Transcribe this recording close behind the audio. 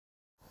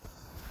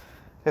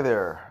Hey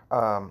there.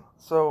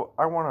 So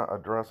I want to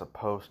address a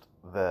post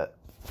that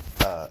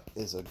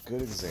is a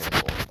good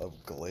example of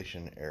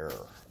Galatian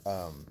error.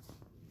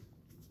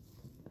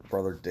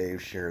 Brother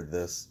Dave shared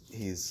this.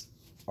 He's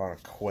on a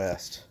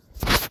quest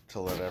to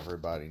let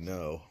everybody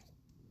know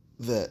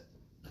that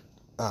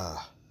uh,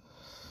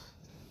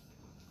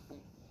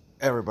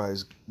 everybody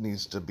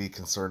needs to be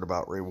concerned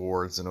about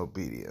rewards and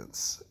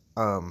obedience.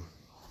 Now,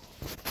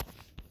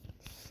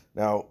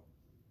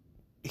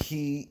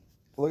 he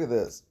look at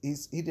this.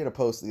 He did a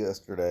post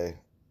yesterday.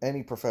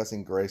 Any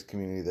professing grace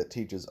community that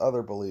teaches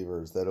other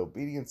believers that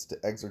obedience to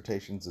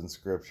exhortations in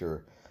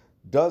Scripture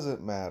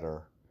doesn't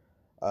matter,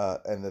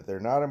 and that they're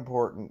not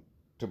important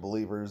to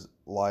believers'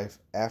 life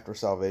after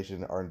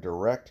salvation are in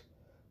direct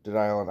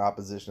denial and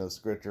opposition of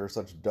Scripture.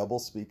 Such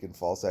doublespeak and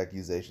false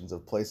accusations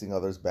of placing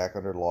others back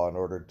under law in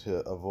order to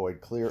avoid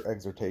clear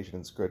exhortation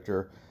in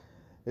Scripture.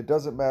 It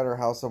doesn't matter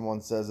how someone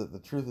says it, the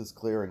truth is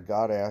clear, and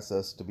God asks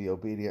us to be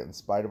obedient in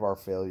spite of our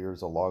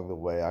failures along the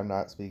way. I'm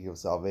not speaking of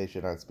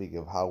salvation, I'm speaking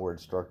of how we're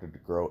instructed to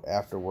grow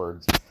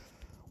afterwards,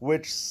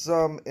 which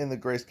some in the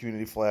grace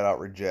community flat out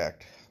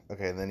reject.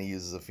 Okay, and then he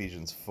uses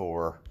Ephesians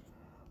 4,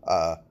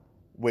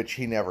 which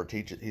he never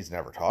teaches, he's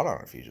never taught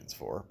on Ephesians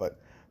 4, but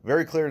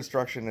very clear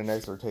instruction and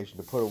exhortation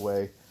to put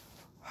away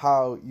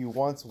how you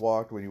once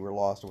walked when you were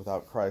lost and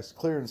without Christ.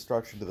 Clear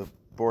instruction to the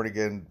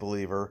born-again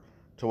believer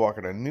to walk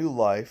in a new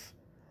life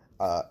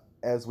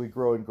as we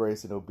grow in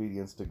grace and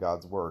obedience to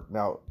God's word.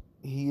 Now,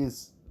 he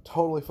is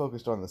totally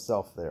focused on the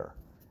self there.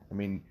 I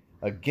mean,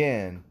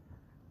 again,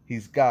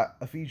 he's got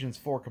Ephesians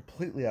 4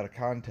 completely out of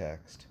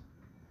context.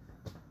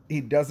 He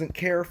doesn't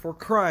care for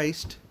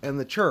Christ and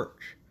the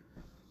church.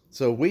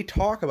 So we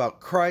talk about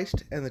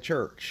Christ and the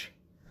church.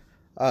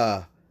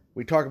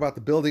 We talk about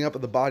the building up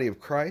of the body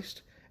of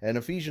Christ, and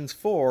Ephesians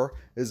 4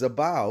 is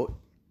about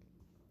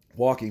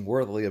walking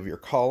worthily of your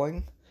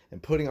calling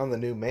and putting on the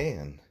new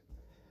man.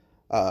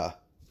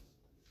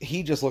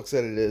 He just looks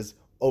at it as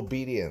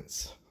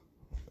obedience.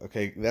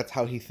 Okay, that's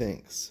how he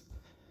thinks.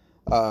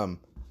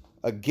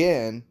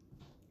 Again,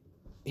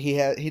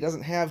 he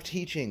doesn't have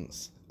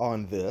teachings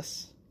on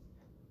this,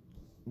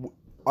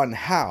 on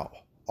how.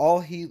 All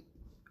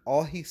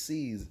he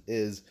sees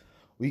is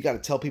we got to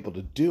tell people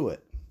to do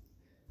it,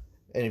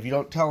 and if you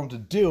don't tell them to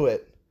do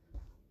it,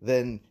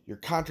 then you're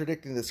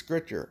contradicting the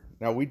Scripture.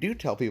 Now, we do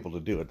tell people to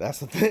do it.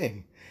 That's the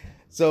thing.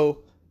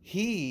 So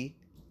he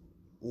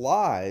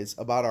lies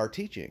about our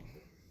teaching.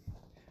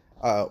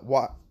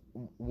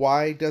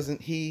 Why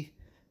doesn't he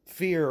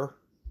fear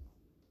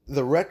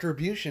the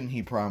retribution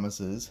he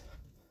promises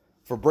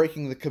for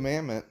breaking the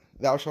commandment,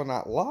 thou shalt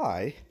not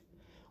lie,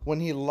 when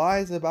he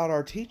lies about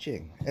our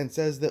teaching and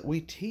says that we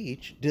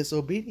teach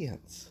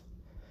disobedience?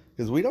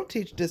 Because we don't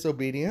teach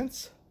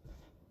disobedience.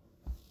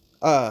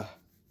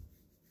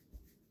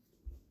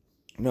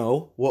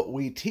 No, what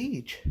we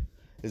teach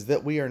is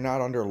that we are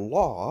not under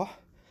law,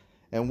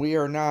 and we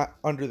are not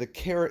under the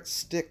carrot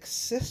stick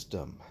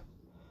system.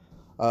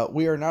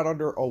 We are not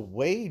under a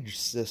wage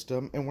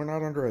system, and we're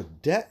not under a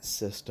debt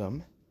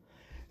system,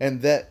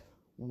 and that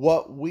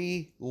what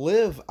we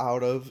live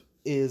out of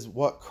is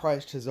what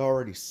Christ has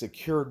already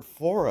secured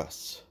for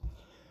us.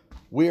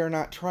 We are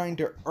not trying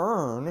to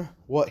earn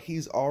what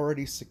he's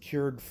already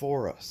secured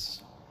for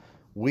us.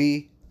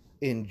 We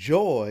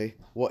enjoy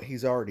what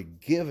he's already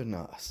given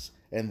us,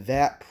 and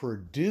that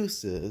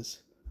produces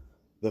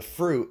the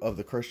fruit of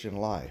the Christian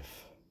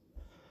life.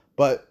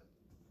 But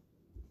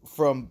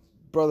from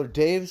Brother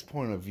Dave's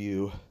point of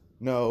view,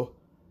 no,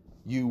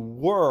 you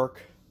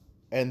work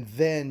and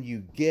then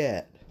you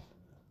get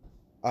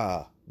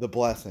the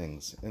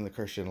blessings in the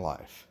Christian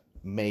life.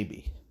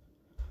 Maybe.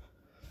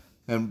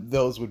 And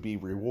those would be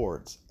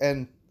rewards.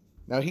 And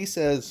now he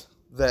says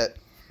that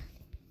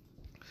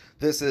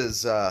this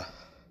is,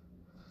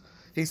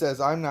 he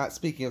says, I'm not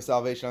speaking of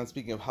salvation, I'm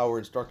speaking of how we're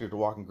instructed to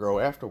walk and grow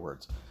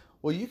afterwards.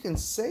 Well, you can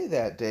say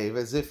that, Dave,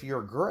 as if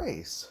you're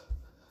grace.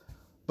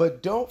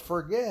 But don't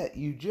forget,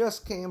 you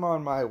just came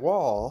on my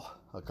wall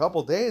a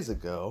couple days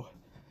ago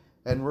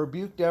and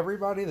rebuked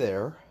everybody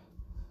there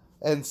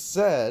and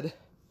said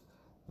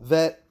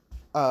that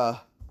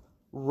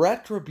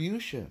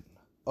retribution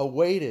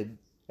awaited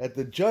at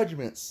the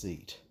judgment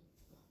seat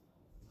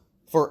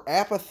for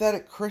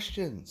apathetic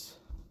Christians.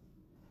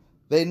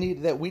 We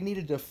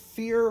needed to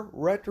fear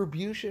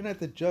retribution at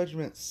the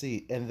judgment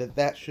seat, and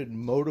that should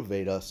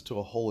motivate us to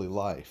a holy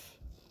life.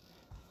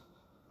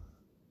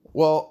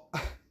 Well,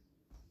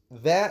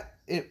 that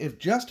if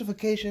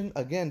justification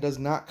again does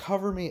not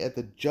cover me at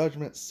the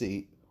judgment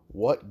seat,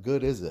 what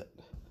good is it?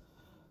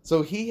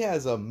 So he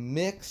has a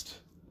mixed,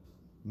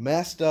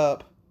 messed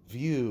up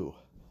view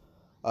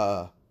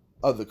of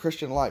the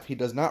Christian life. He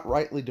does not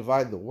rightly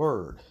divide the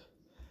word,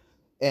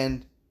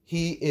 and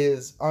he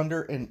is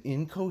under an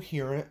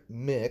incoherent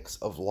mix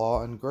of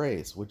law and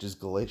grace, which is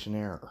Galatian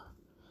error,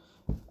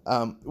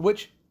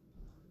 which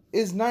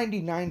is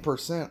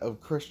 99%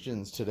 of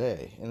Christians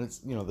today. And it's,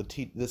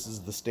 this is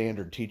the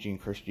standard teaching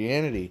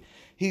Christianity.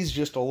 He's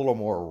just a little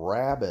more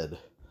rabid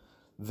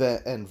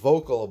and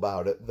vocal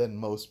about it than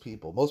most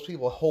people. Most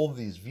people hold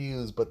these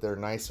views, but they're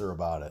nicer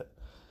about it.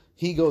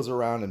 he goes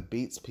around and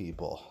beats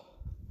people.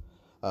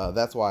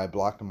 That's why I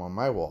blocked him on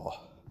my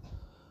wall.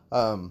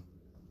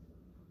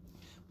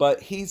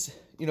 But he's,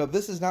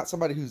 this is not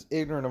somebody who's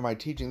ignorant of my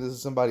teaching. This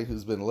is somebody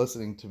who's been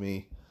listening to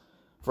me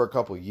for a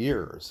couple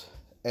years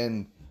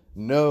and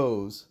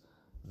knows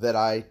that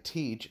I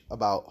teach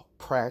about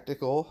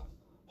practical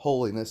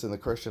holiness in the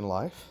Christian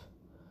life.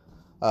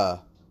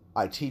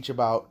 I teach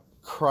about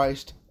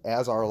Christ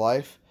as our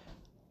life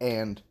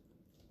and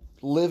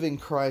living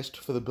Christ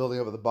for the building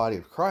up of the body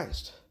of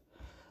Christ.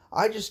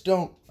 I just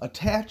don't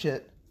attach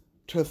it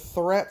to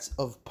threats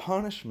of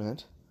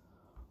punishment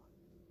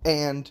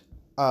and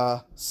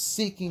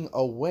seeking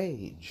a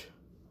wage,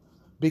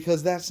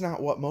 because that's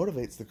not what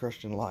motivates the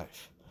Christian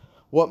life.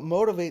 What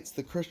motivates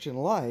the Christian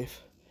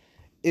life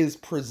is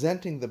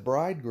presenting the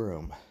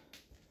bridegroom.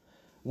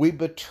 We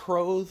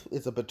betroth,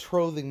 it's a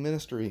betrothing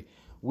ministry.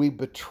 We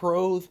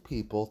betroth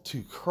people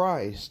to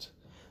Christ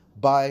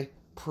by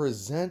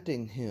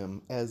presenting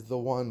him as the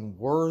one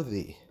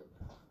worthy,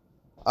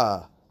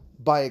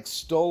 by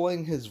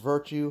extolling his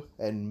virtue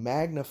and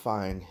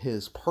magnifying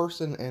his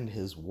person and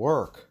his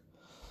work,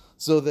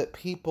 so that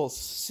people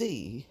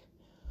see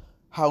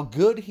how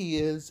good he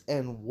is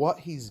and what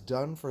he's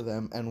done for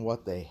them and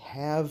what they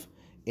have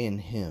in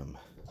him.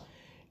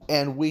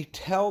 And we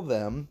tell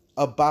them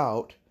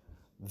about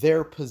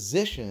their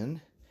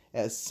position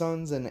as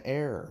sons and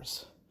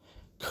heirs,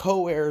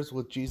 co-heirs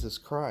with Jesus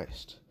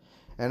Christ.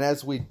 And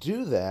as we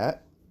do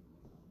that,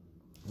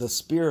 the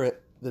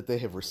Spirit that they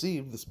have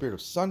received, the Spirit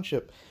of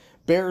sonship,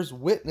 bears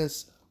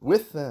witness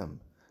with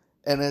them,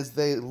 and as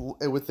they,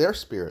 with their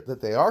spirit,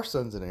 that they are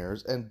sons and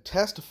heirs, and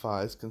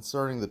testifies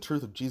concerning the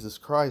truth of Jesus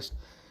Christ.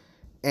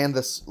 And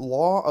the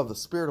law of the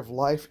Spirit of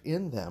life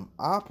in them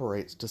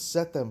operates to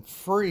set them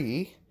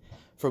free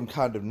from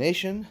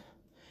condemnation,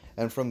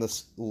 and from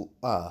the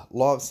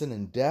law of sin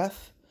and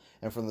death,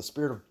 and from the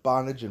spirit of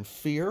bondage and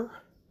fear,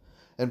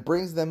 and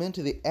brings them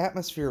into the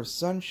atmosphere of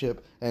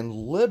sonship, and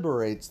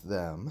liberates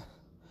them,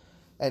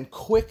 and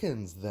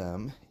quickens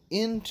them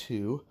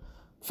into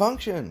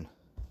function.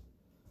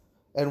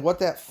 And what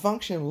that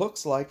function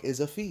looks like is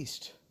a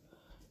feast.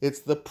 It's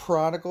the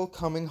prodigal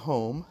coming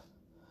home,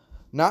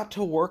 not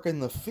to work in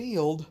the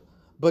field,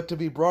 but to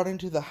be brought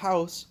into the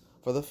house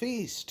for the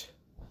feast.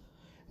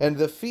 And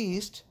the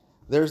feast,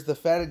 there's the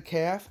fatted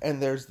calf,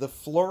 and there's the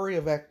flurry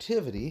of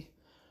activity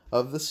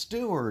of the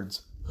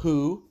stewards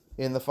who,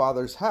 in the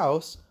Father's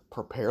house,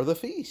 prepare the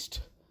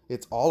feast.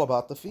 It's all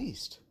about the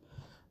feast.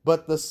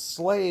 But the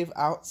slave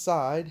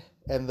outside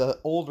and the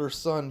older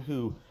son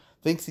who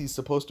thinks he's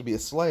supposed to be a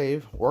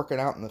slave, working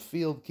out in the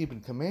field,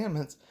 keeping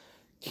commandments,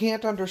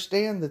 can't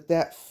understand that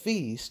that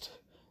feast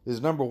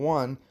is, number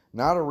one,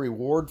 not a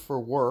reward for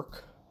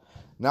work,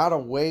 not a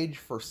wage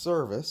for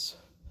service.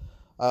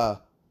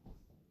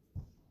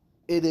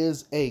 It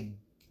is a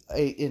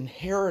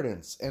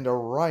inheritance and a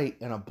right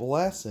and a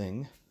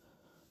blessing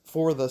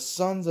for the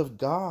sons of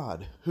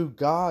God, who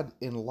God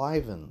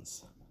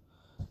enlivens.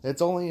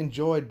 It's only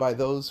enjoyed by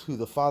those who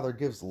the Father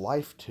gives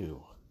life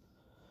to.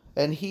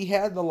 And he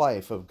had the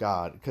life of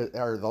God,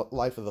 or the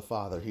life of the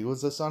Father. He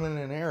was a son and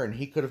an heir, and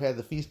he could have had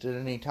the feast at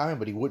any time,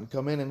 but he wouldn't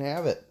come in and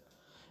have it.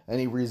 And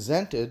he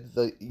resented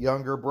the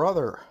younger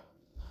brother,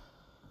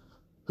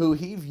 who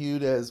he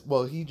viewed as,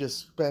 well, he just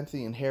spent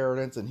the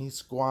inheritance, and he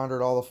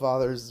squandered all the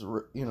father's,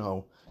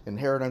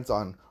 inheritance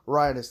on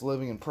riotous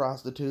living and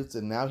prostitutes,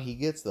 and now he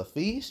gets the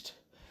feast.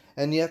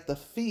 And yet the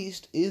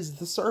feast is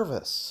the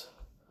service.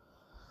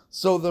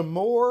 So the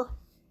more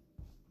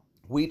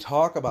we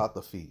talk about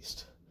the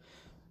feast,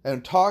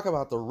 and talk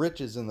about the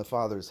riches in the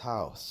Father's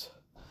house,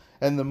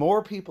 and the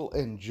more people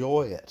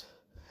enjoy it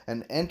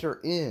and enter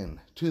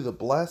in to the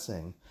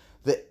blessing,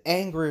 the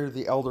angrier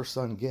the elder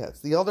son gets.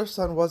 The elder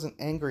son wasn't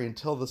angry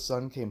until the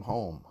son came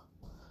home.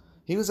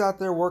 He was out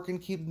there working,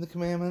 keeping the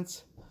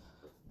commandments,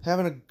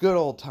 having a good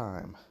old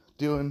time,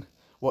 doing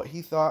what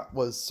he thought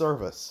was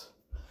service.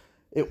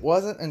 It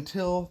wasn't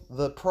until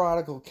the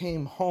prodigal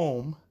came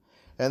home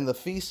and the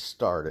feast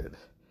started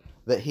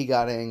that he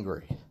got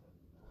angry.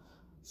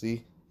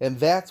 See? And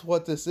that's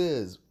what this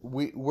is.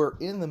 We're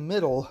in the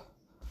middle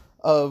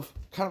of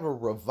kind of a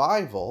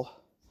revival.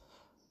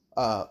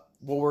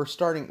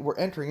 We're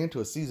entering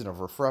into a season of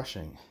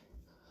refreshing,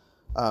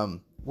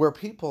 where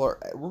people are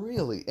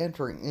really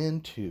entering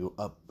into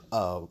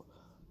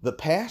the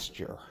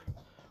pasture.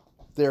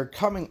 They're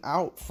coming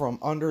out from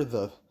under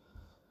the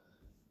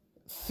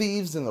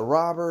thieves and the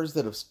robbers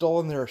that have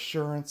stolen their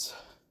assurance.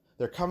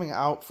 They're coming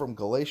out from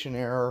Galatian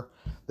error.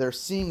 They're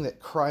seeing that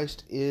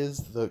Christ is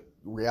the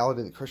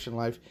reality of the Christian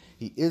life.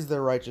 He is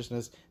their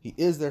righteousness. He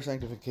is their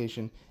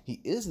sanctification. He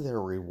is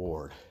their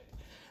reward.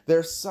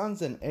 They're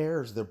sons and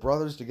heirs. They're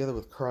brothers together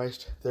with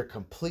Christ. They're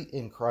complete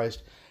in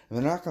Christ. And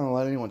they're not going to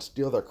let anyone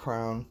steal their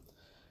crown.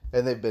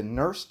 And they've been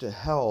nursed to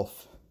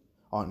health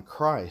on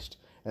Christ.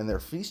 And they're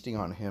feasting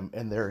on him.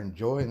 And they're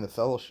enjoying the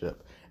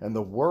fellowship. And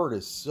the word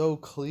is so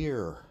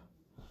clear.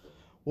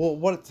 Well,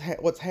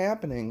 what's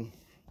happening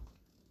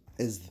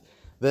is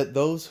that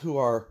those who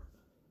are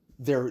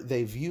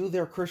they view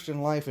their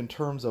Christian life in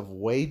terms of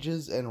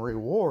wages and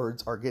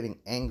rewards are getting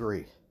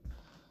angry.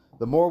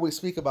 The more we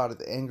speak about it,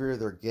 the angrier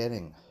they're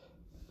getting.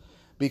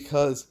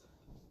 Because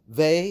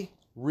they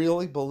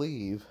really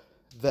believe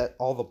that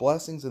all the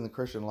blessings in the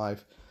Christian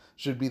life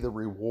should be the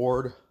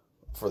reward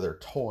for their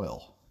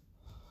toil.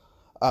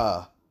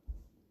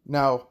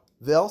 Now,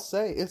 they'll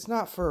say it's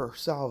not for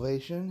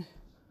salvation,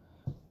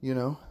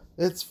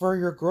 it's for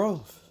your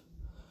growth.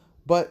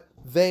 But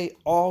they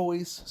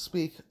always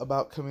speak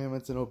about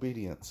commandments and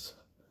obedience.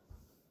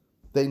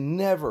 They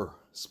never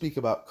speak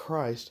about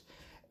Christ,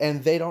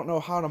 and they don't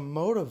know how to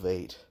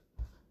motivate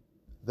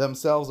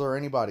themselves or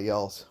anybody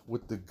else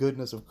with the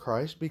goodness of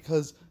Christ,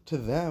 because to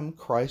them,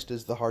 Christ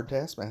is the hard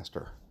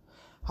taskmaster.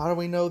 How do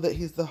we know that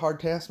he's the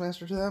hard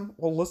taskmaster to them?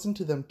 Well, listen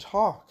to them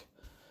talk.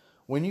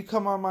 When you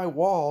come on my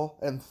wall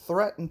and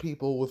threaten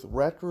people with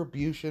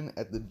retribution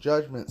at the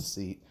judgment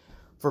seat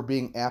for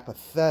being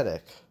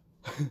apathetic,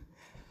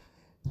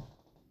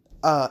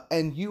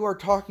 and you are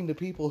talking to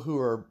people who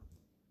are,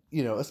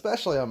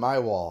 especially on my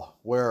wall,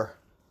 where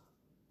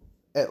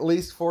at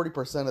least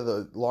 40% of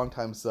the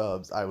longtime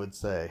subs, I would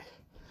say,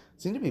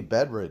 seem to be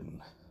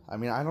bedridden. I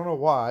mean, I don't know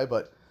why,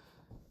 but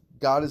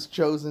God has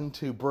chosen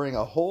to bring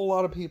a whole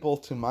lot of people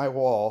to my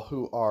wall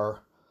who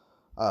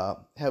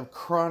have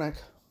chronic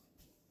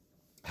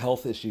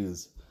health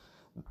issues.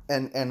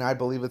 And I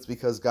believe it's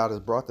because God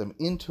has brought them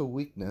into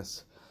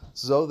weakness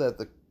so that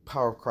the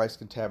power of Christ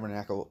can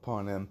tabernacle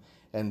upon them,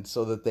 and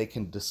so that they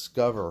can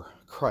discover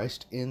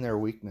Christ in their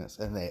weakness,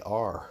 and they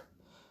are.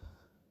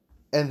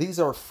 And these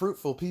are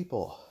fruitful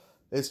people.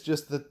 It's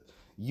just that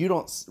you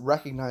don't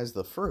recognize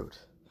the fruit,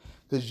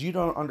 because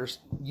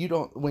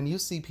when you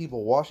see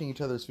people washing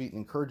each other's feet and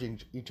encouraging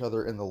each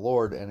other in the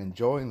Lord and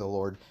enjoying the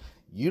Lord,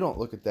 you don't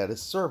look at that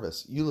as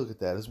service. You look at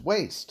that as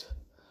waste.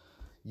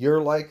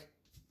 You're like,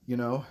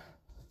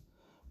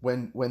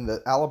 when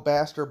the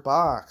alabaster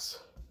box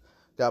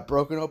got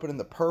broken open and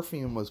the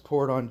perfume was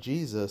poured on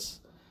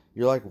Jesus,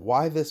 you're like,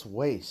 why this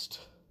waste?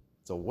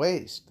 It's a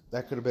waste.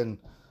 That could have been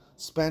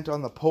spent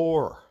on the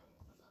poor.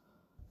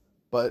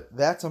 But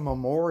that's a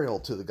memorial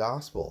to the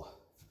gospel.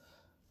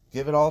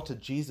 Give it all to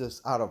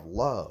Jesus out of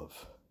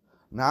love.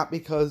 Not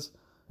because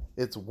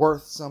it's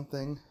worth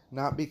something.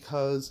 Not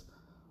because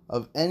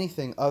of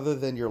anything other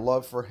than your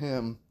love for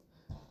him.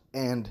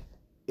 And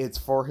it's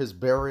for his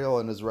burial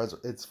and his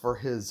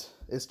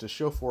it's to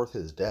show forth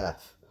his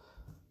death.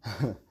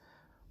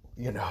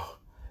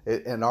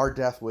 And our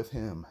death with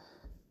him.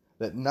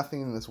 That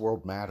nothing in this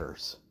world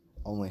matters.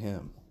 Only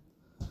him.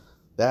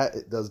 That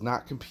it does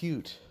not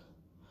compute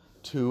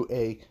to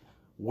a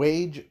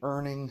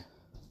wage-earning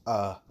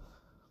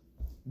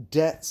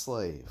debt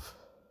slave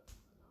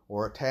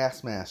or a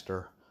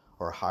taskmaster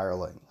or a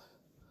hireling.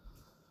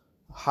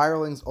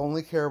 Hirelings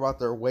only care about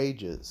their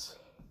wages.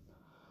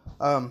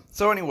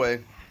 So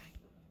anyway,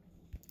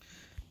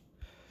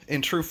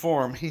 in true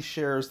form, he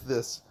shares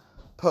this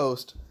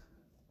post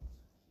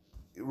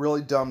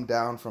really dumbed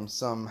down from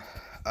some,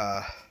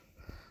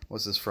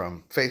 what's this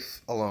from?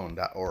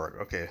 faithalone.org.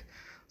 Okay,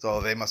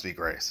 so they must be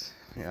grace.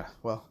 Yeah,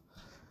 well,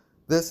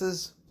 this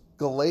is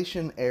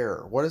Galatian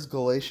error. What is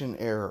Galatian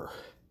error?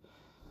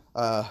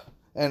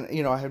 And,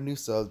 I have new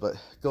subs, but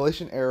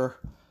Galatian error,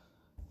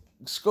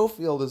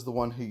 Schofield is the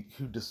one who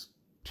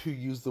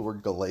used the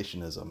word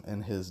Galatianism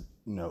in his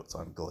notes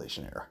on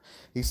Galatian error.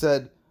 He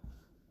said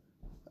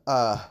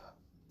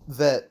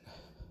that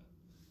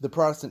the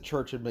Protestant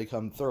church had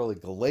become thoroughly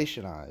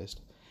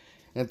Galatianized,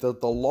 and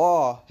that the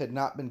law had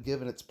not been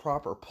given its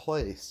proper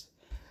place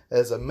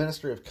as a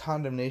ministry of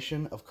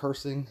condemnation, of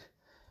cursing.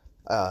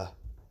 That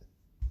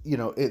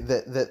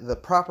the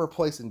proper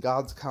place in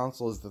God's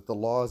counsel is that the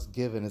law is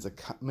given as a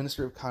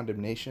ministry of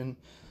condemnation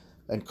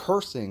and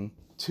cursing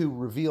to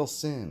reveal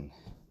sin.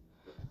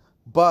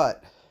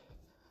 But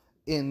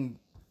in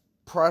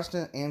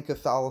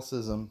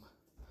Protestantism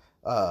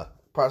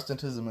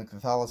and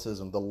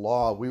Catholicism, the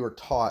law, we were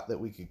taught that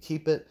we could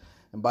keep it,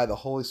 and by the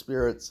Holy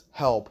Spirit's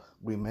help,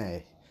 we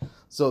may.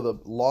 So the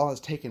law is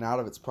taken out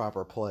of its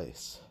proper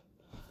place.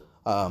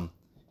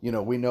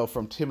 We know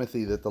from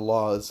Timothy that the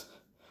law is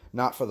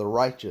not for the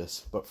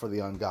righteous, but for the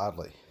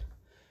ungodly.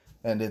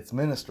 And its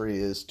ministry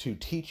is to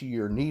teach you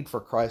your need for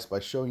Christ by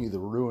showing you the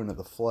ruin of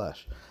the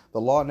flesh. The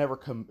law never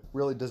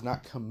really does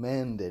not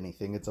commend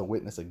anything. It's a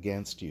witness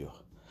against you.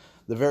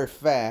 The very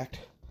fact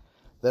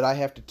that I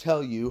have to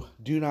tell you,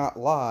 do not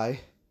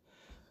lie,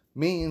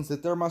 means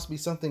that there must be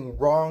something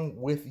wrong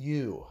with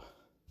you.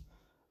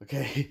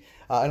 Okay?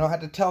 I don't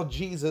have to tell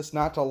Jesus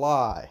not to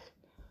lie.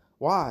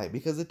 Why?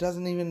 Because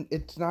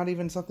it's not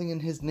even something in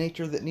his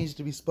nature that needs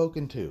to be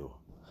spoken to.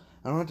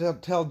 I don't have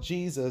to tell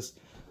Jesus,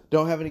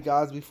 don't have any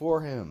gods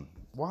before him.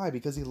 Why?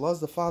 Because he loves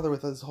the Father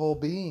with his whole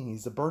being.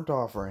 He's the burnt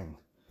offering.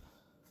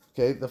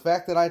 Okay? The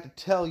fact that I have to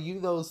tell you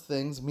those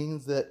things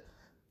means that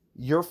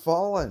you're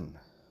fallen.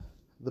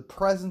 The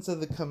presence of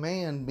the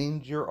command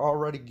means you're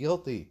already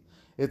guilty.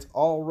 It's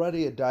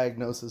already a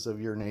diagnosis of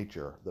your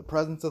nature. The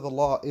presence of the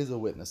law is a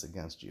witness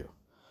against you.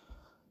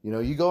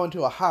 You go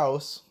into a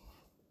house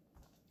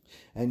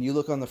and you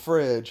look on the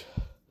fridge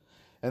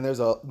and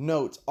there's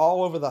notes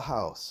all over the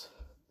house.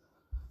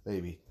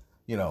 Maybe,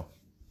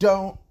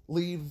 don't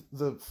leave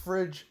the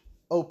fridge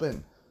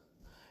open.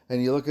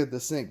 And you look at the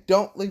sink,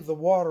 don't leave the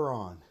water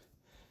on.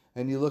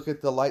 And you look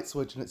at the light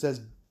switch and it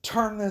says,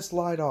 turn this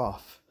light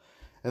off.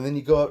 And then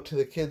you go up to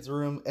the kids'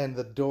 room and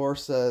the door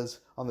says,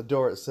 on the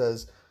door it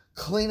says,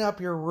 clean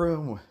up your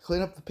room.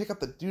 Pick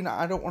up the,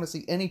 I don't want to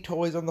see any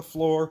toys on the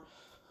floor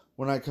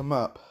when I come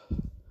up.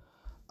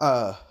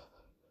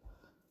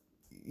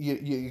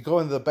 You go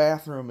into the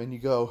bathroom and you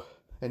go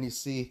and you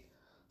see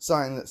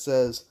sign that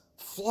says,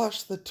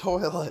 flush the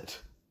toilet.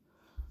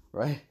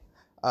 Right?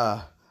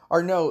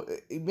 Or no,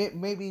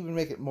 maybe even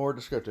make it more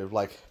descriptive.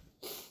 Like,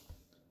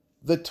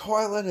 the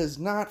toilet is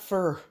not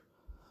for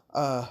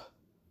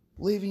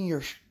leaving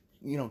your,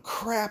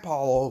 crap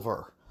all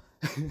over.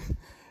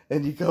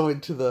 And you go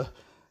into the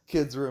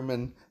kids' room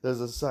and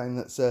there's a sign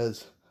that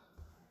says,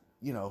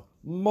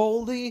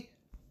 moldy,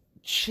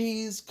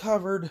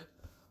 cheese-covered,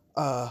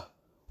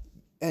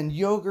 and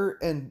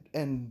yogurt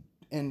and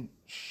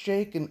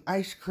shake and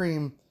ice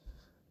cream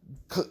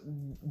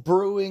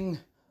brewing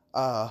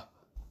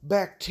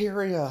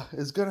bacteria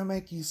is gonna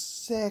make you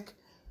sick.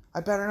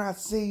 I better not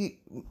see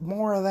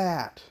more of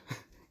that.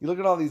 You look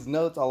at all these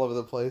notes all over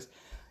the place.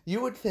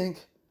 You would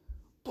think,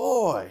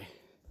 boy,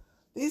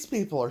 these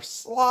people are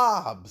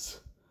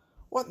slobs.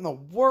 What in the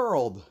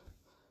world?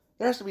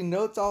 There has to be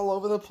notes all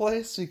over the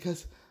place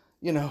because,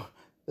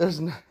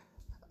 there's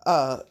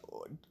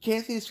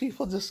can't these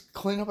people just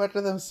clean up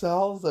after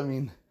themselves? I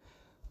mean,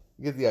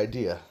 you get the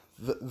idea.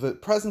 The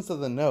presence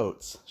of the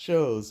notes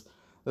shows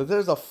that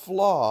there's a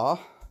flaw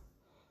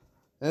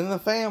in the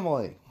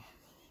family.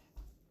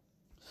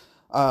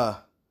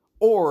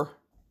 Or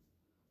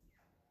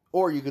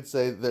you could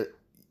say that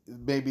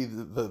maybe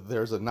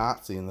there's a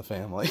Nazi in the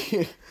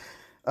family.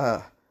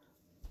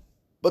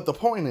 But the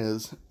point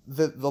is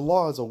that the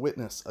law is a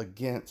witness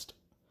against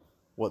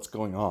what's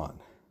going on.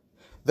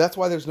 That's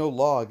why there's no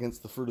law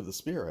against the fruit of the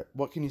Spirit.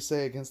 What can you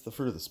say against the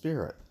fruit of the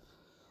Spirit?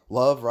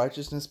 Love,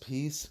 righteousness,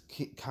 peace,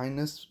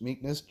 kindness,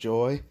 meekness,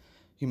 joy,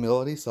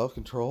 humility,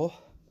 self-control,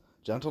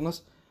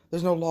 gentleness.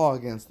 There's no law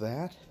against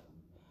that.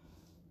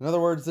 In other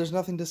words, there's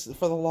nothing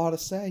for the law to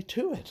say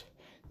to it.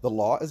 The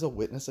law is a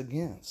witness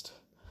against.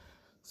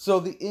 So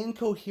the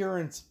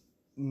incoherent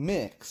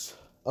mix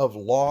of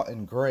law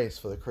and grace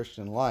for the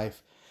Christian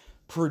life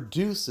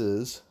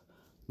produces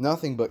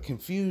nothing but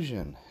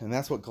confusion. And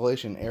that's what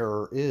Galatian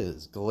error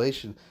is.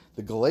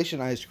 The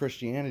Galatianized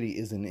Christianity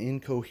is an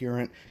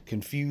incoherent,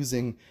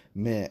 confusing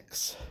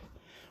mix.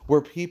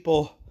 Where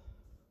people,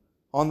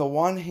 on the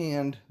one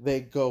hand,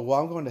 they go, well,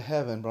 I'm going to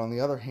heaven. But on the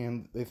other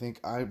hand, they think,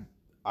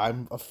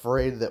 I'm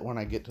afraid that when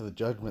I get to the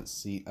judgment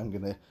seat,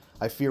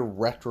 I fear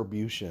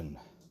retribution.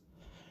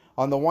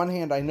 On the one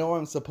hand, I know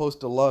I'm supposed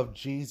to love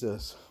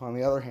Jesus. On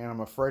the other hand,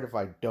 I'm afraid if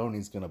I don't,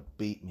 he's going to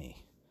beat me.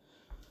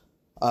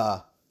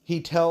 He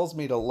tells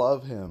me to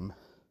love him,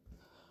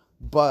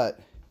 but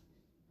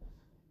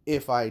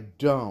if I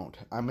don't,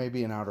 I may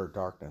be in outer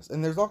darkness.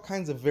 And there's all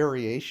kinds of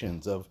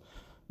variations of,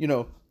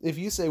 if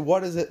you say,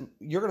 what is it?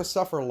 You're going to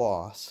suffer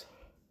loss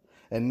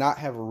and not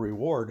have a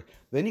reward.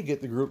 Then you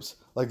get the groups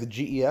like the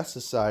GES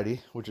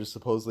Society, which is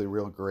supposedly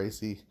real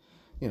Gracie.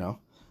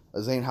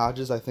 Zane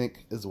Hodges, I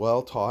think, as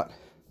well taught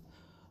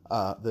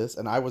this.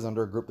 And I was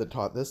under a group that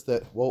taught this,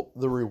 that, well,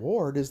 the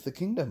reward is the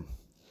kingdom.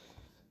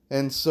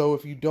 And so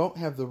if you don't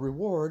have the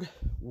reward,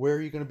 where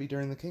are you going to be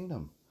during the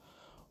kingdom?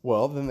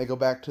 Well, then they go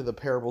back to the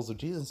parables of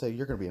Jesus and say,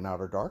 you're going to be in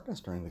outer darkness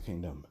during the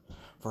kingdom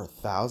for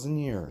 1,000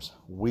 years,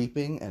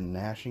 weeping and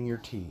gnashing your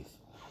teeth,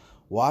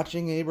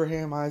 watching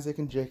Abraham, Isaac,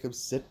 and Jacob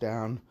sit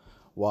down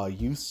while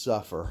you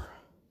suffer.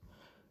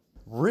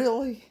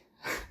 Really?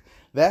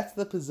 That's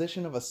the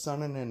position of a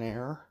son and an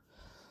heir?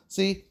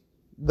 See,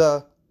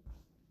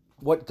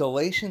 what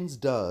Galatians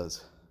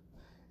does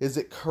is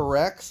it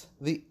corrects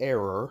the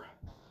error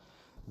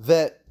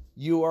that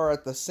you are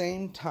at the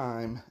same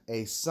time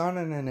a son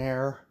and an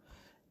heir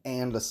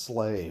and a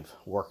slave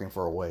working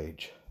for a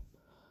wage.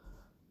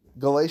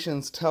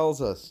 Galatians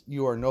tells us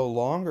you are no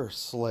longer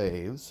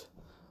slaves,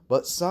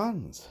 but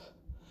sons.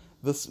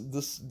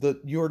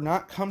 You're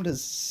not come to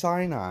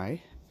Sinai.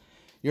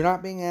 You're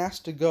not being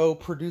asked to go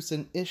produce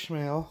an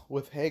Ishmael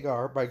with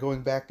Hagar by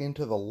going back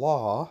into the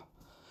law.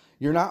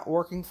 You're not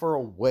working for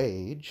a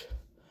wage,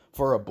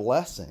 for a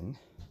blessing.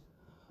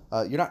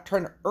 You're not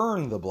trying to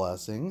earn the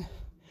blessing.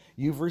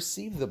 You've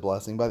received the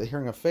blessing by the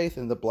hearing of faith,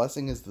 and the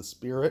blessing is the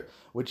Spirit,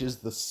 which is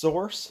the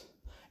source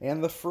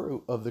and the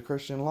fruit of the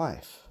Christian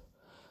life.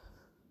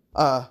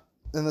 And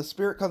the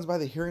Spirit comes by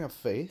the hearing of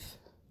faith.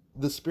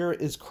 The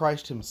Spirit is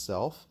Christ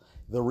himself,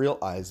 the real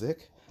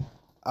Isaac.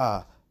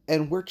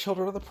 And we're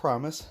children of the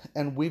promise,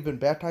 and we've been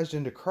baptized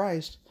into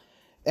Christ,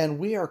 and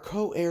we are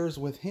co-heirs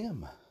with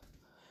him.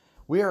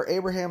 We are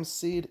Abraham's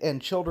seed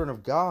and children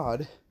of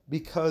God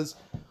because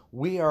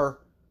we are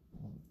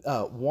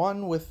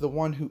one with the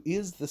one who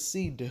is the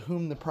seed to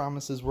whom the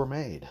promises were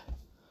made.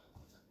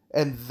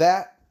 And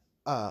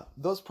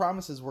those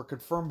promises were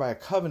confirmed by a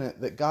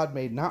covenant that God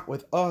made not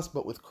with us,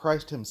 but with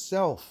Christ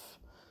himself.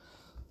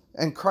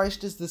 And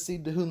Christ is the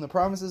seed to whom the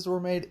promises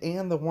were made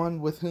and the one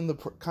with whom the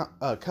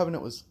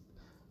covenant was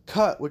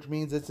cut, which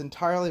means it's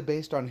entirely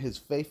based on his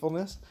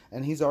faithfulness,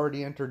 and he's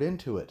already entered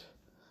into it.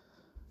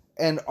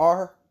 And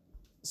our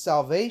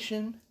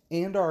salvation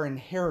and our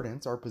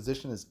inheritance, our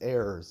position as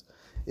heirs,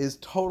 is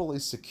totally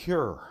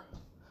secure.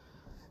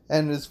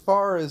 And as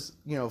far as,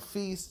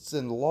 feasts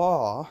and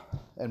law,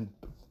 and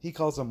he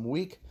calls them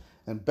weak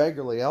and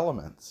beggarly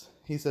elements,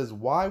 he says,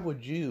 why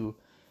would you,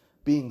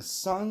 being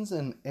sons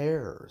and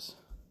heirs,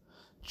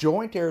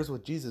 joint heirs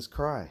with Jesus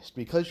Christ,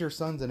 because you're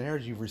sons and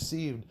heirs, you've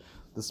received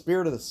the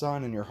Spirit of the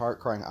Son in your heart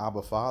crying,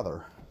 Abba,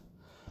 Father.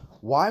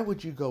 Why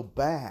would you go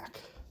back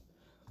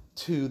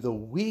to the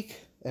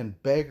weak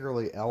and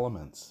beggarly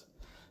elements,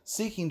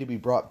 seeking to be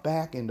brought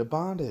back into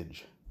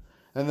bondage?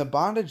 And the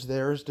bondage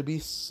there is to be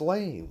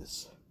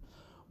slaves.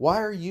 Why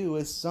are you,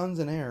 as sons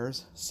and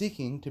heirs,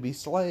 seeking to be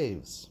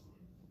slaves?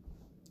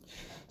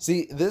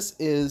 See, this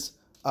is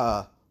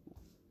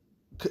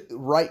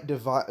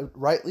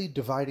rightly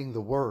dividing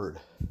the word,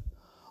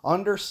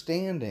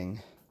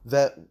 understanding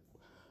that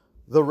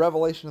the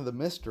revelation of the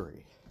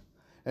mystery.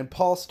 And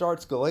Paul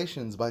starts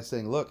Galatians by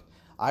saying, look,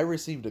 I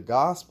received a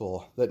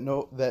gospel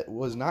that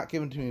was not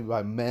given to me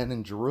by men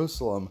in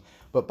Jerusalem,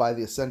 but by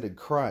the ascended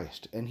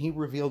Christ. And he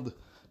revealed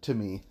to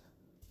me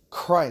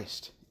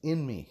Christ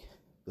in me,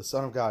 the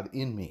Son of God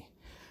in me.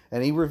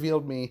 And he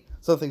revealed me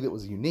something that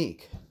was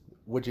unique,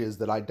 which is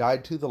that I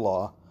died to the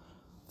law,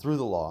 through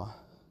the law,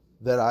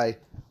 that I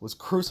was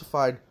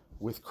crucified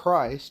with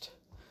Christ.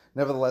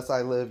 Nevertheless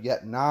I live,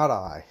 yet not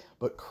I,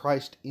 but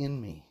Christ in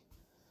me.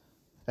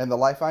 And the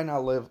life I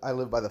now live, I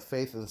live by the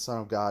faith of the Son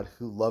of God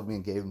who loved me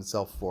and gave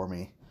himself for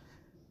me.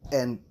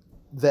 And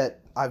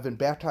that I've been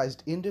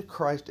baptized into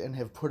Christ and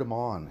have put him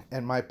on.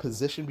 And my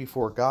position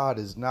before God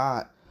is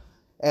not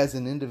as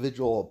an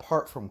individual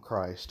apart from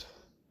Christ.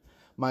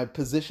 My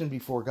position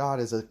before God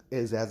is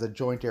as a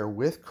joint heir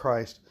with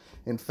Christ.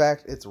 In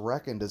fact, it's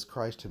reckoned as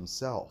Christ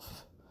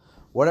himself.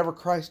 Whatever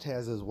Christ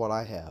has is what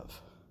I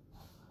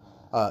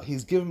have.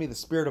 He's given me the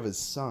Spirit of his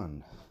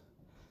Son.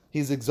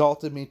 He's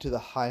exalted me to the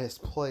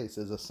highest place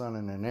as a son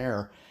and an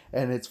heir,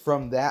 and it's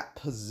from that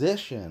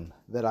position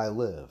that I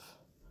live.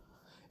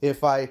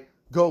 If I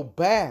go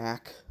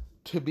back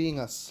to being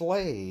a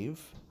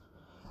slave,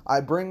 I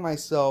bring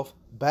myself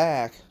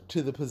back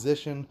to the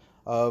position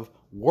of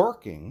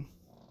working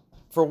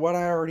for what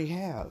I already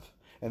have,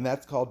 and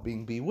that's called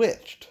being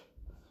bewitched.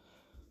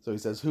 So he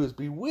says, who has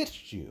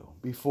bewitched you,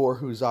 before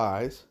whose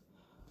eyes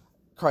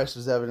Christ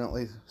is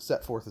evidently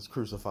set forth as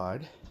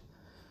crucified?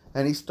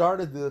 And he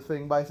started the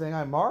thing by saying,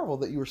 I marvel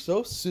that you were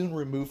so soon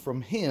removed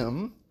from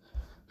him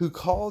who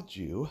called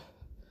you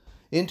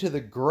into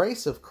the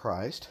grace of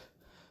Christ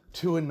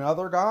to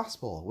another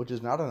gospel, which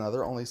is not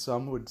another, only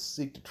some would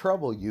seek to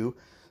trouble you,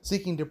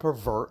 seeking to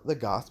pervert the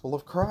gospel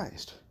of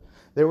Christ.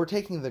 They were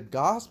taking the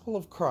gospel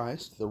of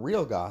Christ, the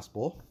real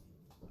gospel,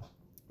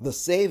 the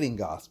saving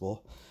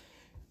gospel,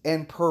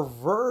 and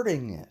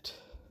perverting it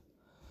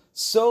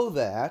so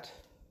that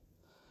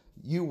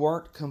you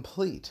weren't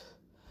complete.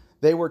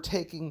 They were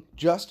taking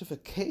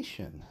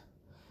justification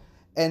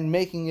and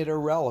making it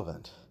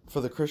irrelevant for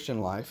the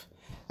Christian life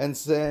and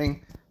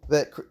saying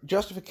that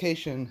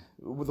justification,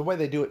 the way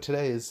they do it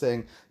today is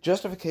saying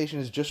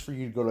justification is just for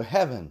you to go to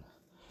heaven.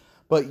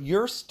 But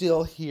you're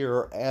still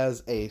here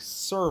as a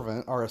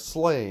servant or a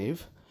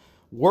slave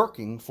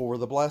working for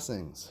the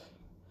blessings,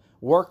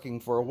 working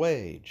for a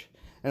wage.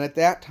 And at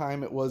that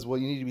time it was, well,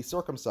 you need to be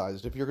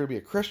circumcised. If you're going to be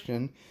a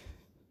Christian,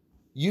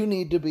 you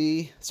need to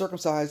be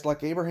circumcised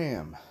like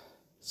Abraham,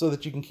 so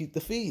that you can keep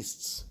the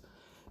feasts.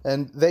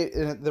 And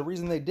the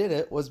reason they did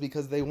it was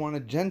because they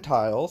wanted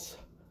Gentiles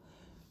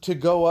to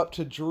go up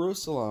to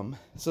Jerusalem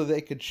so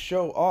they could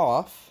show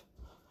off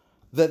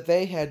that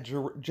they had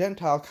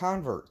Gentile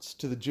converts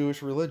to the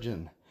Jewish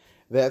religion.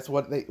 That's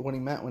what he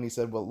meant when he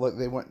said, well, look,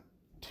 they want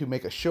to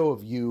make a show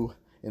of you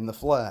in the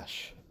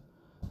flesh.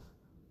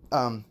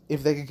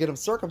 If they could get them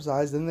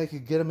circumcised, then they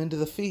could get them into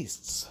the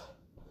feasts.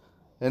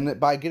 And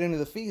by getting to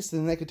the feast,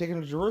 then they could take them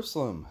to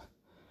Jerusalem.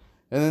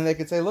 And then they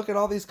could say, look at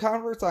all these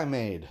converts I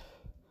made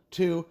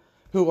who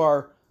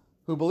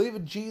believe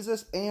in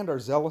Jesus and are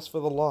zealous for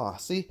the law.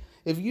 See,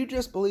 if you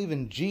just believe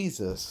in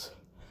Jesus,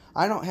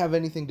 I don't have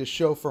anything to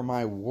show for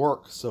my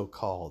work,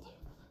 so-called.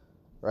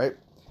 Right?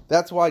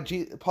 That's why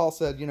Paul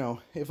said,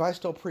 if I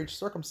still preach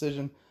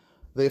circumcision,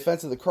 the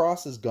offense of the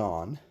cross is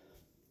gone.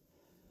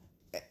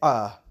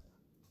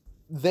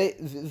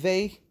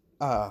 They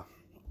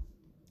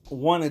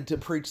wanted to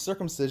preach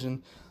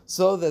circumcision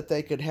so that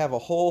they could have a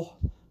whole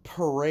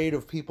parade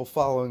of people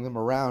following them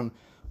around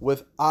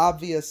with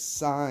obvious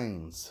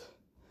signs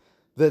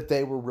that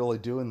they were really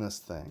doing this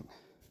thing.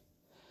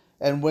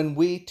 And when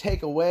we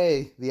take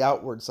away the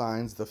outward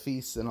signs, the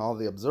feasts and all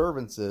the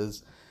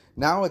observances,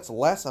 now it's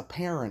less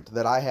apparent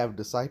that I have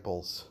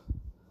disciples,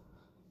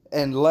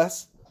 and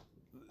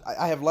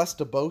I have less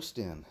to boast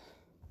in.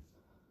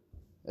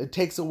 It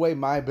takes away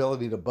my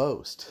ability to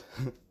boast.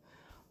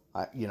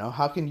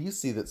 How can you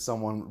see that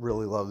someone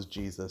really loves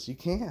Jesus? You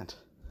can't.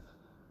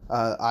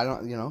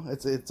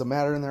 It's a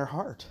matter in their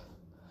heart.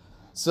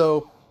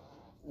 So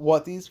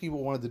what these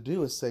people wanted to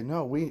do is say,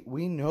 no,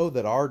 we know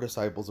that our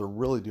disciples are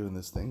really doing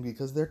this thing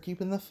because they're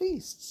keeping the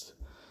feasts.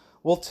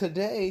 Well,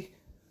 today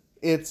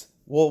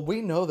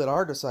we know that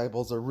our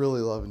disciples are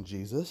really loving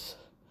Jesus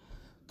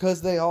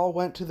because they all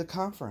went to the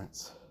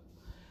conference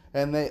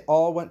and they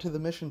all went to the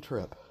mission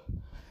trip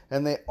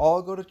and they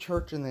all go to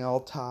church and they all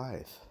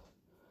tithe.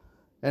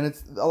 And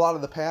it's a lot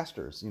of the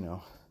pastors,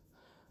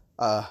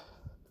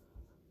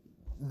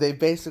 they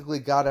basically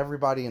got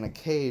everybody in a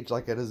cage,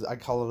 like I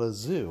call it a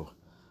zoo.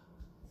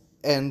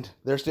 And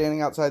they're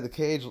standing outside the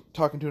cage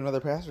talking to another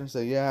pastor and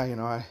say,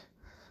 yeah,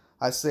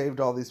 I saved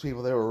all these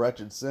people. They were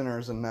wretched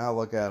sinners, and now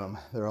look at them.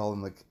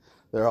 Look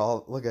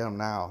at them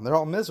now. They're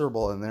all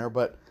miserable in there,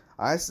 but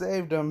I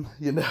saved them.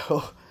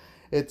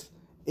 It's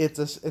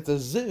a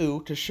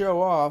zoo to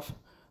show off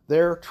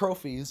their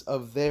trophies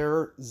of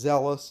their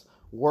zealous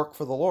work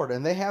for the Lord,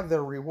 and they have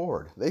their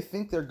reward. They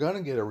think they're going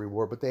to get a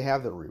reward, but they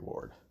have their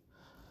reward.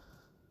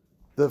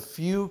 The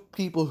few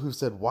people who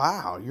said,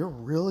 wow, you're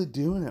really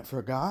doing it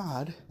for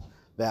God,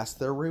 that's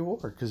their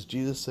reward. Because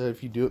Jesus said,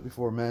 if you do it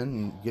before men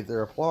and get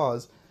their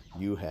applause,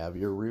 you have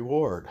your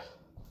reward.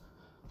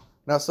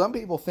 Now, some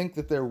people think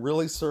that they're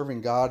really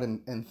serving God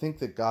and think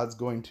that God's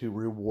going to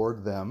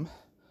reward them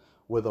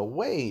with a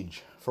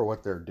wage for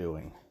what they're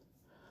doing.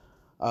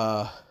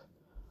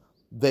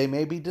 They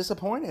may be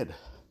disappointed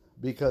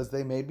because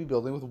they may be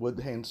building with wood,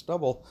 hay, and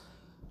stubble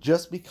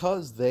just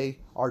because they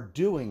are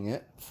doing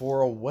it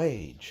for a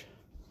wage.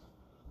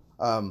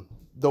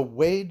 The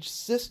wage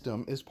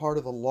system is part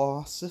of the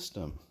law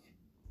system.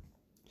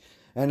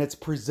 And it's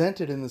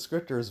presented in the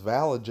scripture as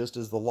valid just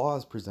as the law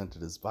is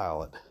presented as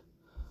valid.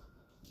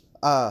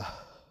 And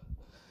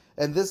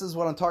this is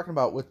what I'm talking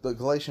about with the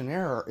Galatian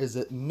error, is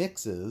it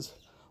mixes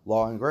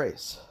law and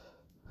grace.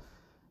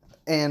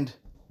 And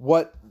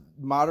what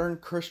modern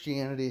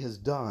Christianity has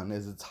done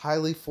is it's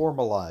highly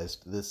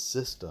formalized this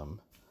system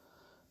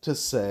to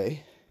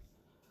say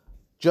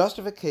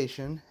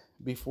justification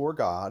before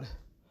God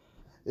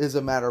is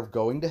a matter of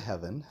going to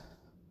heaven,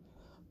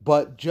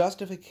 but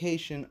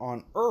justification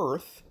on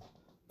earth,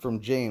 from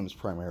James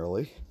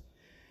primarily,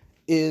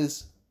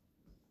 is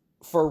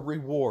for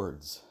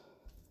rewards,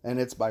 and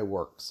it's by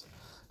works.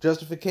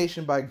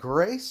 Justification by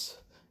grace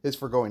is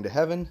for going to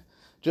heaven.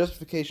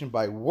 Justification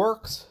by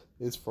works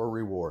is for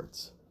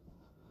rewards.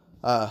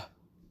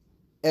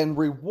 And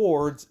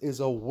rewards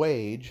is a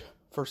wage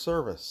for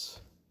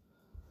service.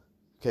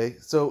 Okay,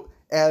 so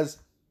as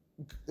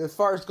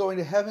far as going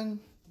to heaven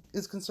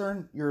is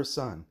concerned, you're a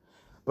son.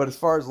 But as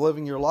far as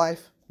living your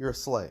life, you're a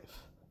slave.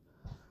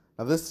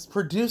 Now this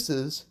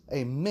produces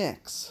a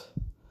mix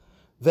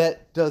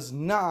that does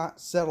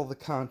not settle the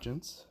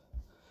conscience.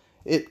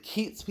 It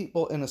keeps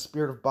people in a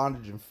spirit of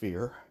bondage and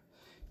fear,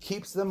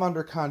 keeps them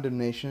under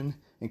condemnation,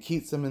 and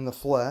keeps them in the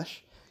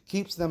flesh,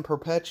 keeps them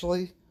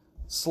perpetually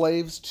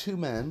slaves to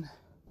men,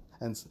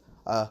 and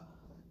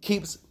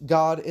keeps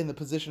God in the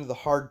position of the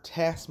hard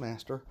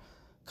taskmaster,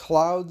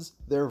 clouds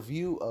their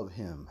view of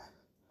him.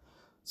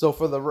 So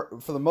for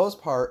the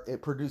most part,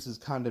 it produces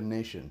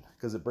condemnation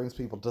because it brings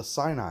people to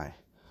Sinai.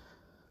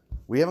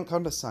 We haven't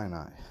come to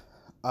Sinai.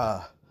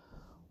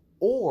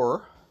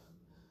 Or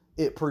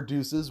it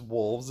produces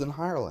wolves and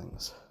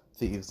hirelings,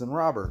 thieves and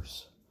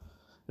robbers.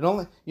 It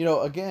only,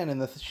 again, in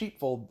the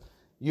sheepfold,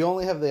 you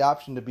only have the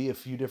option to be a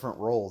few different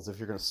roles. If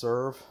you're going to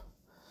serve,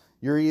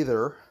 you're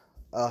either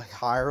a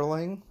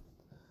hireling,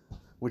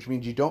 which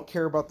means you don't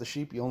care about the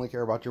sheep, you only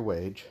care about your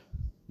wage.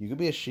 You could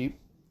be a sheep,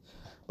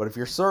 but if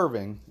you're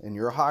serving and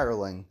you're a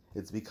hireling,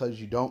 it's because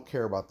you don't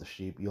care about the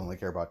sheep, you only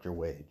care about your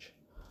wage.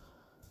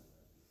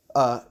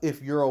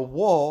 If you're a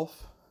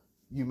wolf,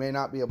 you may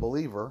not be a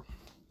believer,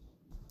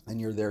 and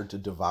you're there to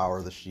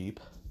devour the sheep.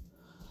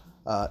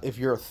 If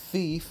you're a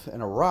thief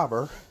and a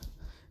robber,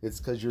 it's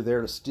because you're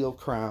there to steal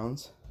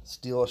crowns,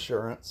 steal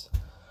assurance,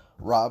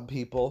 rob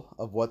people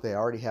of what they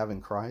already have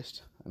in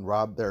Christ, and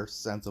rob their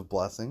sense of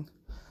blessing,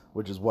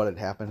 which is what had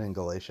happened in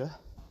Galatia,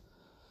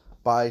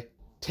 by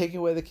taking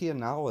away the key of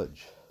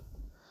knowledge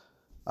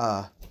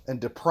and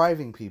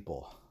depriving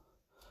people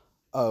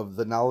of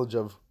the knowledge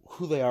of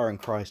who they are in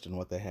Christ and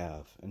what they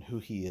have, and who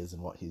he is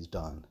and what he's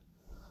done.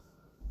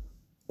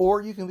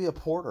 Or you can be a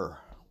porter,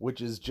 which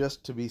is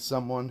just to be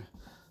someone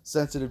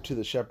sensitive to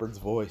the shepherd's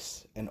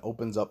voice and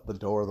opens up the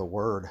door of the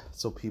word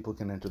so people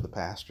can enter the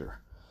pasture.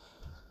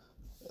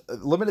 A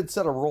limited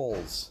set of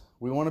roles.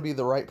 We want to be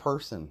the right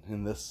person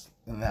in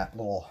that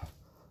little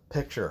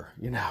picture,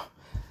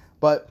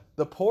 But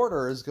the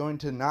porter is going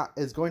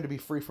to be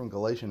free from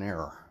Galatian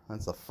error.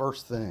 That's the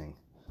first thing.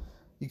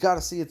 You got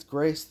to see its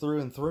grace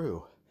through and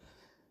through.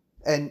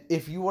 And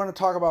if you want to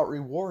talk about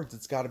rewards,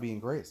 it's got to be in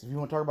grace. If you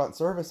want to talk about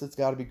service, it's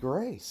got to be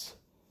grace.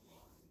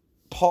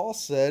 Paul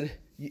said,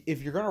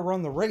 if you're going to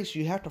run the race,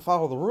 you have to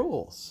follow the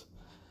rules.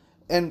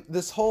 And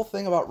this whole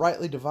thing about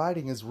rightly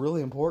dividing is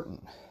really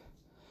important.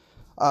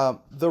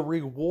 The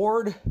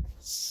reward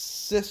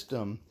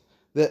system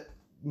that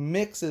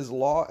mixes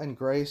law and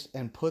grace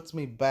and puts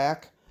me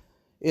back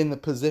in the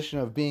position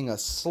of being a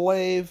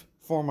slave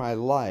for my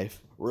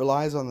life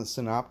relies on the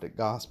synoptic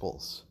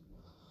gospels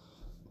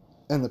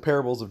and the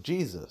parables of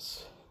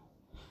Jesus.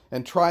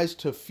 and tries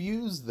to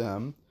fuse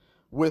them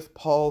with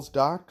Paul's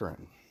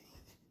doctrine,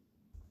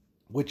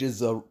 which is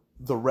the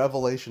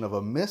revelation of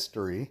a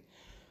mystery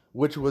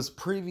which was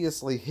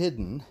previously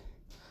hidden,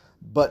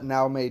 but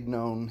now made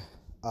known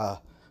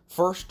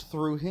first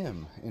through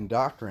him in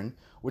doctrine,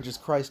 which is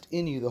Christ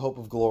in you, the hope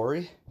of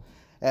glory,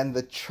 and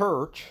the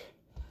church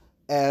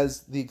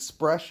as the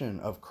expression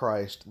of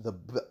Christ,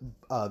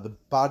 the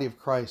body of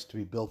Christ to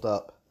be built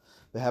up,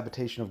 the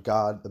habitation of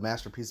God, the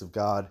masterpiece of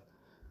God,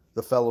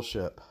 the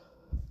fellowship.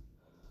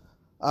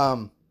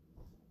 And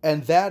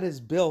that is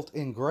built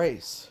in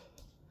grace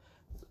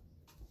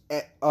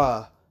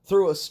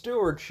through a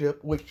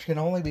stewardship which can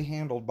only be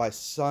handled by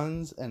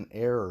sons and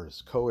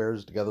heirs,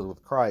 co-heirs together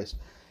with Christ.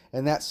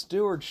 And that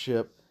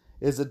stewardship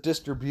is a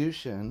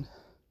distribution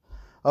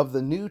of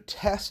the New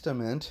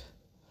Testament,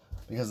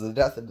 because the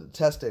death of the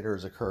testator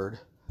has occurred,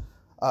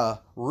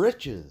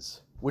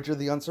 riches, which are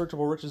the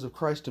unsearchable riches of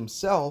Christ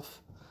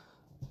himself,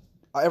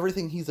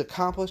 everything he's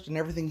accomplished and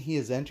everything he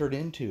has entered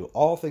into,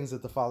 all things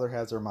that the Father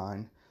has are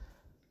mine.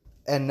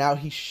 And now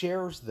he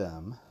shares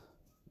them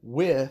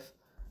with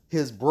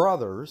his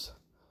brothers,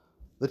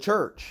 the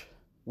church.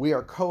 We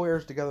are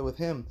co-heirs together with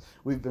him.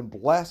 We've been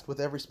blessed with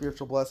every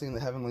spiritual blessing in the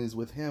heavenlies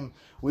with him.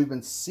 We've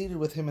been seated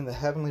with him in the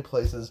heavenly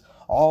places.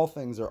 All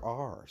things are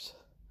ours.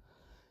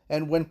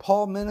 And when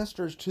Paul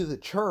ministers to the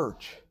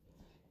church,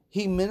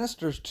 he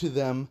ministers to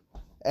them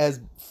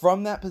as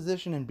from that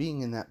position and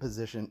being in that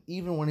position,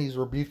 even when he's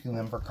rebuking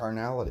them for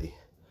carnality.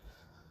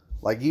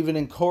 Like even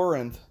in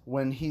Corinth,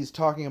 when he's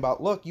talking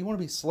about, look, you want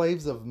to be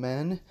slaves of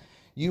men?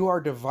 You are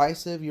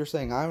divisive. You're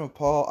saying, I'm of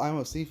Paul, I'm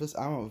of Cephas,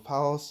 I'm of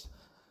Apollos.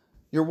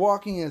 You're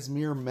walking as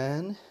mere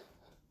men.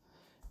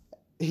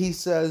 He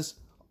says,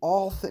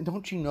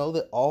 don't you know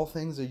that all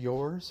things are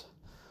yours?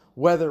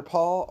 Whether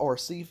Paul or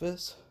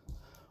Cephas,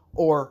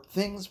 or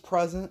things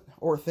present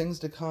or things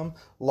to come,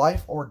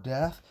 life or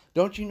death.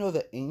 Don't you know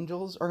that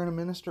angels are going to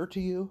minister to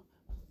you?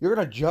 You're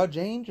going to judge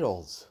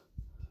angels.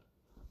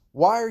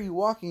 Why are you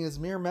walking as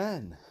mere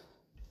men?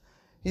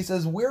 He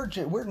says,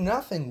 we're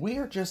nothing. We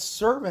are just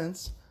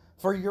servants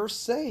for your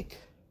sake.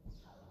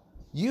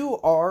 You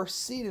are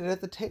seated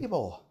at the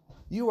table.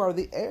 You are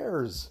the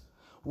heirs.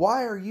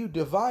 Why are you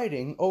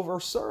dividing over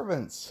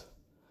servants?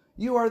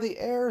 You are the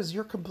heirs.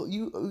 You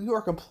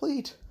are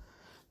complete.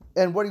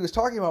 And what he was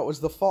talking about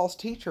was the false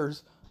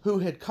teachers who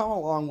had come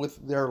along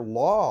with their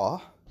law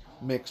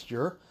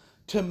mixture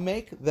to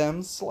make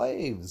them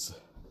slaves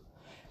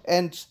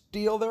and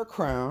steal their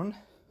crown.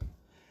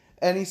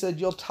 And he said,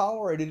 you'll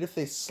tolerate it if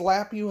they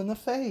slap you in the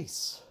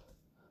face.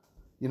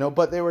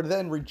 But they were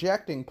then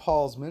rejecting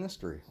Paul's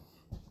ministry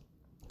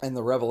and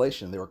the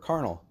revelation. They were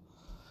carnal.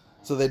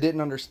 So they didn't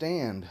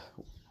understand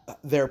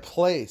their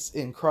place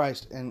in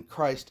Christ and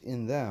Christ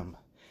in them.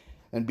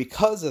 And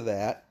because of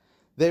that,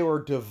 they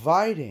were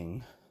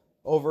dividing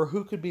over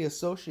who could be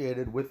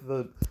associated with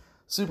the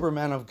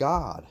supermen of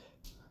God,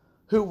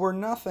 who were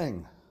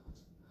nothing.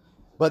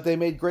 But they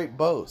made great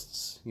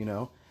boasts,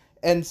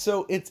 And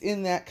so it's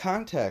in that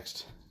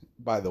context,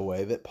 by the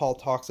way, that Paul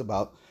talks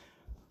about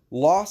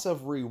loss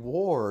of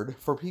reward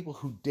for people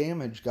who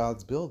damage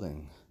God's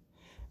building.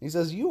 He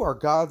says, you are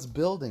God's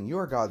building. You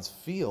are God's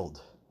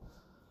field.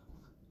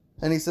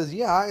 And he says,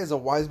 yeah, I as a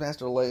wise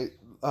master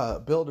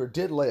builder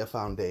did lay a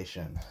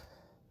foundation.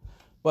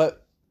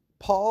 But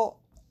Paul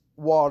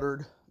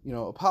watered,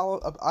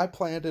 I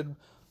planted,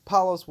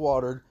 Apollos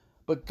watered,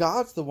 but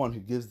God's the one who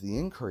gives the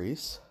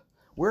increase.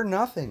 We're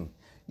nothing.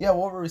 Yeah,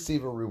 we'll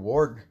receive a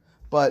reward,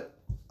 but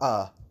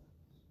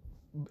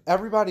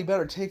everybody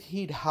better take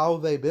heed how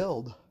they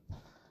build.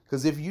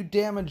 Because if you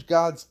damage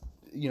God's,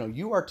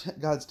 you are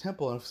God's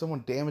temple, and if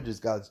someone damages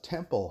God's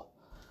temple,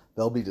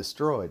 they'll be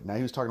destroyed. Now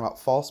he was talking about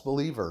false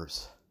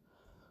believers,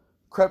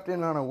 crept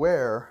in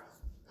unaware,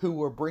 who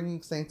were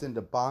bringing saints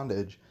into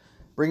bondage,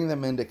 bringing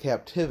them into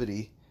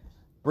captivity,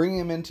 bringing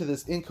them into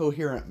this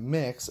incoherent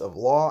mix of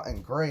law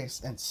and grace,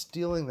 and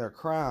stealing their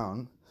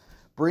crown,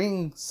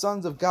 bringing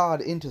sons of God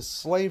into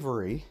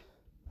slavery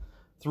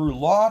through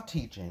law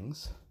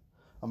teachings,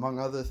 among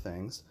other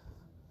things,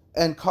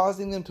 and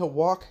causing them to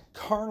walk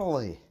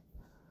carnally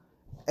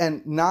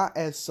and not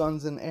as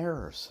sons and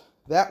heirs.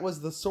 That was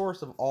the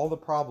source of all the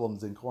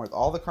problems in Corinth.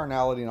 All the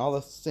carnality and all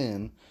the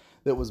sin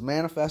that was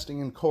manifesting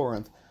in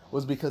Corinth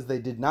was because they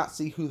did not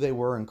see who they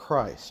were in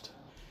Christ.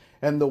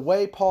 And the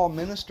way Paul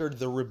ministered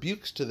the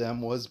rebukes to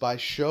them was by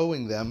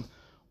showing them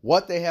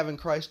what they have in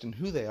Christ and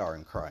who they are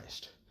in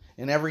Christ.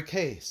 In every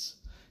case.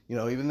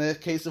 Even the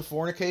case of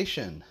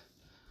fornication.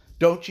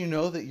 Don't you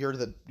know that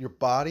your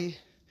body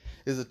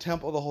is a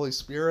temple of the Holy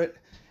Spirit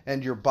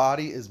and your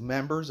body is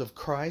members of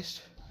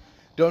Christ?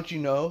 Don't you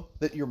know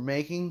that you're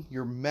making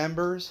your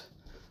members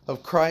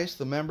of Christ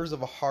the members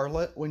of a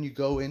harlot when you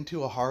go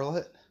into a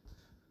harlot?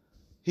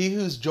 He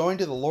who's joined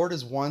to the Lord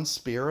is one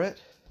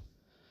spirit.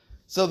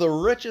 So the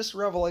richest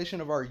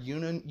revelation of our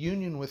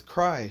union with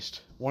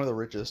Christ, one of the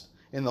richest,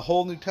 in the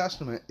whole New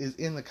Testament is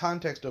in the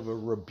context of a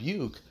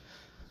rebuke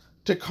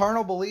to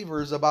carnal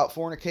believers about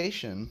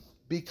fornication,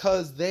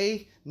 because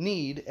they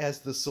need, as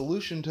the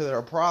solution to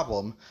their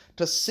problem,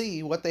 to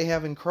see what they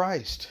have in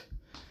Christ.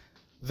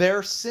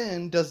 their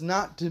sin does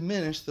not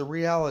diminish the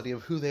reality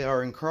of who they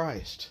are in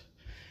Christ.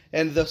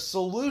 And the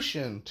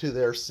solution to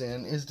their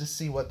sin is to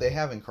see what they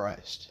have in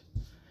Christ.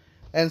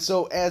 And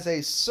so as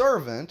a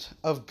servant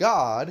of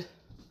God,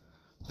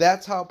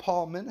 that's how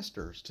Paul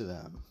ministers to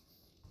them.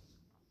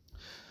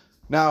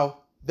 Now,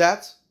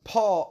 that's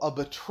Paul, a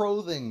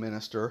betrothing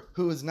minister,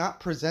 who is not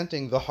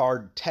presenting the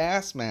hard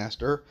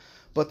taskmaster,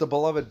 but the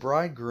beloved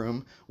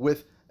bridegroom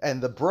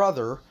and the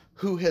brother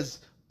who has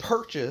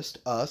purchased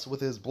us with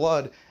his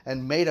blood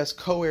and made us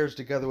co-heirs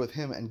together with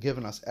him and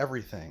given us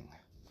everything.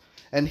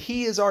 And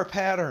he is our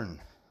pattern.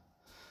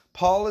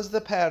 Paul is the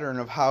pattern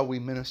of how we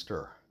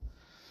minister.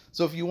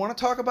 So if you want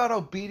to talk about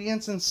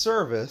obedience and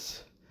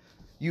service,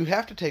 you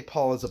have to take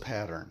Paul as a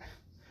pattern.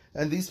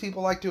 And these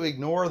people like to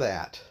ignore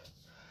that.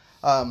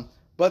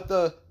 But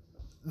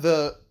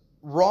the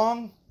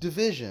wrong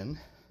division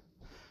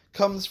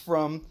comes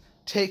from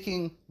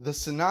taking the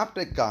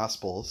synoptic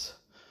gospels,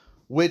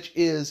 which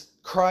is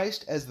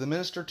Christ as the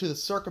minister to the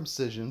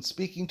circumcision,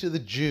 speaking to the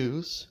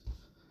Jews,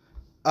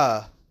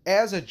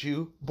 as a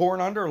Jew born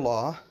under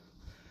law,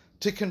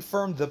 to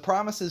confirm the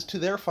promises to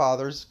their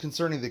fathers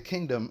concerning the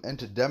kingdom and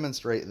to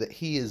demonstrate that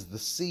he is the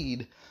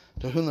seed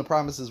to whom the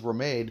promises were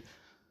made,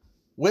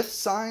 with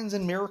signs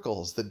and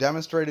miracles that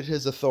demonstrated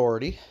his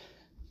authority,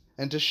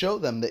 and to show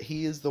them that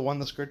he is the one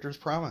the scriptures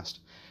promised,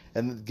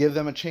 and give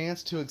them a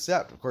chance to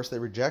accept. Of course, they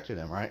rejected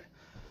him, right?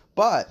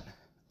 But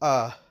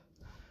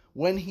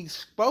when he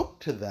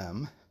spoke to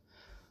them,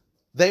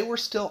 they were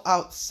still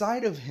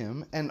outside of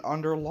him and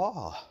under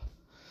law.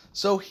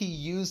 So he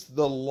used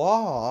the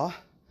law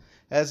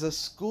as a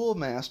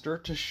schoolmaster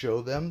to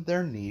show them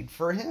their need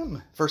for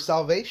him, for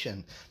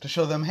salvation, to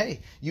show them,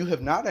 hey, you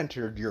have not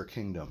entered your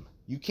kingdom.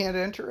 You can't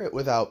enter it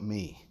without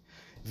me.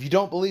 If you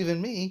don't believe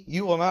in me,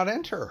 you will not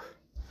enter.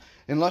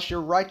 Unless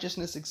your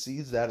righteousness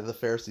exceeds that of the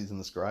Pharisees and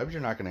the scribes,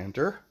 you're not going to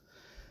enter.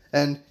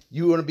 And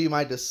you want to be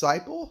my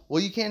disciple?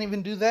 Well, you can't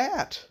even do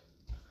that.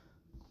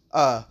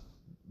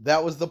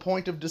 That was the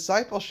point of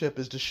discipleship,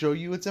 is to show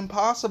you it's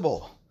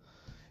impossible.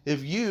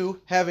 If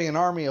you, having an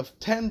army of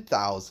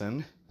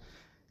 10,000,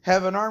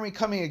 have an army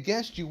coming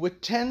against you with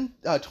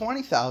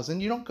 20,000,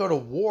 you don't go to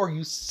war,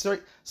 you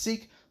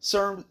seek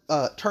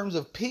terms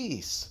of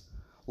peace.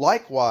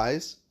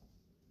 Likewise,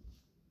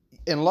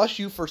 unless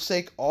you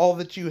forsake all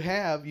that you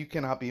have, you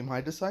cannot be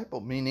my disciple,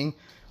 meaning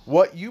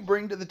what you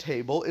bring to the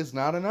table is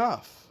not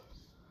enough.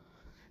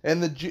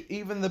 And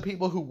even the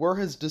people who were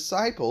his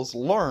disciples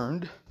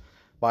learned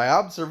by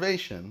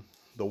observation,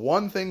 the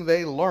one thing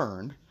they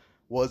learned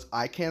was,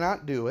 I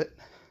cannot do it.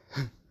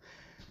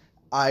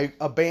 I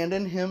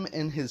abandoned him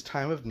in his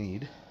time of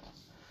need.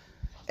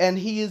 And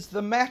he is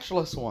the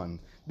matchless one,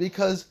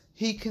 because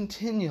he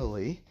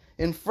continually,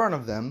 in front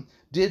of them,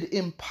 did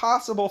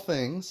impossible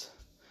things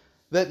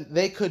that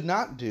they could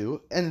not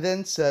do, and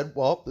then said,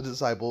 well, the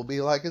disciple will be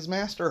like his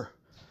master.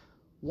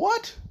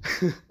 What?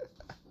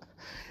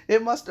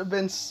 It must have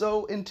been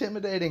so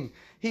intimidating.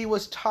 He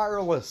was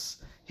tireless.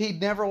 He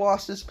never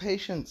lost his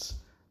patience.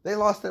 They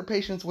lost their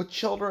patience with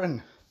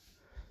children.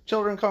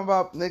 Children come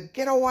up and they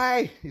get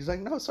away. He's like,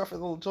 no, suffer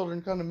the little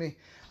children come to me.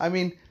 I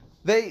mean,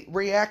 they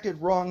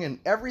reacted wrong in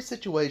every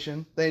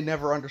situation. They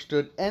never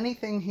understood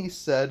anything he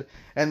said,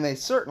 and they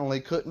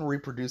certainly couldn't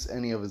reproduce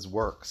any of his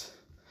works,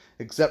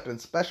 except in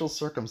special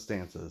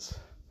circumstances.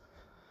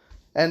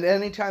 And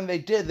anytime they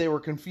did, they were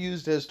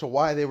confused as to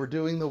why they were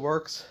doing the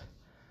works.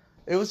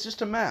 It was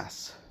just a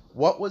mess.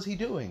 What was he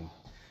doing?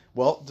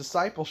 Well,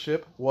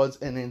 discipleship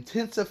was an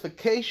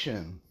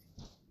intensification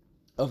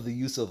of the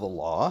use of the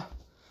law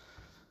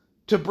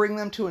to bring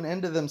them to an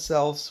end of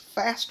themselves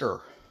faster.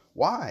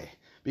 Why?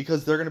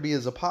 Because they're going to be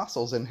his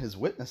apostles and his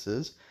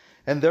witnesses,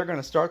 and they're going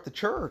to start the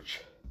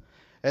church.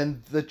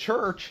 And the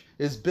church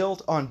is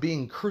built on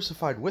being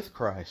crucified with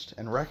Christ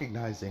and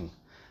recognizing,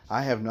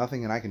 I have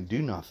nothing and I can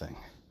do nothing.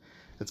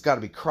 It's got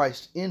to be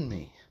Christ in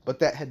me. But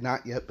that had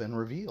not yet been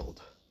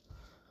revealed.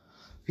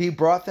 He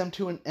brought them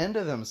to an end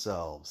of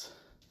themselves.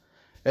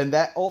 And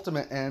that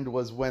ultimate end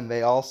was when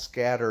they all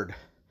scattered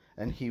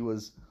and he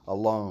was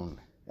alone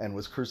and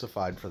was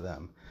crucified for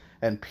them.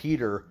 And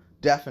Peter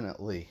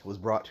definitely was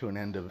brought to an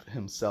end of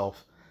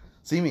himself,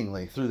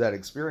 seemingly through that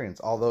experience,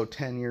 although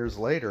 10 years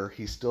later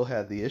he still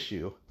had the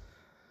issue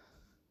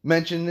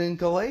mentioned in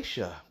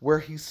Galatia, where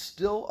he's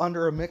still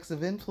under a mix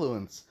of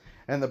influence,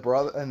 and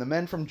the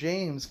men from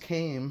James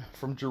came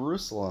from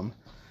Jerusalem,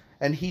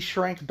 and he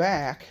shrank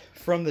back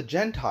from the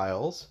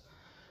Gentiles,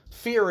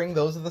 fearing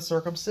those of the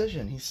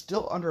circumcision. He's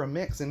still under a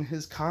mix in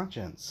his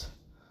conscience.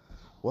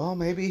 Well,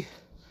 maybe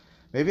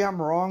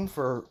I'm wrong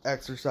for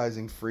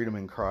exercising freedom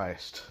in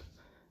Christ,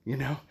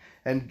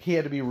 and he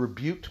had to be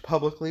rebuked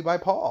publicly by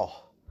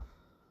Paul.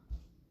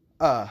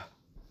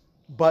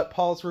 But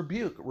Paul's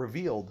rebuke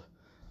revealed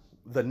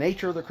the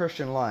nature of the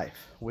Christian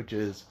life, which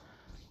is,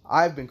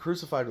 I've been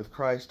crucified with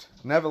Christ,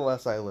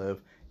 nevertheless I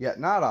live, yet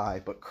not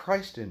I, but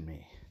Christ in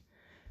me.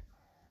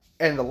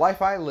 And the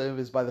life I live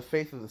is by the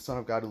faith of the Son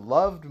of God, who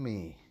loved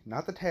me,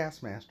 not the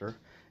taskmaster,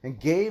 and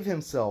gave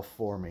himself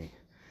for me,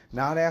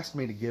 not asked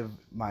me to give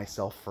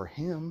myself for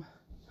him.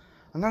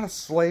 I'm not a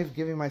slave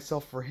giving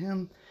myself for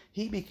him.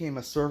 He became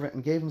a servant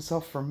and gave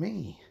himself for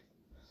me.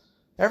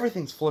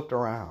 Everything's flipped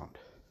around.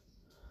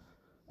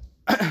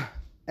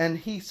 And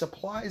he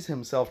supplies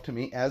himself to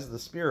me as the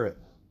Spirit.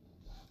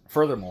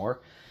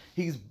 Furthermore,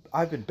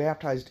 I've been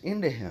baptized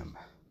into him.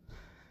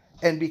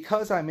 And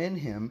because I'm in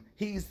him,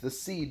 he's the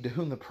seed to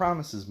whom the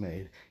promise is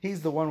made.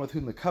 He's the one with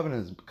whom the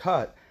covenant is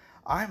cut.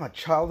 I'm a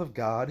child of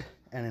God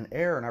and an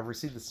heir, and I've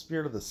received the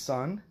Spirit of the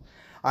Son.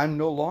 I'm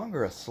no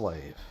longer a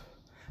slave.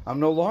 I'm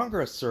no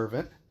longer a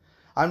servant.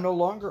 I'm no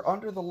longer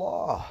under the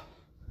law.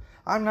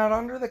 I'm not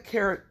under the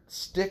carrot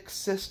stick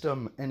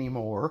system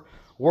anymore,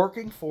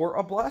 working for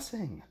a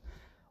blessing.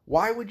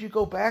 Why would you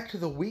go back to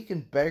the weak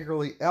and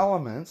beggarly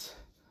elements,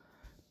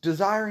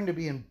 desiring to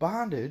be in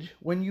bondage,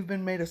 when you've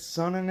been made a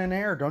son and an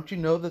heir? Don't you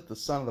know that the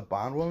son of the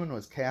bondwoman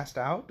was cast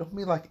out? Don't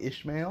be like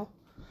Ishmael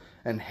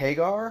and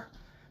Hagar.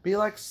 Be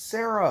like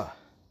Sarah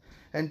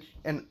and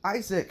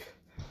Isaac.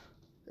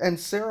 And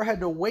Sarah had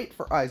to wait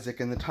for Isaac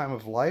in the time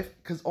of life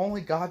because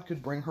only God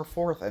could bring her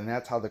forth. And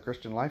that's how the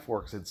Christian life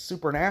works. It's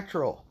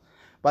supernatural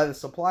by the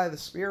supply of the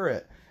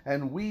Spirit.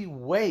 And we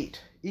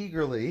wait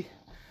eagerly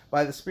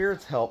by the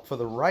Spirit's help for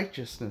the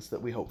righteousness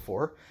that we hope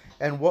for.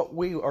 And what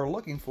we are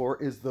looking for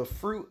is the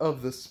fruit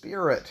of the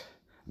Spirit,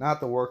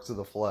 not the works of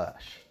the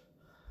flesh.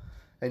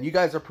 And you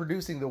guys are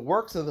producing the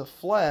works of the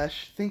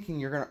flesh, thinking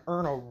you're going to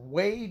earn a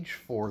wage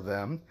for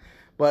them.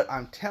 But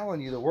I'm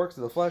telling you, the works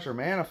of the flesh are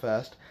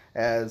manifest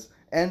as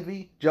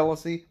envy,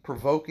 jealousy,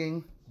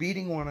 provoking,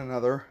 beating one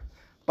another,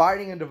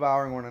 biting and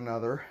devouring one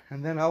another.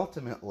 And then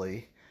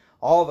ultimately,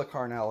 all the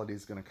carnality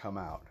is going to come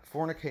out.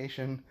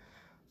 Fornication,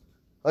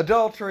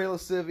 adultery,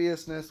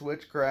 lasciviousness,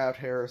 witchcraft,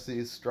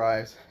 heresies,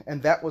 strifes.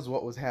 And that was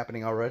what was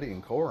happening already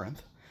in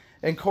Corinth.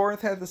 And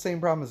Corinth had the same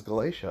problem as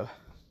Galatia.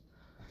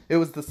 It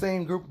was the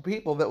same group of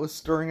people that was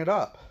stirring it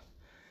up.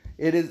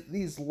 It is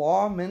these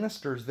law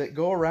ministers that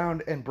go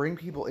around and bring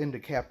people into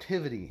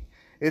captivity.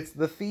 It's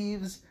the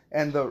thieves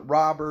and the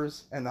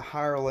robbers and the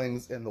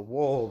hirelings and the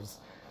wolves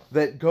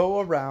that go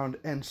around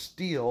and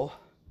steal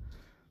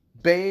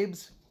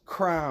babes'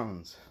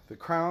 crowns. The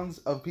crowns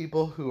of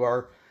people who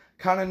are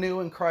kind of new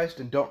in Christ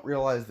and don't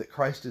realize that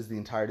Christ is the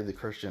entirety of the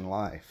Christian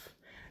life.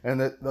 And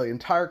that the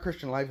entire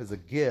Christian life is a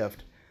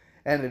gift,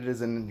 and it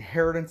is an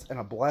inheritance and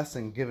a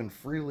blessing given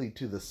freely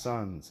to the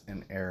sons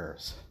and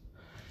heirs.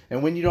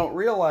 And when you don't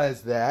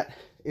realize that,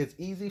 it's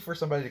easy for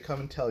somebody to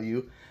come and tell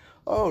you,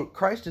 oh,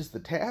 Christ is the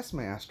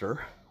taskmaster,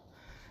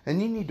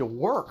 and you need to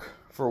work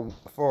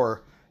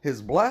for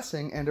his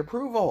blessing and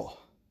approval.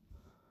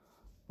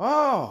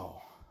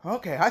 Oh,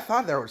 okay, I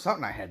thought there was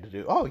something I had to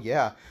do. Oh,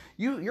 yeah,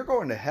 you're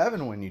going to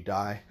heaven when you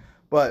die,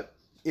 but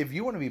if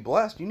you want to be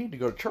blessed, you need to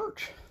go to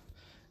church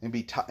and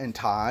be and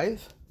tithe,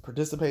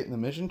 participate in the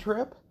mission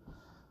trip,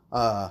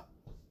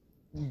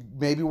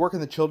 maybe work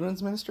in the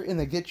children's ministry, and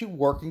they get you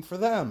working for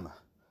them.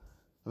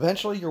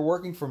 Eventually, you're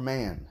working for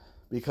man,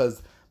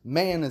 because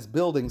man is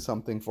building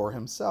something for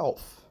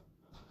himself.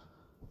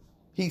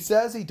 He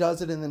says he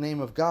does it in the name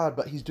of God,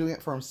 but he's doing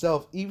it for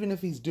himself. Even if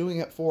he's doing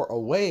it for a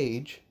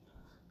wage,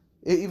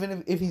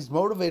 even if he's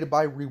motivated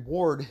by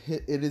reward,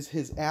 it is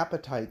his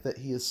appetite that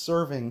he is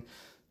serving,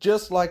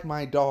 just like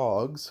my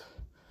dogs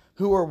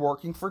who are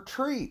working for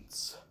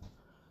treats.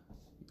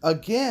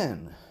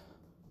 Again,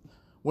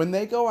 when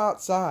they go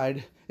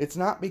outside, it's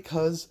not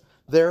because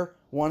they're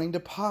wanting to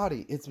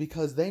potty. It's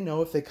because they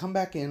know if they come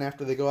back in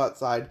after they go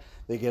outside,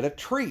 they get a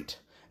treat.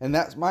 And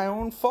that's my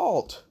own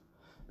fault.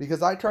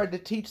 Because I tried to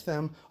teach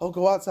them, oh,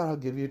 go outside, I'll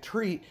give you a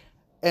treat.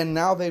 And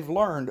now they've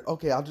learned,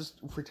 okay, I'll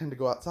just pretend to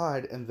go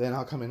outside and then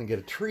I'll come in and get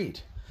a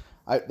treat.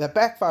 That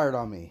backfired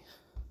on me.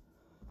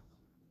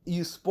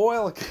 You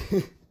spoil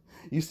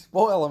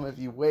them if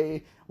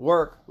you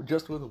work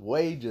just with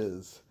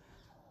wages.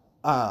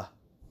 God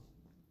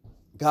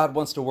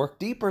wants to work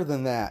deeper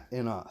than that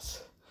in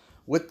us.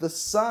 With the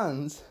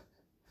sons,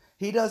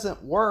 he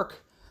doesn't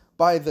work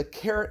by the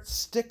carrot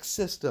stick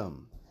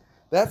system.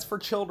 That's for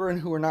children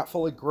who are not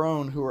fully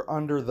grown, who are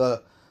under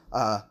the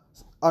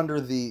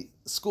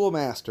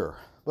schoolmaster.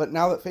 But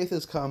now that faith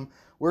has come,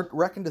 we're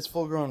reckoned as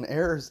full-grown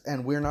heirs,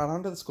 and we're not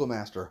under the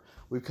schoolmaster.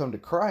 We've come to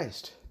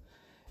Christ.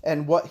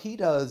 And what he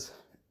does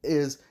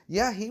is,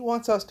 yeah, he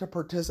wants us to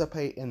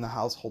participate in the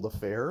household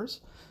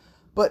affairs,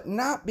 but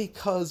not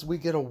because we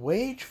get a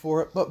wage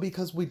for it, but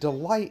because we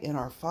delight in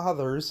our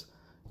Father's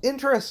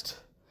interest.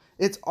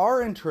 It's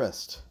our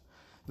interest.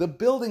 The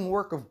building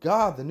work of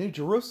God, the New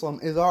Jerusalem,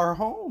 is our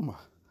home.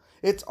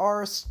 It's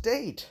our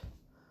estate.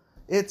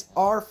 It's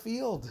our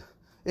field.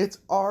 It's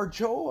our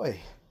joy.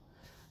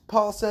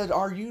 Paul said,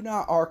 are you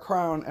not our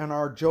crown and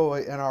our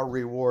joy and our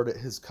reward at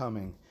his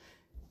coming?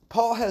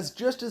 Paul has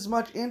just as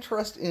much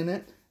interest in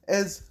it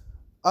as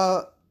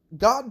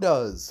God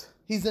does.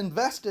 He's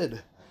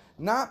invested,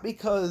 not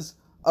because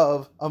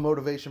of a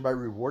motivation by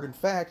reward. In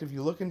fact, if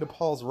you look into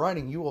Paul's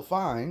writing, you will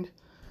find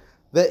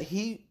that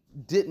he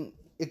didn't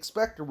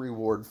expect a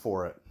reward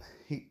for it,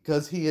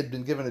 because he had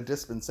been given a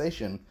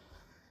dispensation.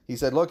 He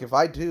said, look, if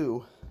I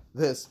do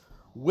this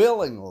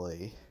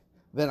willingly,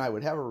 then I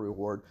would have a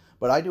reward.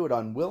 But I do it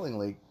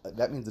unwillingly.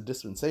 That means a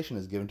dispensation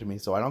is given to me,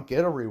 so I don't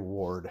get a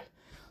reward.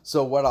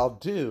 So what I'll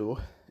do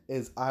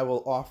is I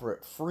will offer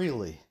it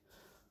freely.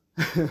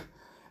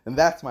 And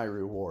that's my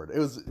reward. It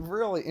was a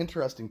really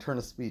interesting turn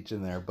of speech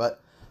in there,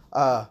 but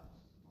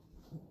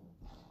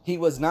he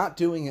was not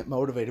doing it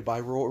motivated by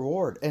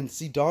reward. And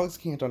see, dogs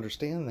can't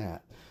understand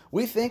that.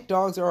 We think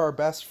dogs are our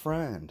best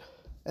friend,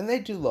 and they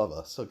do love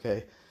us,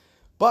 okay?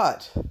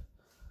 But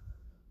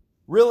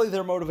really,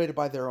 they're motivated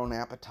by their own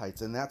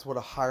appetites, and that's what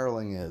a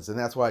hireling is. And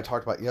that's what I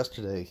talked about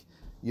yesterday.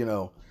 You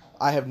know,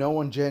 I have no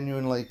one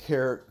genuinely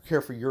care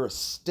for your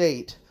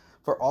estate,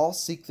 for all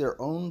seek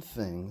their own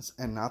things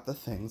and not the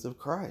things of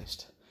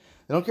Christ.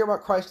 They don't care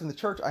about Christ in the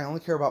church. I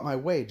only care about my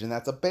wage, and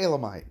that's a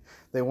Balaamite.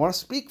 They want to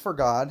speak for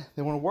God,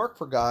 they want to work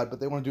for God, but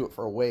they want to do it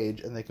for a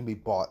wage, and they can be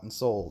bought and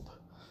sold.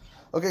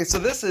 Okay, so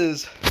this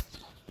is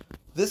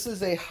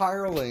a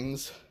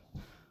hireling's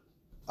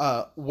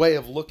way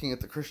of looking at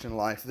the Christian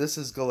life. This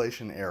is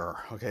Galatian error,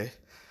 okay?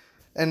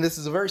 And this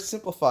is a very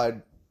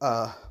simplified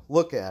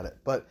look at it,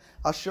 but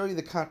I'll show you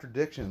the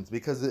contradictions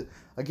because,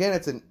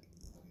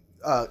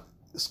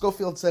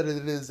 Schofield said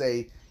it is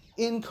a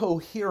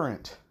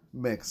incoherent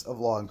mix of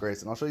law and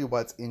grace, and I'll show you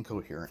why it's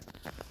incoherent.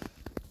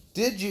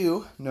 Did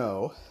you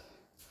know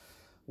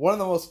one of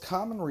the most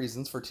common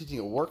reasons for teaching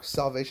a works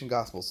salvation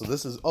gospel? So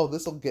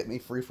this will get me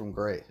free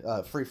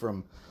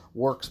from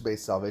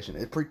works-based salvation.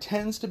 It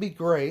pretends to be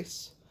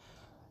grace,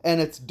 and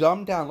it's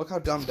dumbed down. Look how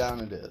dumbed down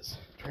it is.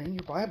 Train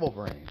your Bible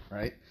brain,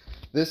 right?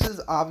 This is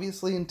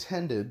obviously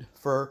intended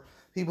for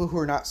people who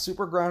are not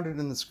super grounded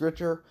in the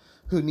scripture,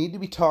 who need to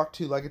be talked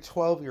to like a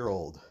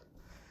 12-year-old.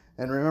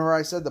 And remember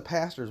I said the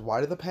pastors,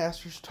 why do the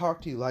pastors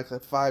talk to you like a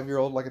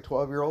 5-year-old, like a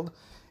 12-year-old?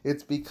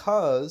 It's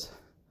because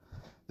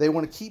they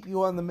want to keep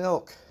you on the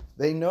milk.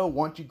 They know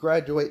once you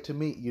graduate to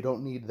meat, you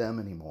don't need them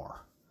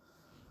anymore.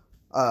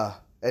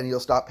 And you'll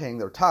stop paying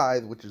their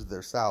tithe, which is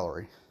their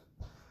salary.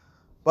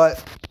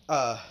 But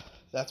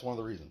that's one of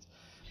the reasons.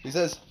 He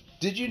says,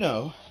 did you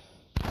know?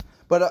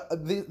 But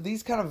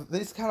these kind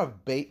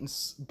of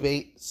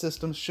bait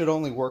systems should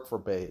only work for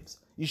babes.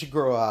 You should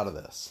grow out of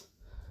this.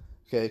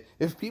 Okay,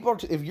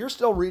 if you're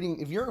still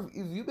reading, if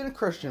you've been a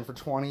Christian for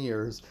 20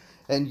 years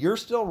and you're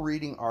still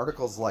reading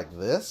articles like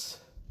this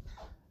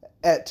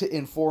to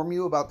inform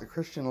you about the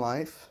Christian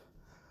life,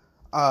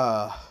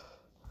 there's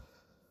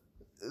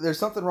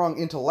something wrong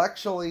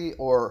intellectually,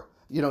 or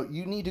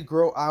you need to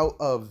grow out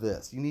of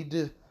this.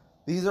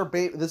 This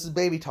is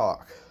baby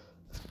talk.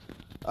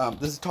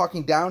 This is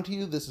talking down to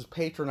you. This is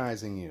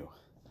patronizing you,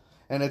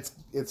 and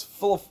it's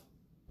full of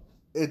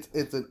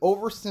it's an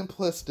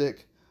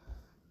oversimplistic,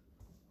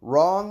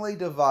 wrongly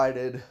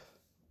divided,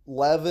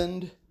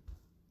 leavened,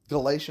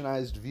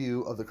 Galatianized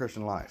view of the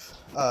Christian life.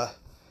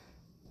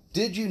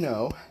 Did you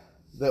know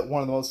that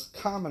one of the most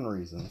common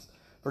reasons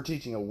for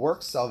teaching a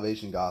works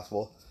salvation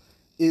gospel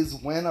is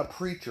when a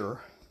preacher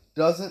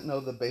doesn't know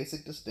the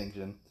basic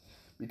distinction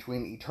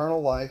between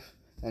eternal life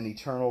and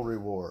eternal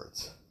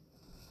rewards?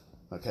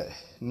 Okay,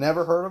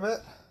 never heard of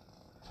it?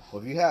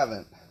 Well, if you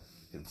haven't,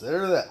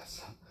 consider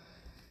this.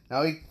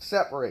 Now he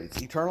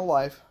separates eternal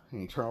life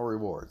and eternal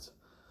rewards.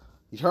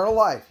 Eternal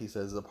life, he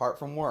says, is apart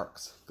from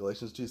works.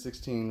 Galatians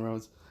 2:16,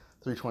 Romans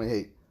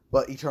 3:28.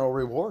 But eternal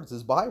rewards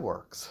is by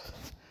works.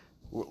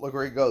 Look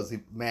where he goes.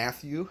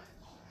 Matthew.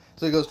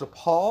 So he goes to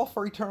Paul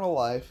for eternal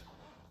life,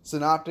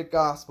 Synoptic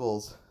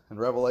Gospels, and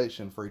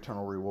Revelation for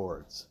eternal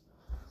rewards.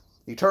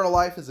 Eternal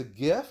life is a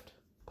gift,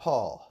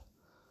 Paul.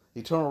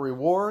 Eternal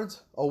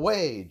rewards, a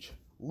wage,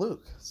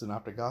 Luke,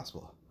 Synoptic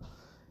Gospel.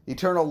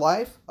 Eternal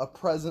life, a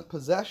present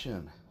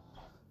possession.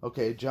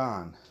 Okay,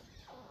 John.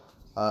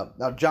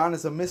 Now, John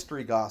is a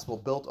mystery gospel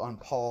built on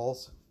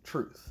Paul's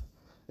truth.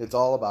 It's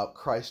all about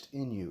Christ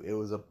in you.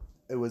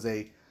 It was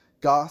a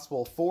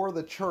gospel for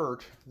the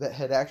church that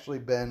had actually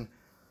been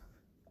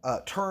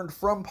turned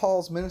from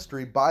Paul's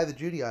ministry by the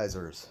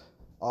Judaizers.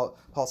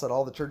 Paul said,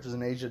 all the churches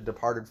in Asia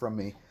departed from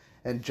me.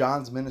 And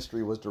John's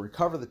ministry was to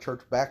recover the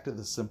church back to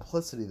the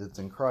simplicity that's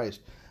in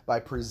Christ by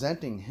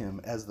presenting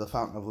him as the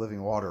fountain of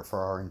living water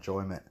for our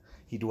enjoyment.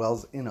 He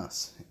dwells in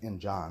us in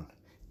John.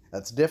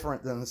 That's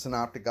different than the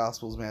Synoptic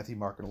Gospels, Matthew,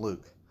 Mark, and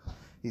Luke.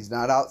 He's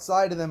not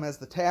outside of them as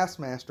the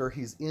taskmaster.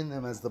 He's in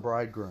them as the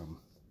bridegroom.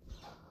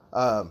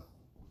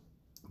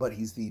 But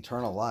he's the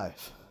eternal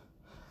life.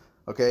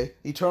 Okay?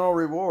 Eternal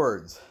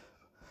rewards.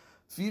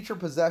 Future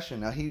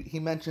possession. Now, he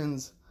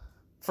mentions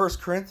 1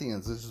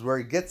 Corinthians. This is where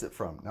he gets it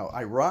from. Now,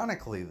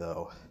 ironically,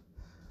 though,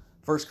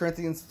 1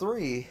 Corinthians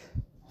 3,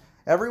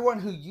 everyone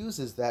who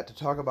uses that to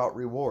talk about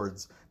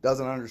rewards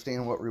doesn't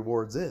understand what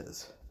rewards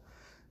is.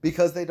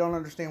 Because they don't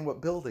understand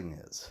what building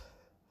is.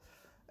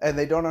 And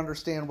they don't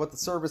understand what the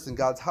service in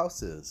God's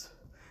house is.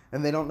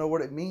 And they don't know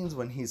what it means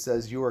when he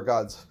says you are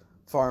God's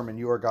farm and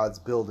you are God's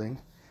building.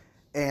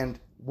 And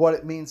what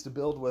it means to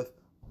build with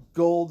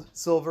gold,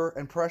 silver,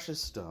 and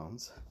precious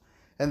stones.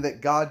 And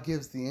that God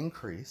gives the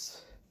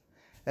increase.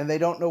 And they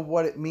don't know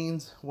what it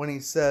means when he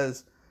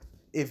says,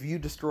 if you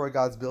destroy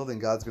God's building,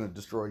 God's going to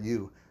destroy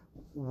you.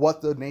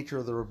 What the nature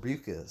of the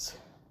rebuke is.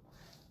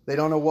 They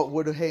don't know what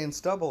wood, hay, and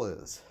stubble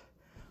is.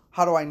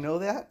 How do I know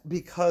that?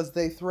 Because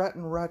they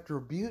threaten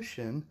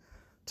retribution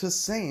to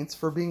saints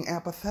for being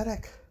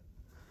apathetic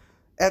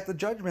at the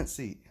judgment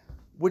seat,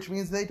 which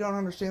means they don't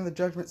understand the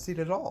judgment seat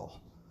at all.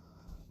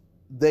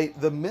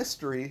 The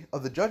mystery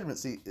of the judgment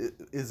seat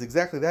is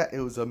exactly that.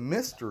 It was a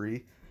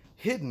mystery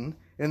hidden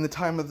in the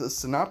time of the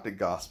synoptic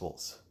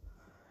gospels.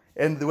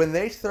 And when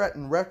they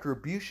threaten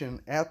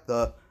retribution at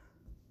the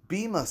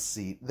Bema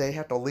seat, they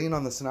have to lean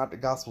on the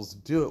synoptic gospels to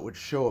do it, which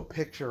show a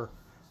picture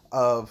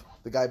of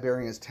the guy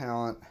bearing his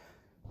talent,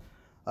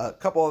 a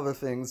couple other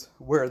things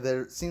where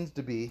there seems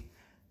to be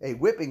a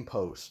whipping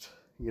post,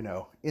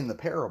 in the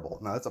parable.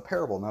 Now, it's a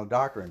parable, no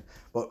doctrine,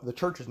 but the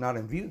church is not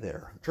in view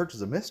there. The church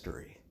is a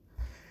mystery.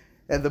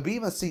 And the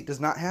Bema seat does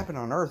not happen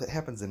on earth, it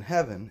happens in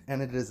heaven,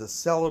 and it is a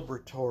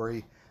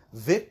celebratory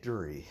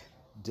victory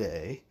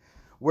day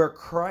where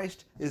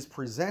Christ is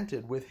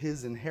presented with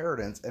his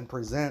inheritance and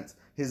presents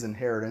his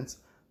inheritance,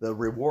 the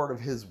reward of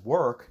his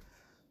work,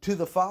 to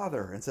the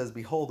Father and says,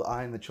 "Behold,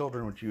 I and the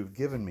children which you have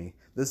given me.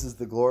 This is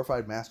the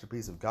glorified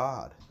masterpiece of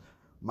God,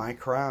 my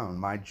crown,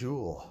 my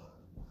jewel."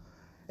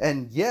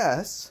 And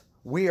yes,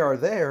 we are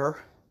there,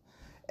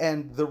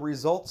 and the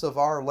results of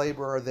our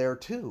labor are there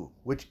too,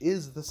 which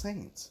is the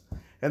saints.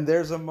 And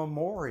there's a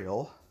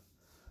memorial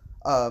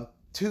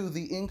to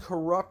the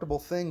incorruptible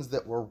things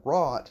that were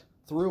wrought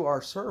through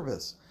our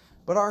service.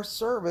 But our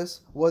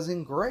service was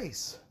in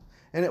grace,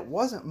 and it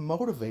wasn't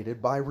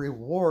motivated by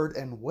reward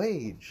and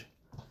wage.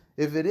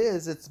 If it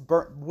is, it's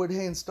wood,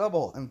 hay, and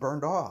stubble and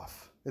burned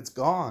off. It's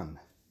gone.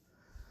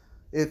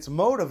 It's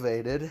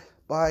motivated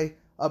by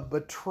a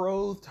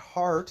betrothed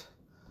heart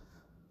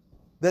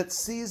that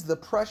sees the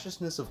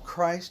preciousness of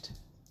Christ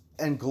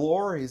and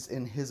glories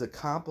in his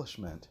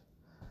accomplishment.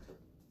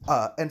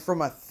 And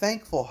from a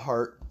thankful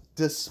heart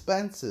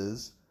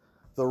dispenses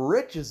the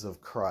riches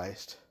of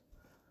Christ,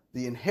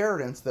 the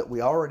inheritance that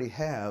we already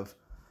have,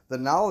 the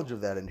knowledge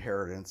of that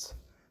inheritance,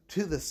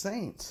 to the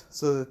saints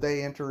so that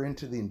they enter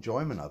into the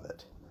enjoyment of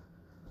it,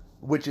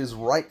 which is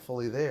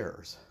rightfully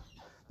theirs.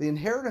 The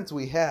inheritance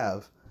we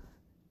have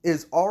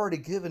is already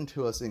given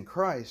to us in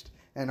Christ,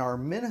 and our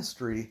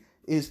ministry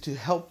is to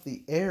help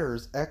the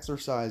heirs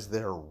exercise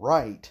their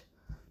right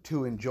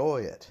to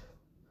enjoy it.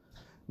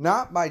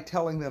 Not by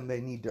telling them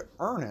they need to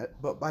earn it,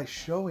 but by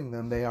showing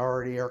them they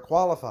already are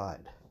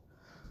qualified.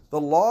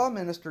 The law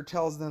minister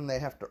tells them they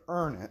have to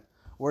earn it,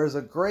 whereas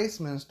a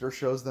grace minister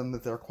shows them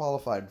that they're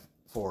qualified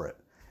for it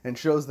and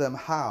shows them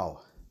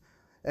how,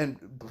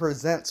 and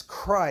presents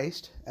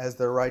Christ as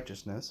their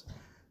righteousness,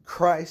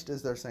 Christ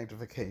as their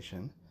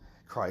sanctification,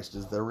 Christ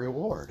is their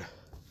reward.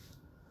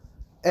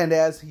 And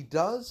as he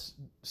does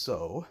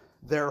so,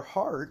 their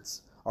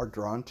hearts are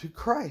drawn to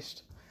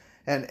Christ.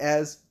 And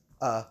as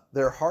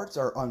their hearts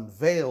are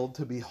unveiled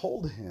to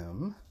behold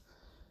him,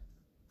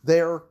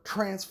 they are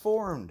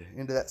transformed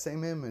into that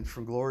same image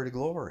from glory to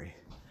glory.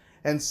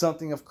 And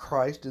something of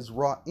Christ is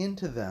wrought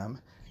into them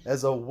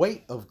as a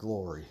weight of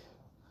glory,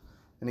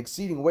 an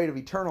exceeding weight of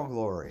eternal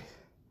glory,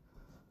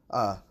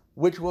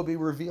 which will be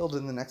revealed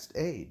in the next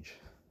age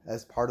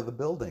as part of the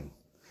building.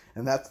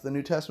 And that's the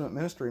New Testament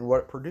ministry and what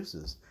it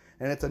produces.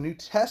 And it's a New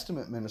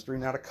Testament ministry,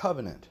 not a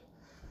covenant.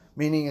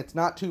 Meaning it's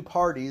not two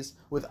parties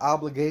with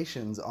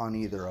obligations on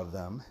either of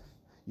them.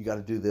 You got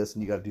to do this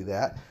and you got to do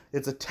that.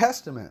 It's a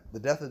testament. The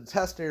death of the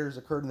testators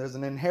occurred and there's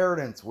an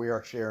inheritance we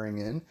are sharing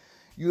in.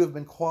 You have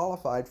been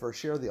qualified for a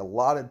share of the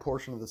allotted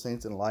portion of the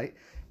saints in light.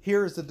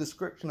 Here's the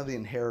description of the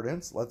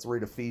inheritance. Let's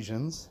read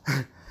Ephesians.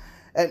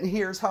 And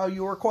here's how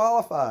you are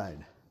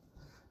qualified.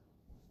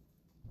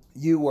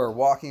 You were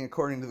walking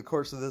according to the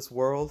course of this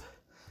world.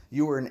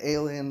 You were an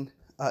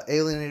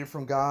alienated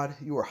from God.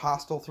 You were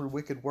hostile through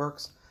wicked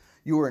works.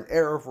 You were an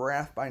heir of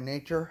wrath by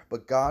nature,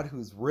 but God, who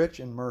is rich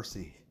in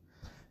mercy,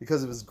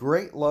 because of his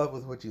great love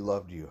with which he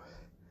loved you,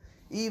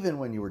 even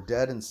when you were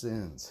dead in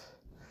sins,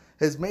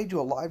 has made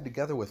you alive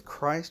together with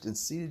Christ and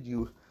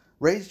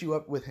raised you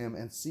up with him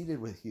and seated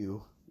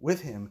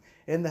with him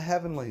in the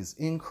heavenlies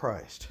in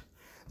Christ,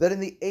 that in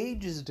the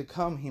ages to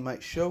come he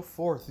might show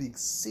forth the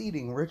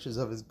exceeding riches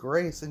of his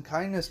grace and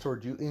kindness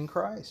toward you in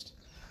Christ.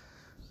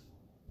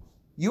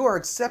 You are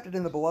accepted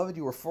in the beloved.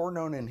 You are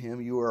foreknown in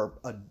him. You are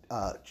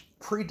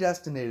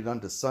predestinated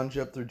unto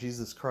sonship through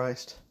Jesus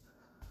Christ.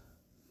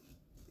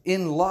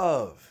 In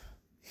love,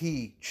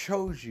 he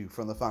chose you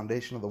from the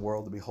foundation of the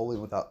world to be holy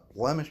and without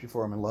blemish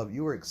before him in love.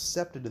 You are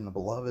accepted in the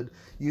beloved.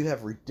 You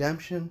have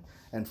redemption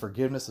and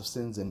forgiveness of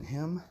sins in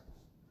him.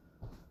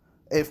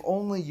 If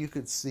only you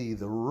could see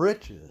the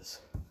riches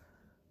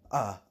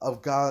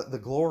of God, the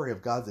glory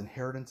of God's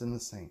inheritance in the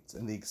saints,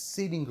 and the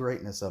exceeding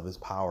greatness of his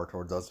power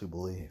towards us who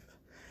believe.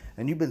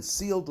 And you've been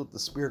sealed with the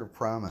Spirit of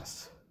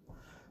promise,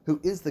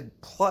 who is the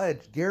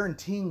pledge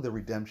guaranteeing the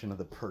redemption of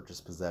the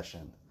purchased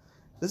possession.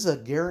 This is a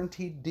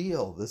guaranteed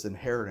deal, this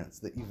inheritance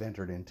that you've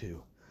entered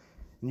into.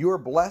 And you are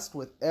blessed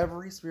with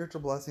every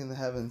spiritual blessing in the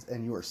heavens,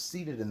 and you are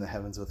seated in the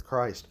heavens with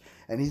Christ.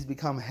 And he's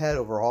become head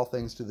over all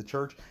things to the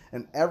church,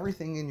 and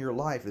everything in your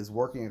life is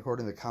working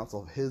according to the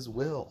counsel of his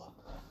will,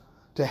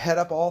 to head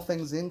up all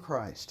things in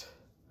Christ,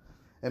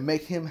 and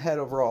make him head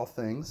over all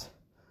things,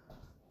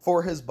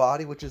 for his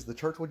body, which is the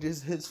church, which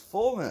is his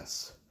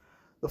fullness,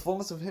 the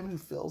fullness of him who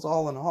fills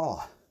all in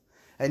all.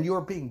 And you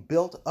are being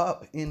built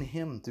up in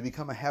him to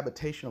become a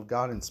habitation of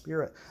God in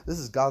spirit. This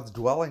is God's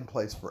dwelling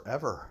place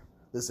forever,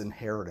 this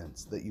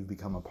inheritance that you've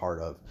become a part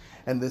of.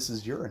 And this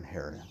is your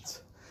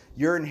inheritance.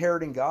 You're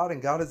inheriting God,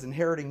 and God is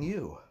inheriting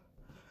you.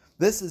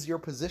 This is your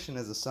position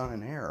as a son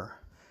and heir.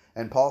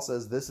 And Paul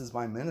says, this is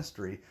my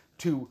ministry,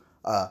 to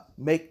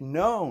make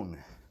known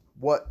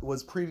what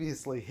was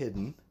previously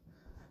hidden,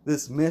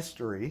 this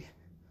mystery,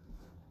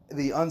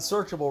 the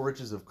unsearchable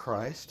riches of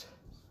Christ,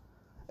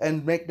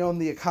 and make known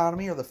the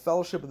economy or the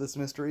fellowship of this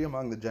mystery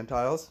among the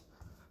Gentiles.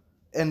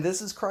 And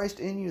this is Christ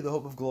in you, the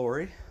hope of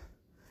glory.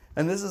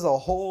 And this is a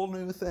whole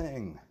new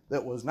thing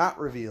that was not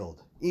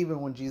revealed,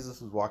 even when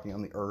Jesus was walking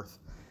on the earth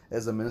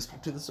as a minister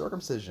to the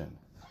circumcision.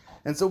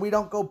 And so we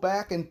don't go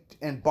back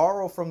and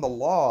borrow from the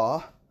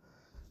law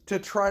to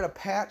try to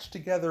patch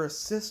together a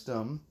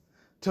system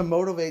to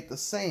motivate the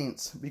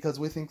saints because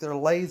we think they're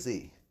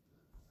lazy.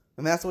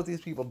 And that's what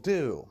these people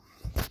do.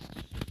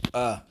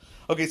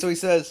 Okay, so he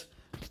says,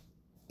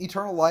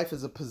 eternal life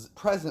is a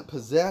present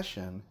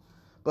possession,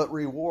 but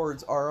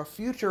rewards are a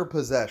future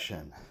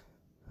possession.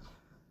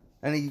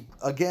 And he,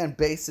 again,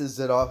 bases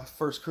it off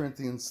 1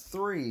 Corinthians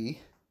 3,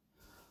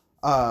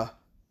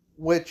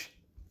 which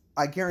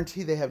I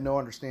guarantee they have no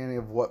understanding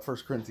of what 1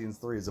 Corinthians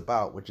 3 is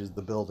about, which is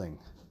the building,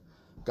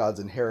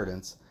 God's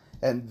inheritance.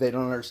 And they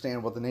don't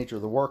understand what the nature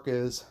of the work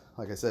is.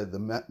 Like I said,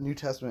 the New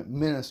Testament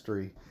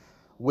ministry,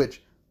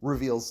 which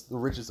reveals the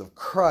riches of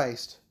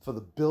Christ for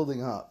the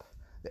building up,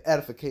 the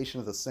edification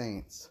of the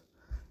saints.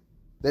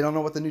 They don't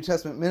know what the New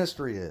Testament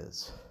ministry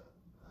is.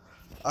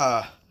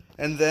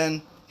 And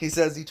then he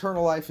says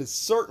eternal life is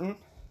certain,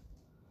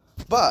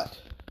 but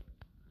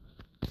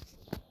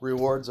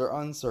rewards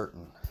are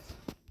uncertain.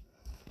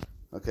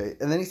 Okay,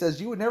 and then he says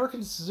you would never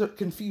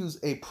confuse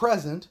a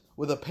present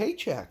with a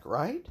paycheck,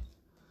 right?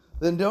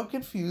 Then don't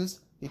confuse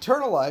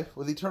eternal life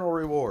with eternal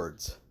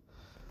rewards.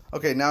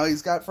 Okay, now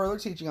he's got further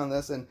teaching on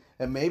this, and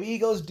maybe he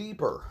goes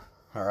deeper,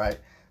 all right?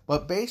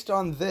 But based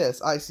on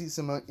this, I see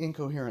some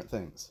incoherent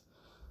things.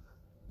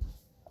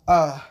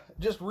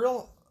 Just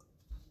real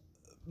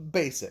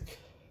basic.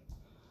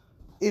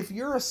 If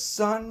you're a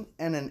son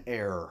and an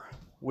heir,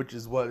 which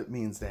is what it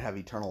means to have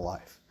eternal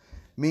life,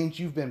 means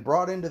you've been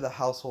brought into the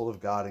household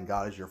of God and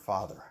God is your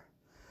Father.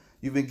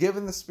 You've been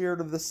given the Spirit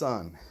of the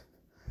Son,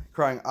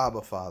 crying,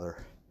 Abba,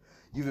 Father.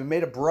 You've been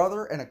made a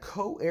brother and a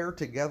co-heir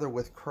together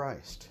with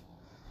Christ.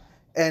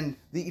 And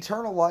the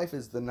eternal life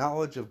is the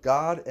knowledge of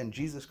God and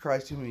Jesus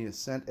Christ whom he has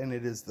sent, and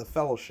it is the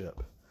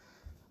fellowship.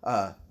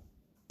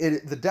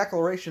 The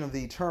declaration of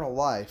the eternal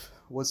life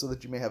was so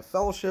that you may have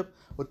fellowship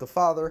with the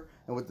Father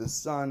and with the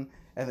Son,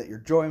 and that your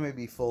joy may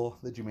be full,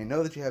 that you may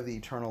know that you have the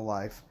eternal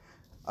life.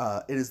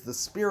 It is the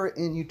Spirit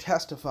in you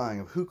testifying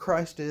of who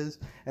Christ is,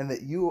 and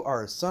that you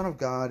are a son of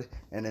God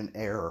and an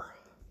heir,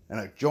 and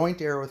a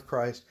joint heir with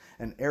Christ,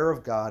 an heir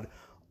of God.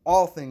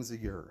 All things are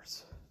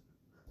yours.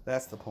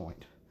 That's the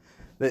point.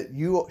 That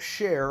you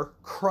share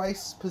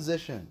Christ's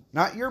position.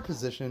 Not your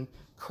position,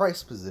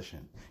 Christ's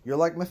position. You're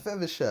like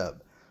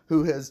Mephibosheth,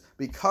 who has,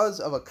 because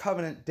of a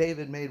covenant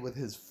David made with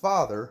his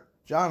father,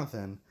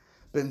 Jonathan,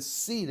 been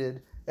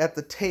seated at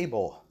the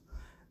table.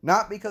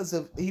 Not because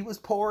of he was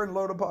poor and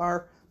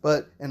Lodabar,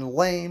 and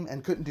lame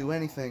and couldn't do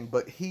anything,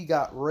 but he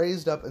got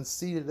raised up and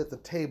seated at the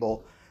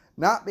table,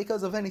 not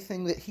because of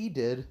anything that he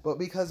did, but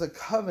because of a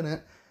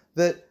covenant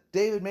that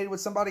David made with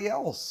somebody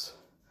else.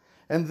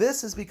 And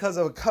this is because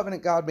of a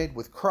covenant God made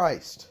with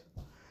Christ.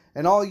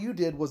 And all you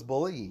did was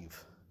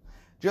believe.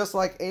 Just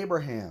like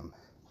Abraham,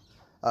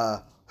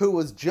 who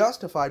was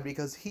justified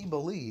because he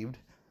believed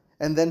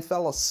and then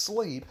fell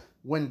asleep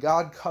when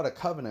God cut a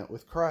covenant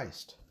with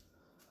Christ.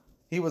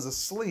 He was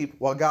asleep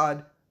while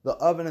God, the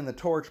oven and the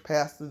torch,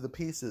 passed through the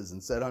pieces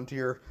and said, unto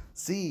your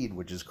seed,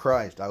 which is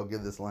Christ, I will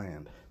give this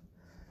land.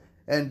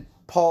 And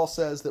Paul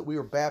says that we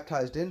were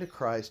baptized into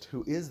Christ,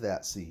 who is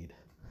that seed.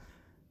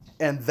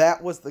 And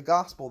that was the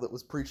gospel that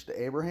was preached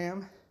to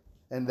Abraham,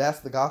 and that's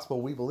the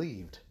gospel we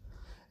believed.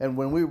 And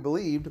when we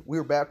believed, we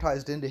were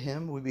baptized into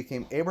him, we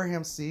became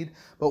Abraham's seed,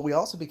 but we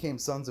also became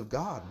sons of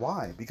God.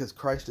 Why? Because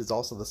Christ is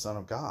also the Son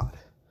of God.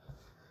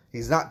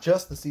 He's not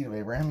just the seed of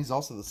Abraham, he's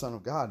also the Son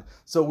of God.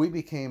 So we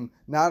became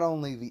not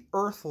only the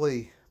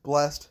earthly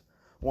blessed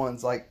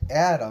ones like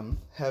Adam,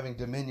 having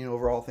dominion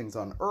over all things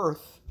on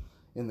earth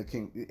in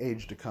the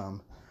age to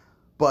come,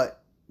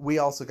 but we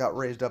also got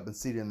raised up and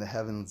seated in the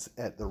heavens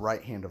at the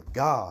right hand of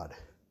God,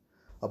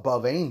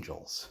 above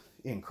angels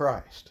in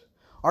Christ.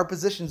 Our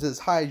position's as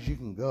high as you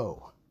can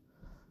go.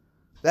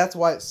 That's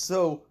why it's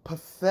so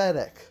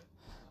pathetic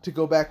to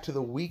go back to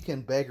the weak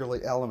and beggarly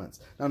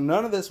elements. Now,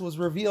 none of this was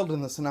revealed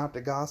in the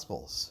Synoptic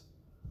Gospels.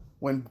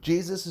 When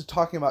Jesus is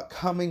talking about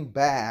coming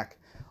back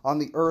on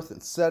the earth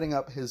and setting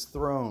up his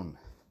throne,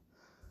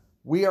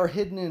 we are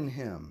hidden in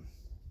him.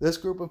 This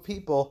group of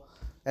people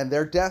and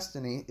their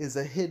destiny is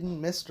a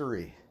hidden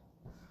mystery.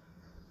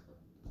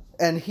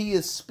 And he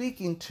is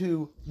speaking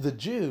to the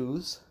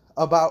Jews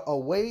about a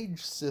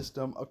wage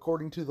system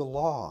according to the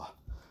law,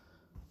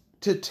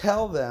 to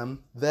tell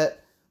them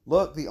that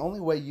Look, the only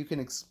way you can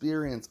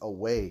experience a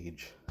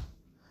wage,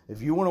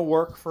 if you want to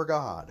work for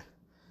God,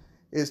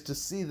 is to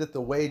see that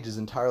the wage is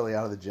entirely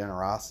out of the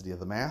generosity of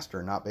the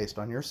master, not based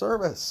on your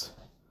service.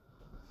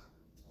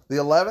 The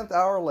 11th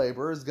hour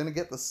laborer is going to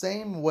get the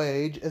same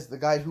wage as the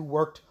guy who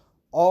worked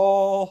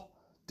all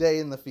day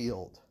in the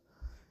field.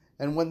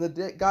 And when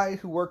the guy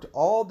who worked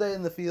all day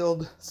in the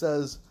field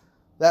says,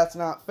 that's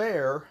not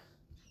fair,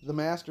 the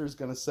master is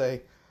going to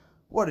say,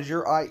 what, is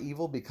your eye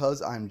evil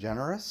because I'm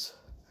generous?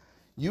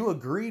 You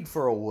agreed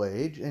for a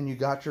wage and you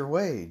got your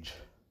wage.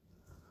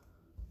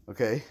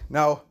 Okay,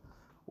 now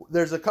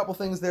there's a couple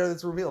things there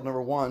that's revealed.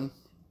 Number one,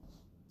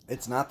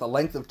 it's not the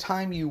length of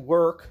time you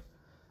work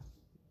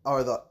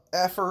or the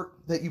effort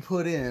that you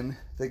put in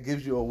that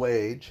gives you a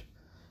wage.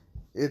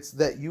 It's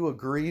that you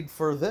agreed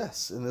for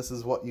this and this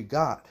is what you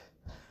got.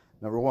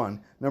 Number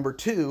one. Number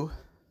two,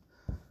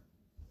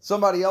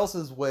 somebody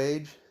else's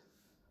wage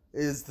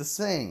is the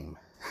same.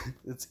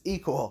 It's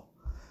equal.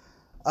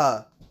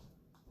 And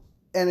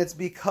it's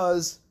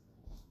because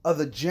of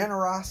the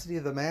generosity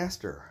of the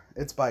master.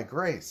 It's by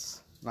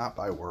grace, not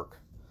by work.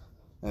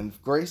 And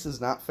grace is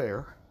not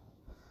fair.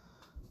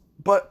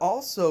 But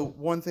also,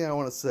 one thing I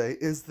want to say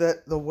is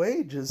that the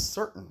wage is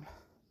certain.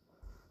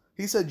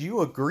 He said,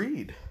 you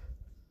agreed.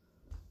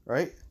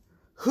 Right?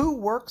 Who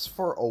works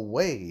for a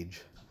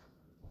wage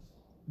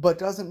but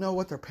doesn't know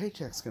what their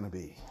paycheck's going to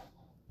be?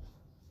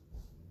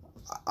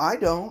 I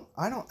don't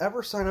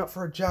ever sign up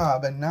for a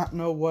job and not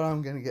know what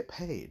I'm going to get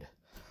paid.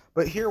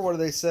 But here, what do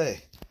they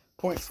say?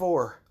 Point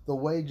 4, the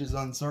wage is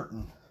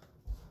uncertain.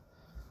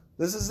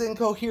 This is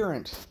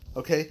incoherent,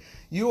 okay?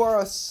 You are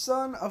a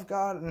son of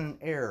God and an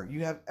heir.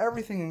 You have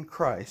everything in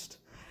Christ.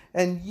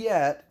 And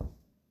yet,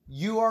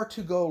 you are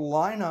to go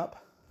line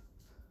up.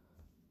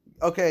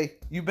 Okay,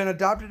 you've been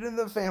adopted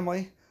into the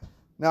family.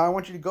 Now I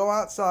want you to go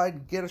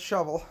outside, get a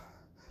shovel,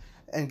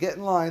 and get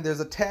in line. There's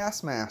a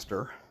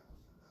taskmaster.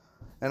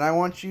 And I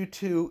want you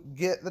to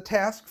get the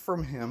task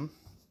from him.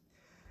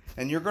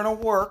 And you're going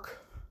to work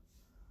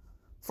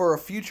for a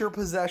future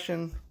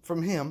possession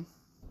from him.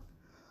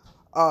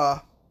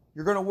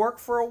 You're going to work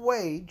for a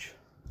wage,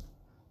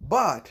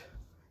 but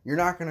you're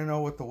not going to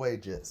know what the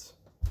wage is.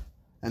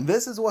 And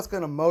this is what's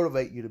going to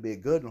motivate you to be a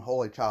good and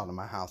holy child in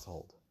my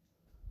household.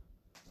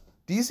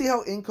 Do you see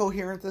how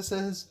incoherent this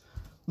is?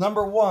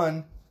 Number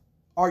one,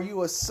 are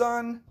you a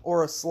son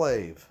or a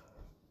slave?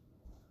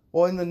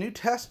 Well, in the New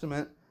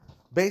Testament,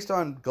 based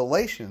on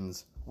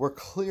Galatians, we're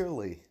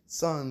clearly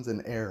sons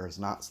and heirs,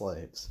 not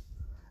slaves.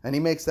 And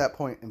he makes that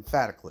point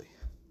emphatically.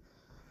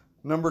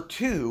 Number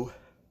two,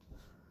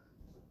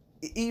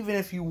 even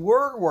if you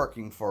were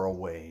working for a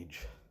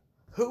wage,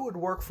 who would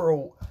work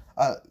for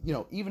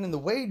even in the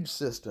wage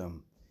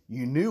system,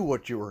 you knew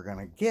what you were going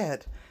to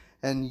get.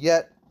 And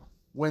yet,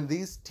 when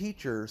these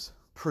teachers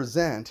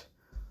present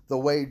the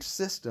wage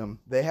system,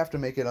 they have to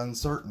make it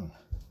uncertain.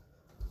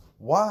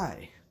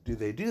 Why do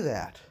they do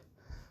that?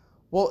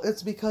 Well,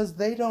 it's because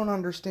they don't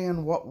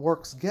understand what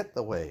works get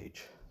the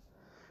wage.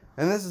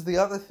 And this is the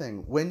other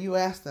thing. When you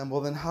ask them,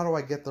 well, then how do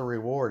I get the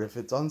reward? If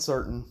it's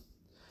uncertain,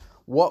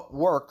 what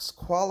works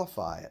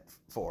qualify it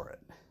for it?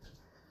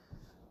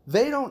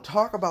 They don't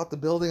talk about the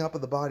building up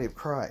of the body of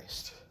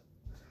Christ.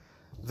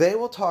 They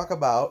will talk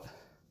about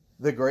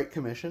the Great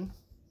Commission,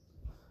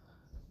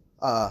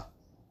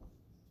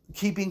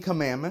 keeping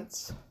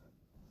commandments,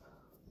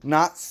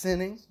 not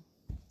sinning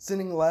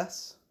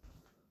less,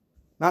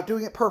 not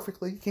doing it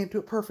perfectly. You can't do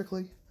it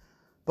perfectly,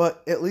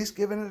 but at least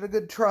giving it a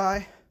good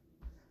try.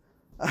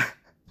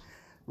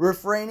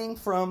 Refraining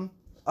from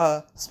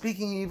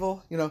speaking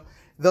evil.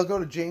 They'll go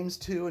to James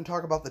 2 and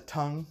talk about the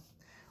tongue.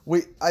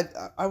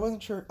 I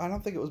wasn't sure. I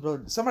don't think it was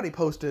Brother. Somebody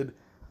posted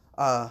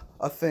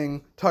a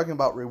thing talking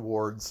about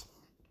rewards.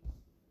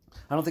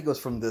 I don't think it was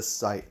from this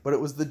site, but it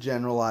was the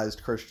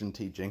generalized Christian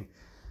teaching.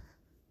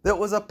 That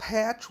was a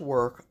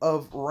patchwork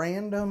of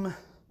random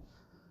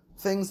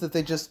things that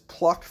they just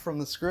plucked from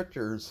the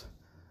scriptures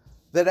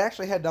that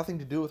actually had nothing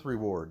to do with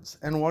rewards.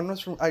 And one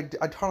was from, I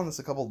taught on this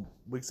a couple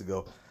weeks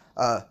ago.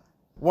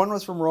 One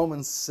was from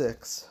Romans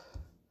 6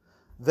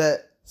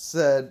 that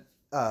said,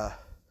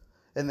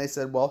 and they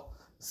said, well,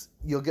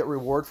 you'll get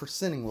reward for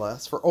sinning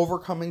less, for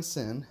overcoming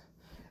sin.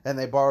 And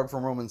they borrowed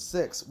from Romans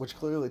 6, which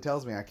clearly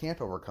tells me I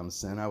can't overcome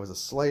sin. I was a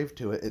slave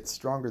to it. It's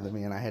stronger than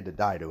me, and I had to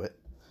die to it.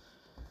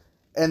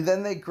 And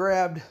then they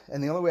grabbed,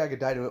 and the only way I could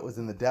die to it was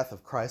in the death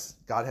of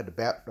Christ. God had to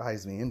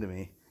baptize me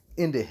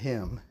into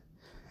him.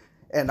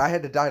 And I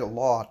had to die to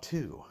law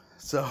too.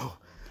 So,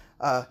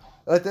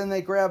 but then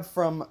they grabbed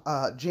from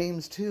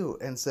James 2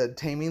 and said,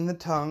 taming the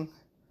tongue.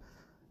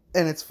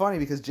 And it's funny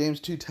because James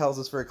 2 tells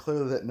us very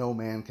clearly that no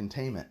man can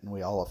tame it, and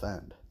we all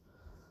offend.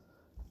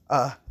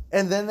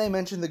 And then they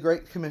mentioned the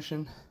Great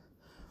Commission,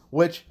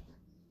 which,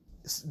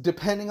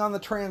 depending on the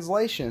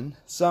translation,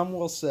 some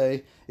will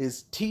say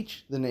is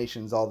teach the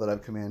nations all that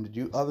I've commanded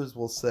you. Others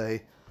will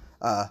say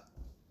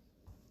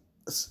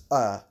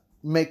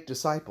make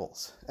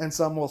disciples. And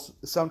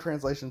some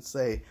translations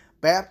say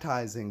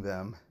baptizing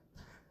them.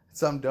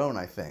 Some don't,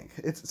 I think.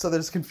 So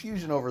there's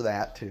confusion over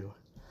that too.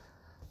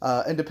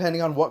 And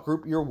depending on what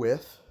group you're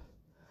with.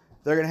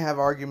 They're going to have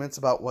arguments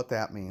about what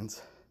that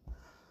means.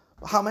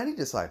 How many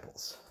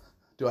disciples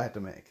do I have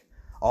to make?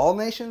 All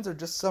nations or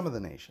just some of the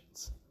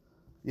nations?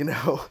 You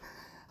know,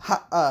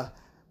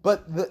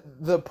 but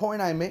the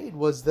point I made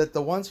was that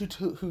the ones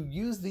who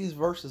use these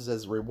verses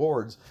as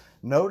rewards,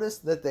 notice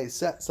that they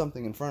set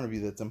something in front of you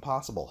that's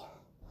impossible.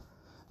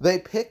 They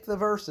pick the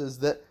verses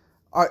that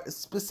are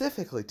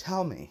specifically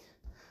tell me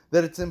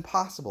that it's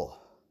impossible.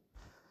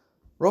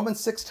 Romans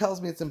 6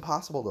 tells me it's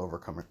impossible to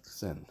overcome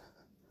sin.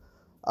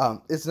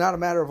 It's not a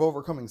matter of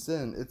overcoming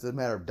sin. It's a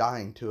matter of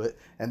dying to it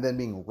and then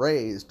being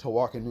raised to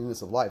walk in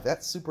newness of life.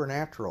 That's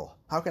supernatural.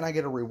 How can I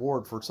get a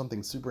reward for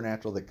something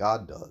supernatural that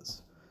God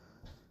does?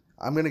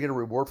 I'm going to get a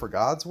reward for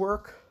God's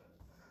work?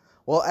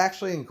 Well,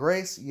 actually in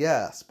grace,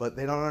 yes, but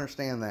they don't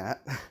understand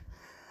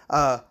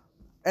that.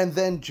 And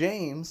then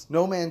James,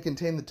 no man can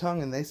tame the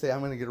tongue, and they say I'm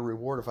going to get a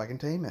reward if I can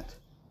tame it.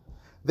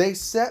 They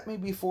set me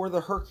before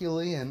the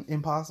Herculean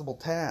impossible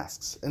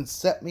tasks and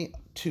set me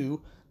to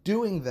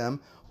doing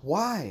them.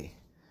 Why?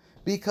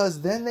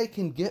 Because then they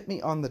can get me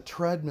on the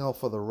treadmill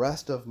for the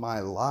rest of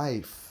my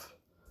life,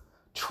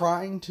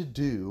 trying to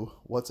do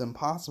what's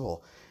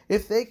impossible.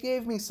 If they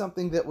gave me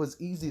something that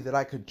was easy that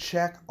I could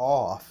check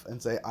off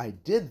and say, I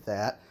did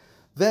that,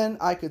 then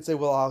I could say,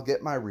 well, I'll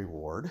get my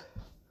reward.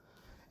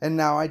 And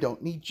now I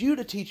don't need you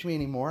to teach me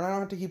anymore, and I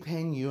don't have to keep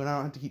paying you, and I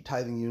don't have to keep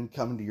tithing you and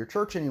coming to your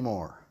church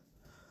anymore.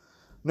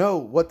 No,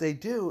 what they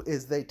do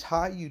is they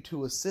tie you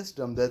to a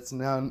system that's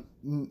now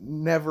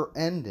never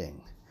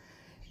ending,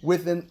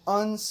 with an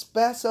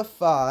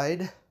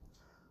unspecified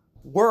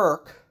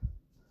work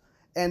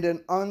and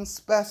an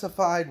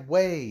unspecified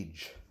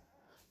wage.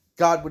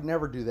 God would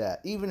never do that.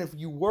 Even if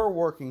you were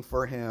working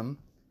for him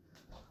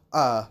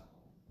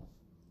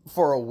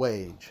for a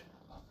wage.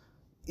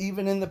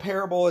 Even in the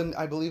parable, and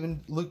I believe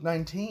in Luke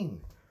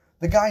 19,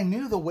 the guy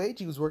knew the wage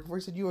he was working for.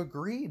 He said, you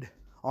agreed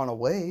on a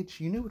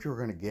wage. You knew what you were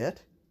going to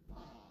get.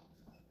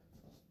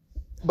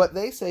 But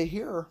they say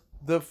here,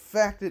 the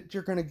fact that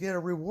you're going to get a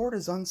reward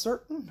is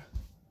uncertain.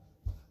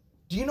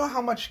 Do you know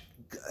how much...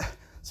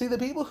 See, the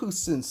people who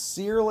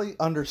sincerely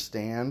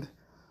understand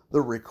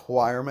the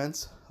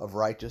requirements of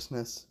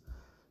righteousness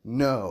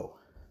know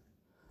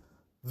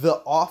the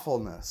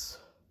awfulness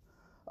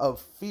of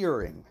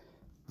fearing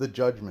the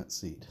judgment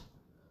seat.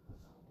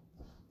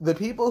 The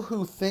people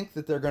who think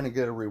that they're going to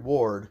get a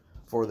reward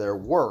for their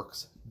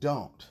works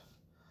don't.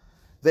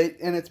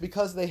 And it's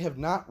because they have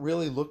not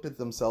really looked at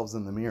themselves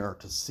in the mirror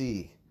to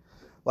see.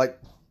 Like,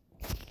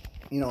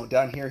 you know,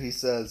 down here he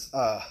says,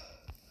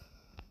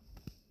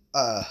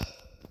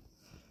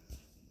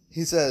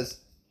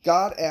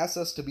 God asks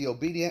us to be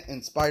obedient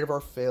in spite of our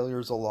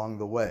failures along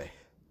the way.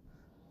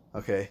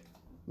 Okay?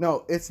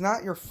 No, it's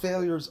not your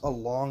failures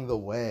along the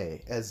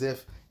way, as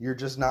if you're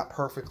just not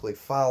perfectly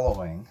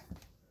following.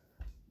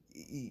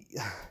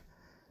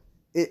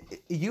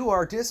 You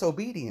are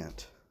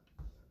disobedient.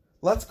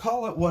 Let's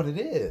call it what it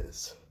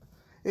is.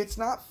 It's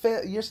not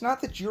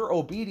that you're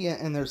obedient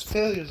and there's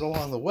failures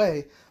along the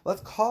way. Let's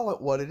call it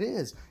what it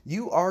is.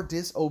 You are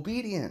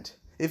disobedient.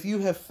 If you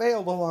have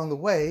failed along the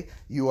way,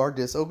 you are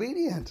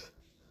disobedient.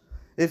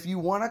 If you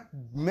want to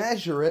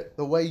measure it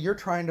the way you're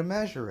trying to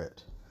measure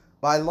it,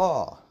 by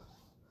law.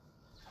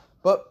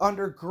 But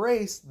under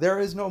grace, there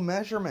is no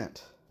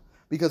measurement.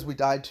 Because we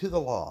died to the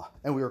law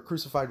and we were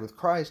crucified with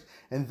Christ,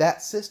 and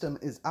that system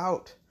is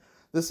out.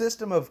 The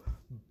system of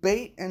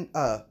bait,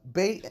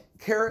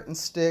 carrot and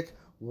stick,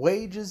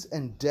 wages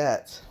and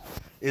debt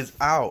is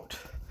out.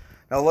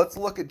 Now let's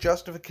look at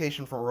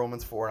justification from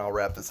Romans 4, and I'll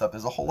wrap this up.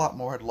 There's a whole lot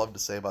more I'd love to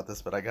say about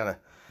this, but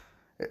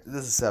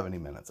this is 70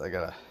 minutes. I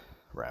gotta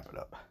wrap it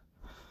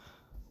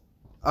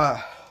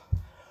up.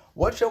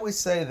 What shall we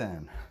say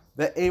then?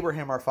 That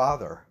Abraham our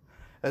father,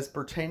 as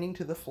pertaining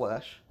to the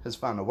flesh, has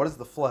found. Now, what is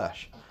the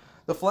flesh?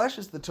 The flesh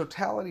is the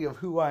totality of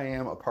who I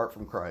am apart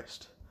from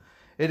Christ.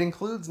 It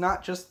includes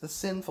not just the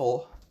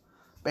sinful,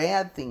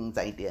 bad things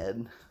I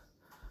did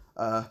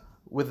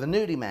with the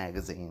nudie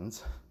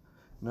magazines.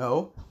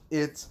 No,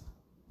 it's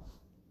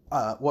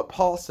what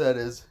Paul said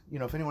is, you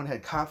know, if anyone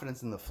had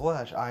confidence in the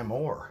flesh, I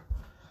more.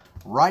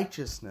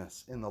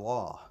 Righteousness in the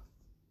law.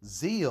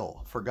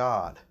 Zeal for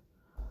God.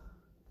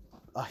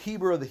 A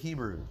Hebrew of the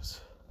Hebrews.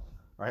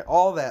 Right?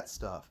 All that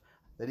stuff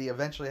that he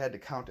eventually had to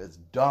count as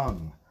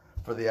dung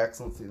for the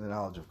excellency of the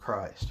knowledge of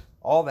Christ.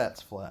 All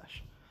that's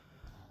flesh.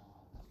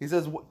 He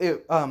says,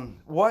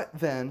 what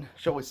then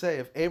shall we say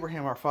if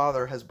Abraham our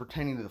father has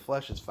pertaining to the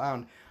flesh is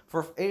found?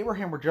 For if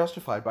Abraham were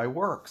justified by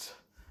works,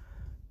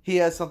 he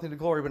has something to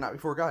glory, but not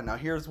before God. Now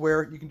here's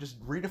where you can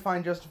just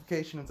redefine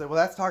justification and say, well,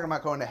 that's talking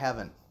about going to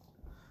heaven.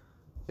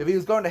 If he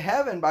was going to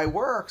heaven by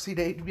works, he'd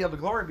be able to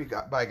glory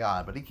by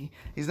God. But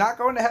he's not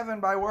going to heaven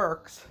by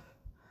works.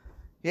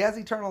 He has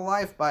eternal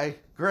life by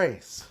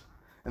grace.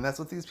 And that's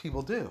what these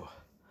people do.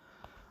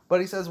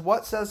 But he says,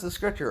 what says the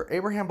scripture?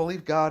 Abraham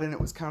believed God, and it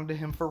was counted to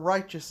him for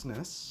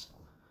righteousness.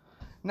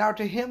 Now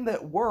to him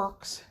that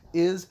works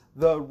is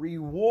the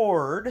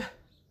reward,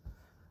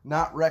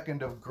 not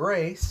reckoned of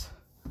grace,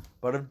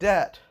 but of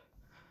debt.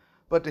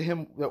 But to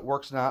him that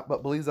works not,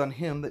 but believes on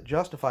him that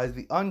justifies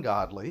the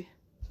ungodly,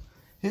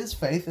 his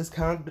faith is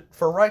counted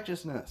for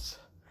righteousness.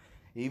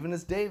 Even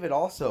as David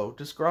also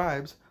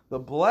describes the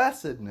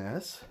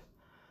blessedness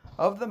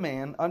of the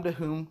man unto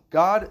whom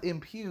God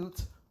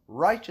imputes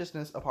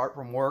righteousness apart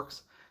from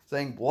works,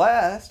 saying,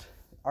 blessed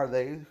are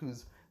they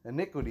whose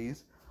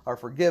iniquities are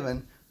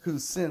forgiven,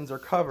 whose sins are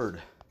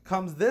covered.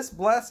 Comes this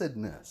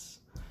blessedness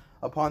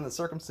upon the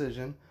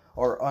circumcision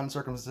or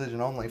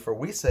uncircumcision only, for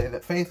we say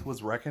that faith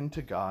was reckoned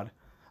to God,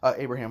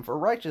 Abraham, for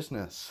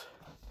righteousness.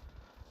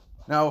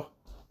 Now,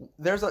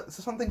 there's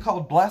something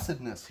called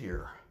blessedness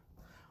here.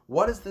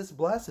 What is this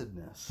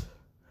blessedness?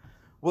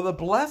 Well, the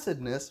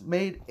blessedness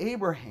made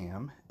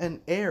Abraham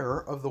an heir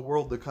of the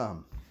world to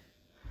come.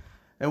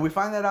 And we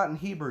find that out in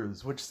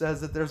Hebrews, which says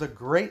that there's a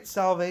great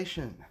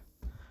salvation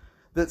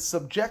that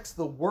subjects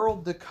the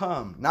world to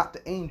come, not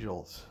to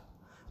angels,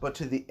 but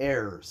to the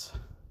heirs.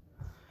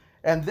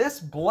 And this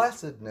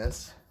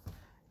blessedness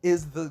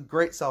is the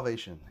great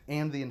salvation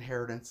and the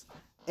inheritance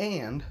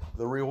and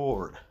the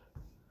reward.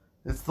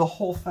 It's the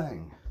whole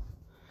thing.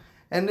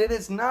 And it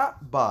is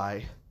not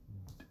by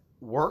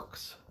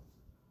works,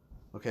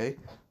 okay,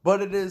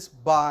 but it is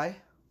by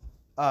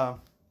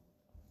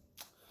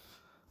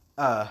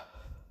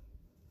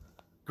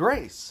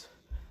grace.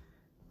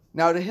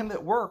 Now, to him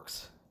that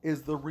works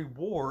is the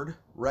reward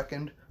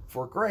reckoned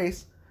for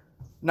grace,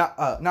 not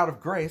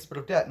of grace, but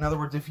of debt. In other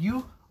words, if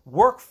you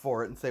work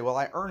for it and say, well,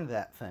 I earned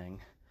that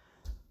thing,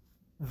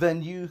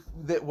 then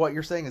what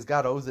you're saying is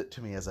God owes it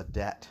to me as a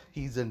debt.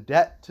 He's in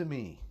debt to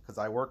me because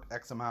I worked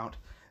X amount,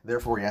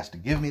 therefore he has to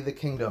give me the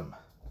kingdom.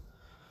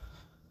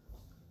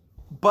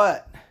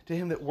 But to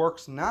him that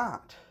works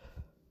not,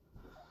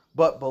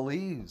 but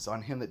believes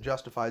on him that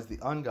justifies the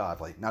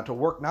ungodly. Now, to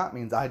work not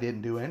means I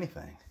didn't do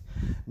anything.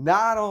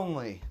 Not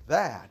only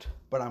that,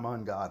 but I'm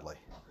ungodly.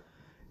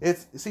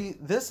 See,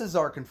 this is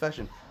our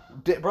confession.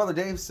 Brother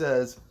Dave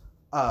says,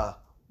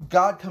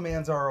 God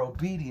commands our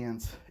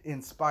obedience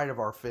in spite of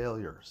our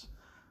failures.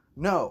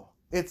 No,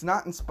 it's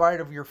not in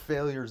spite of your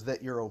failures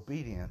that you're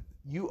obedient.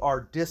 You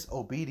are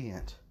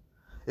disobedient.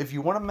 If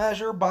you want to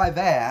measure by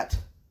that,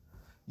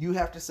 you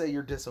have to say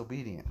you're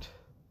disobedient.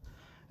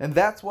 And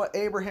that's what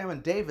Abraham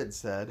and David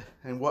said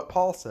and what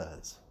Paul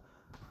says.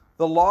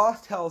 The law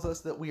tells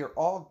us that we are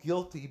all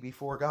guilty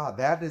before God.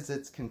 That is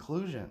its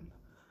conclusion.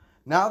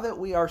 Now that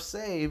we are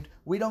saved,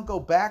 we don't go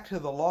back to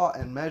the law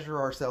and measure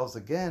ourselves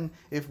again.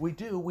 If we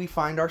do, we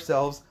find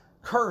ourselves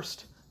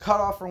cursed,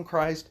 cut off from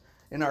Christ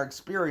in our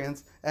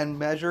experience, and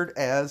measured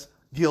as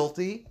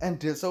guilty and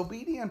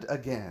disobedient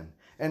again.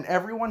 And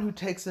everyone who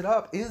takes it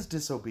up is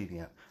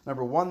disobedient.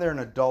 Number one, they're an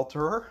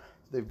adulterer.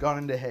 They've gone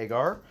into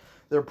Hagar.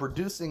 They're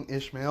producing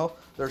Ishmael.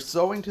 They're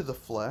sowing to the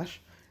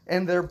flesh.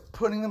 And they're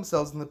putting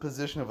themselves in the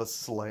position of a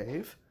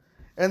slave.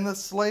 And the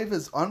slave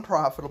is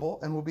unprofitable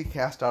and will be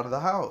cast out of the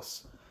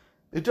house.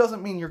 It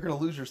doesn't mean you're going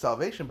to lose your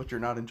salvation, but you're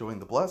not enjoying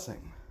the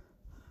blessing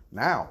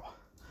now,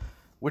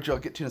 which I'll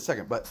get to in a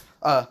second. But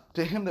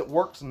to him that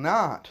works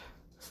not,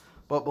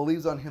 but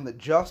believes on him that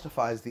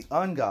justifies the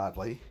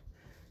ungodly,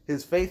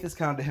 his faith is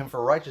counted to him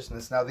for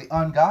righteousness. Now, the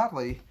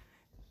ungodly,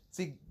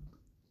 see,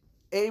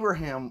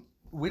 Abraham,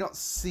 we don't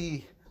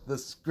see the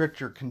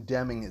scripture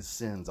condemning his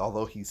sins,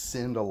 although he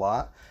sinned a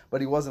lot, but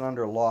he wasn't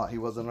under law. He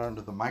wasn't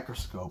under the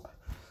microscope.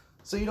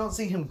 So you don't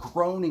see him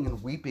groaning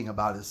and weeping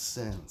about his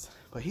sins.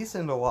 But he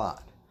sinned a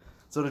lot.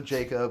 So did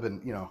Jacob,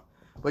 and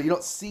but you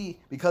don't see,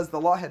 because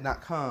the law had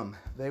not come,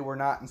 they were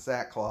not in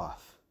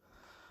sackcloth.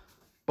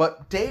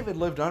 But David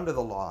lived under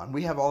the law, and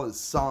we have all his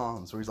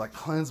psalms where he's like,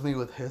 cleanse me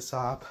with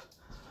hyssop.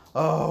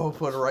 Oh,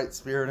 put a right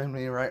spirit in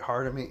me, right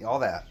heart in me, all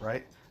that,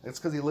 right? It's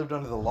because he lived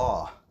under the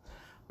law.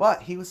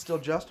 But he was still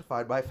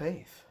justified by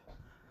faith.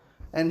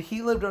 And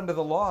he lived under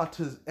the law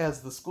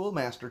as the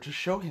schoolmaster to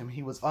show him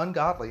he was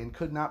ungodly and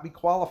could not be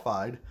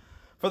qualified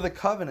for the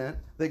covenant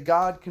that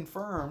God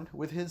confirmed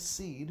with his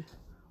seed,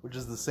 which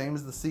is the same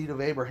as the seed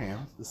of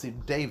Abraham, the seed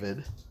of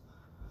David,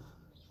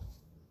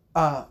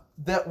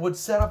 that would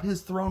set up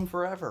his throne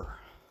forever.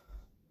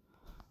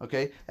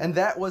 Okay? And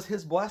that was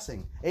his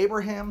blessing.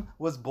 Abraham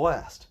was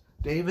blessed.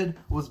 David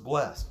was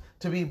blessed.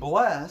 To be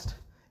blessed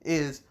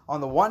is, on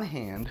the one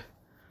hand,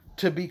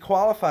 to be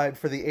qualified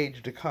for the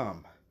age to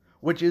come,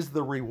 which is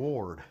the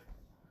reward.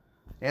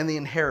 And the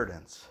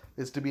inheritance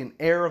is to be an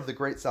heir of the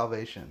great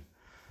salvation.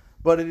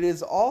 But it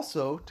is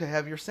also to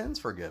have your sins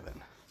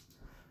forgiven.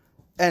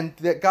 And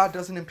that God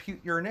doesn't impute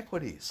your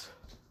iniquities.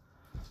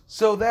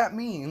 So that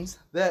means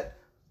that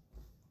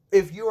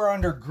if you are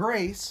under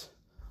grace,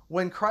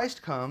 when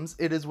Christ comes,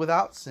 it is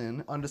without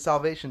sin unto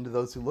salvation to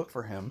those who look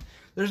for him.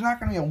 There's not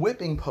going to be a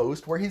whipping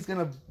post where he's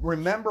going to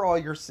remember all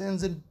your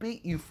sins and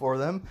beat you for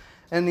them.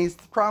 And he's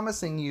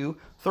promising you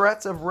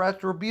threats of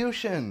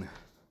retribution.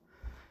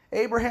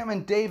 Abraham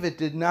and David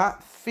did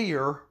not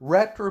fear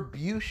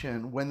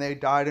retribution when they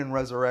died and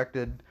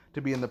resurrected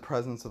to be in the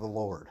presence of the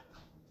Lord.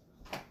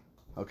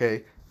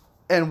 Okay?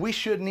 And we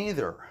shouldn't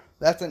either.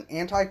 That's an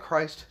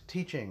antichrist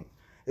teaching.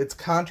 It's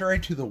contrary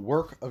to the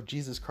work of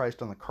Jesus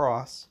Christ on the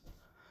cross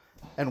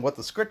and what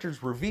the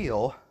scriptures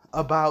reveal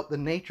about the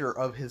nature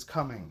of his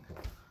coming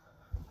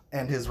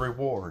and his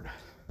reward.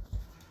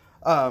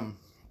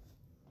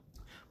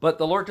 But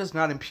the Lord does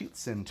not impute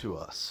sin to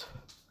us.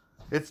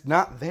 It's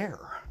not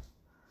there.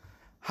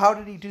 How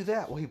did he do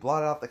that? Well, he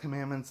blotted out the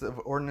commandments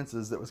of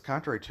ordinances that was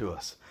contrary to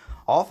us.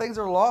 All things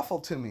are lawful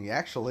to me,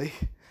 actually,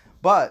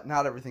 but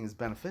not everything is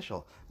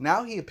beneficial.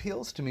 Now he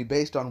appeals to me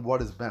based on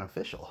what is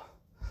beneficial.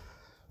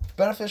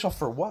 Beneficial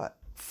for what?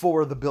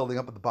 For the building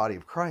up of the body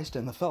of Christ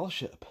and the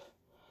fellowship.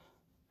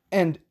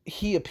 And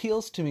he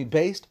appeals to me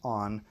based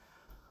on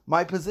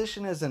my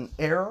position as an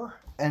heir,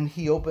 and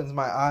he opens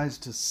my eyes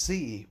to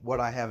see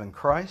what I have in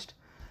Christ,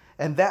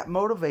 and that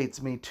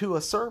motivates me to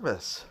a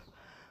service.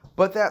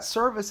 But that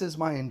service is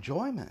my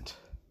enjoyment.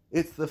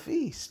 It's the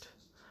feast.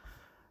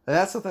 And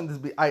that's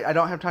something I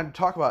don't have time to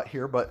talk about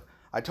here, but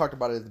I talked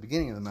about it at the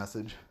beginning of the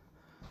message.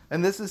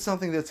 And this is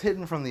something that's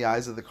hidden from the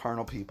eyes of the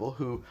carnal people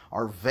who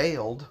are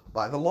veiled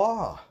by the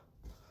law.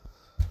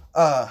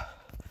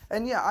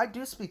 And yeah, I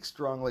do speak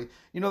strongly.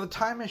 You know, the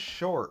time is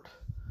short.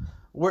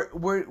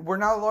 We're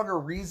no longer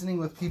reasoning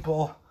with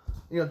people.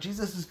 You know,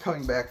 Jesus is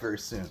coming back very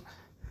soon.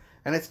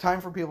 And it's time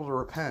for people to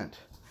repent.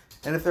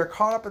 And if they're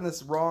caught up in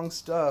this wrong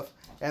stuff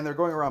and they're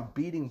going around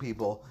beating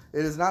people,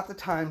 it is not the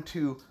time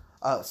to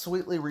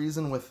sweetly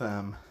reason with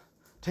them,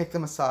 take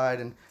them aside.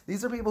 And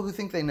these are people who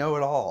think they know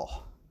it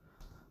all,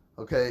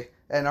 okay,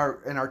 and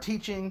are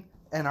teaching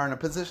and are in a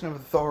position of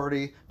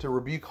authority to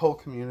rebuke whole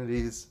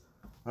communities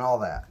and all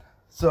that.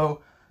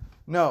 So,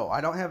 no,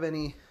 I don't have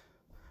any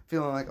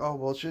feeling like, oh,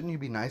 well, shouldn't you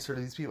be nicer to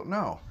these people?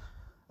 No.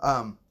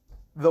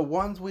 The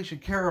ones we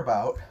should care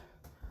about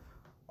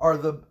are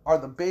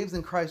the babes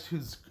in Christ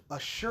whose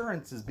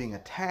assurance is being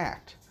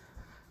attacked.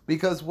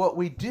 Because what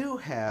we do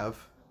have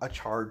a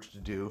charge to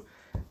do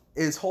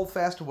is hold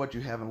fast to what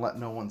you have and let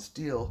no one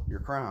steal your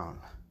crown.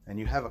 And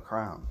you have a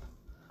crown.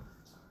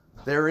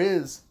 There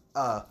is,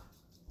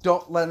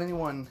 don't let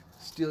anyone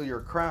steal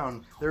your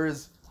crown.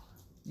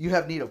 You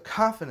have need of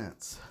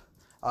confidence,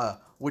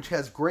 which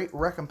has great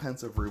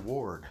recompense of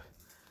reward.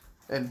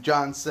 And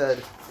John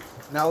said,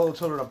 now little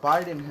children,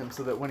 abide in him,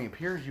 so that when he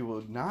appears you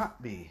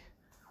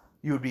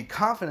would be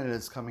confident in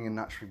his coming and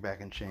not shrink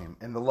back in shame.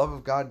 And the love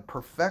of God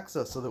perfects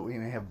us so that we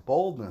may have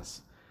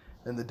boldness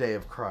in the day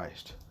of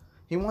Christ.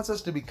 He wants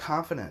us to be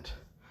confident.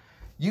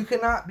 You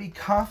cannot be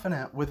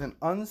confident with an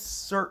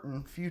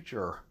uncertain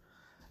future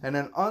and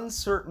an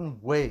uncertain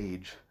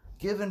wage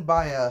given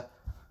by a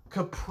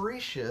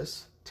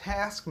capricious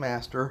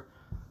taskmaster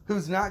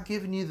who's not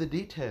giving you the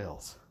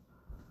details.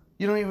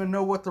 You don't even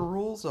know what the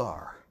rules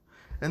are.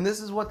 And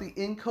this is what the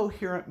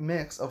incoherent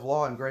mix of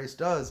law and grace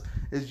does,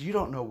 is you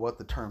don't know what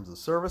the terms of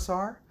service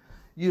are.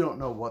 You don't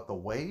know what the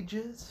wage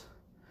is.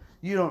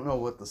 You don't know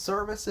what the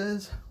service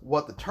is,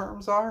 what the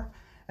terms are,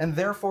 and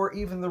therefore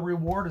even the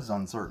reward is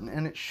uncertain,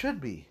 and it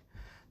should be.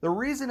 The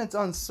reason it's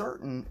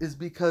uncertain is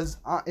because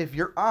if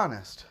you're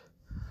honest,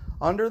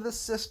 under the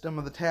system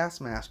of the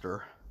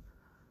taskmaster,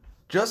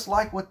 just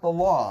like with the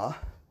law,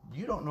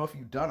 you don't know if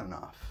you've done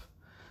enough.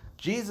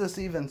 Jesus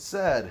even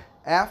said,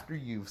 after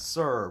you've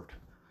served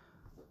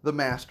the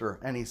master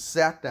and he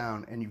sat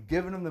down and you've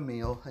given him the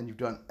meal and you've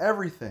done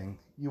everything,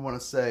 you want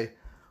to say,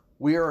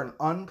 we are an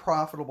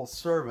unprofitable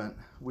servant.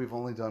 We've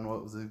only done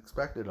what was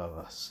expected of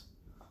us.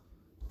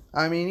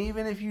 I mean,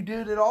 even if you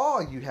did it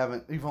all,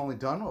 you've only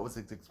done what was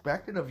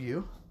expected of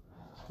you.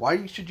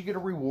 Why should you get a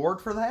reward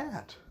for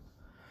that?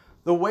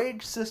 The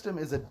wage system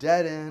is a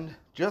dead end,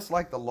 just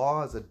like the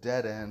law is a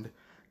dead end,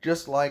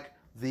 just like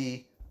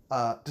the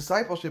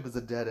discipleship is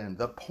a dead end.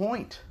 The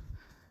point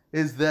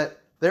is that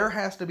there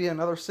has to be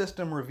another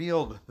system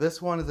revealed.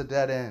 This one is a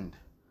dead end.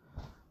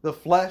 The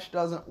flesh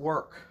doesn't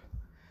work.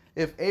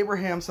 If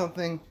Abraham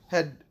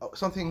had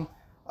something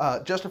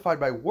justified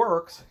by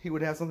works, he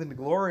would have something to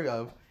glory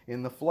of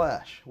in the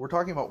flesh. We're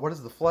talking about what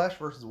is the flesh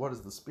versus what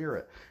is the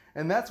spirit.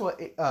 And that's what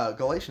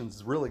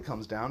Galatians really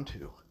comes down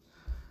to.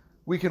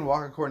 We can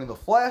walk according to the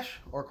flesh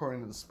or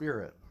according to the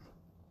spirit.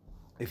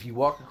 If you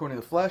walk according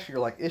to the flesh, you're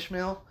like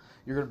Ishmael.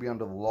 You're going to be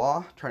under the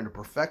law, trying to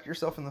perfect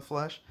yourself in the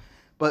flesh.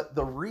 But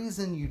the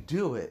reason you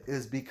do it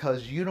is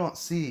because you don't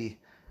see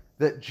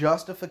that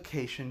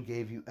justification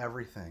gave you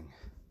everything.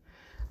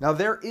 Now,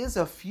 there is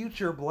a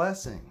future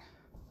blessing,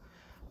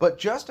 but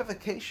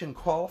justification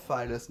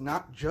qualified us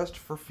not just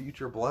for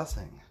future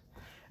blessing.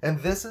 And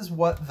this is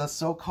what the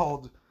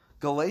so-called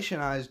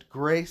Galatianized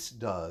grace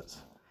does,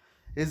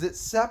 is it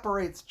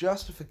separates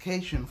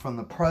justification from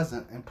the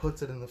present and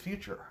puts it in the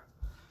future.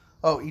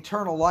 Oh,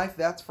 eternal life,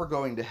 that's for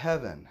going to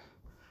heaven.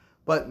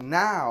 But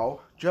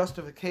now,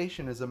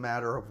 justification is a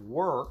matter of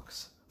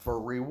works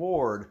for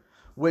reward,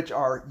 which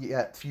are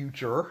yet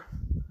future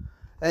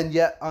and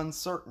yet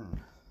uncertain.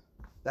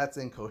 That's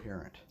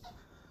incoherent.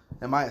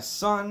 Am I a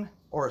son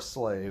or a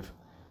slave?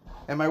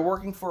 Am I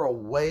working for a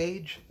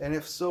wage? And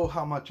if so,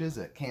 how much is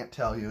it? Can't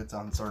tell you. It's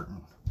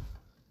uncertain.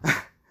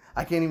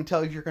 I can't even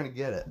tell you if you're going to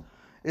get it.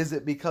 Is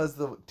it because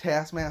the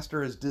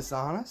taskmaster is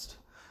dishonest?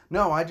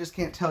 No, I just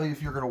can't tell you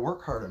if you're going to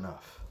work hard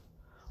enough.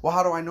 Well,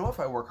 how do I know if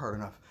I work hard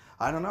enough?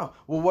 I don't know.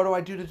 Well, what do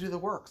I do to do the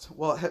works?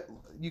 Well,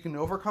 you can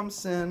overcome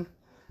sin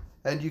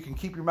and you can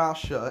keep your mouth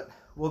shut.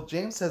 Well,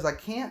 James says I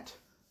can't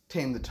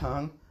tame the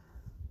tongue.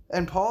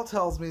 And Paul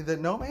tells me that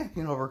no man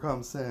can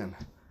overcome sin.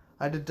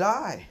 I had to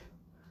die.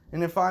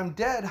 And if I'm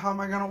dead, how am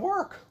I going to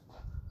work?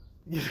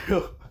 You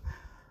know,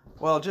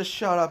 well, just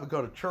shut up and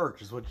go to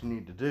church is what you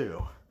need to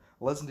do.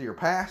 Listen to your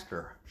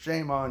pastor.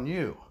 Shame on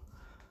you.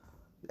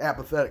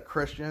 Apathetic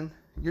Christian.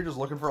 You're just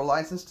looking for a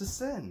license to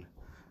sin.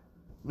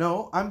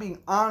 No, I'm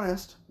being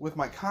honest with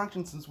my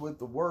conscience and with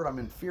the word. I'm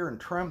in fear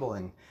and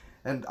trembling.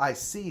 And I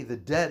see the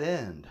dead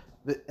end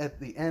at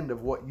the end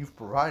of what you've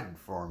provided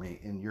for me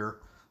in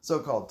your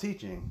so-called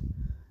teaching.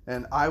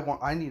 And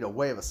I need a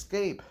way of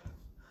escape.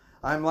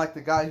 I'm like the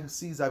guy who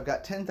sees I've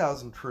got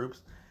 10,000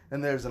 troops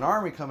and there's an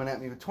army coming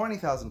at me with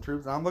 20,000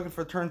 troops and I'm looking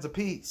for terms of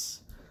peace.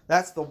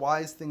 That's the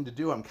wise thing to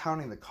do. I'm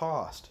counting the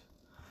cost.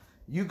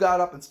 You got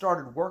up and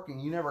started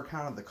working. You never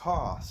counted the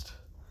cost.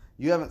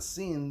 You haven't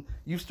seen,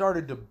 you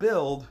started to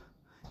build.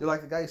 You're like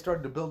the guy who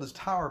started to build his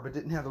tower but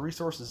didn't have the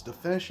resources to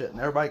finish it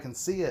and everybody can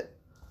see it.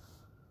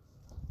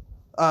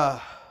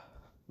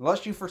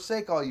 Unless you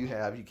forsake all you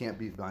have, you can't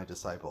be my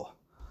disciple.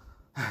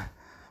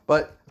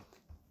 But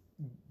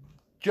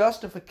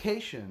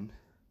justification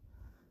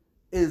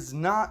is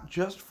not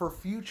just for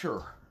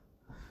future.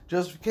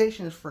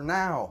 Justification is for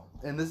now.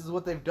 And this is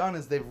what they've done,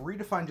 is they've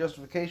redefined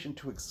justification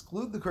to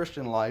exclude the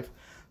Christian life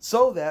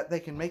so that they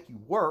can make you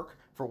work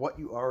for what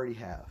you already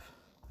have.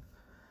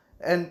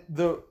 And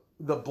the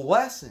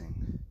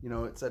blessing, you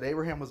know, it said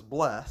Abraham was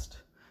blessed,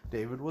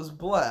 David was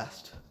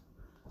blessed.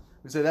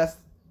 We say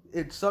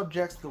it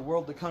subjects the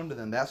world to come to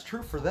them. That's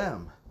true for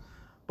them.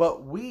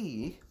 But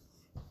we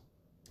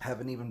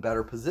have an even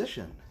better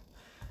position,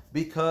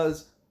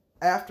 because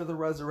after the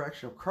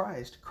resurrection of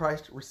Christ,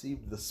 Christ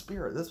received the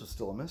Spirit. This was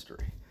still a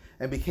mystery.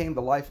 And became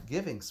the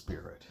life-giving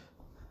Spirit.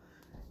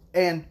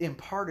 And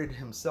imparted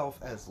himself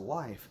as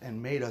life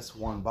and made us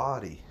one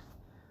body.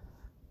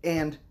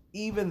 And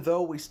even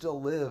though we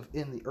still live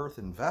in the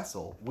earthen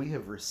vessel, we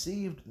have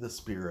received the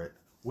Spirit,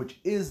 which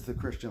is the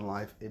Christian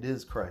life. It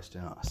is Christ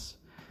in us.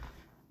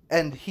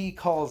 And he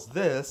calls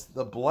this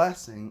the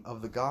blessing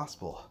of the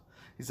gospel.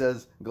 He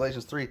says in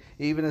Galatians 3,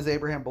 even as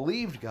Abraham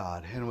believed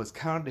God and was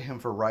counted to him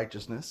for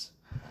righteousness,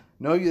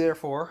 know you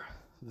therefore,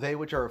 they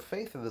which are of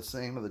faith are the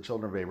same of the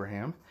children of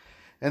Abraham.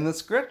 And the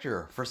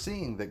scripture,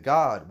 foreseeing that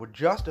God would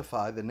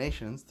justify the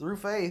nations through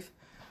faith,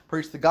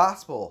 preached the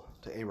gospel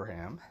to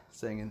Abraham,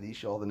 saying, in these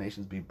shall all the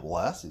nations be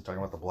blessed. He's talking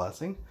about the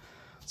blessing.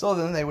 So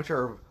then they which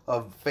are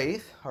of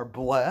faith are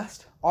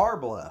blessed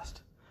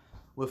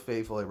with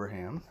faithful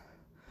Abraham.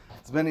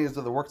 As many as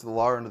are the works of the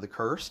law are under the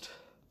cursed.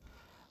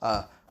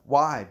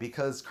 Why?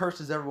 Because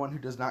cursed is everyone who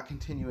does not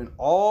continue in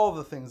all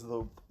the things of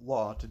the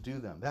law to do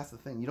them. That's the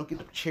thing. You don't get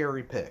to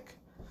cherry pick.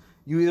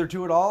 You either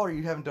do it all or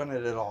you haven't done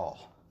it at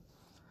all.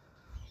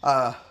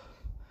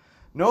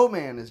 No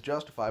man is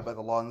justified by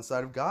the law in the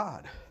sight of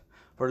God.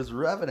 For it is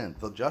evident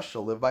the just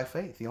shall live by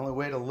faith. The only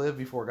way to live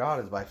before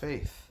God is by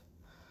faith.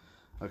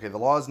 Okay, the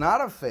law is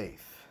not of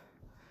faith.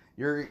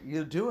 You're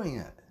doing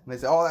it. And they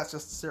say, oh, that's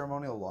just the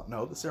ceremonial law.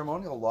 No, the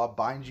ceremonial law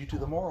binds you to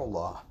the moral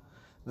law.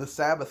 The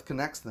Sabbath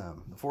connects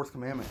them. The fourth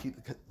commandment,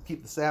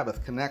 keep the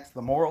Sabbath, connects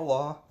the moral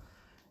law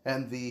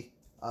and the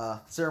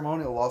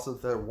ceremonial law so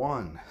that they're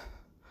one.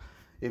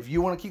 If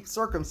you want to keep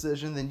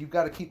circumcision, then you've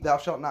got to keep thou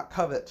shalt not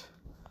covet.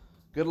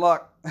 Good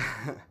luck.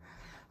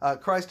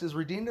 Christ has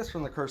redeemed us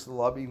from the curse of the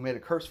law, being made a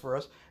curse for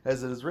us,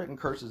 as it is written,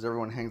 cursed is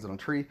everyone hangs on a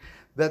tree,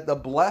 that the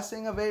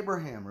blessing of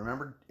Abraham,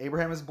 remember,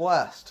 Abraham is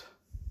blessed.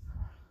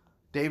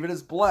 David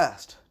is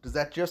blessed. Does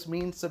that just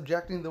mean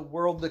subjecting the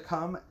world to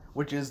come,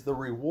 which is the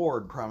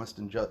reward promised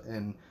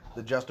in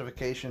the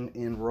justification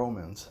in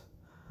Romans?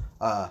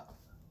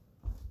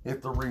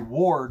 If the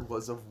reward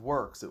was of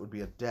works, it would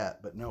be a debt.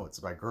 But no, it's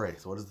by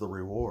grace. What is the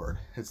reward?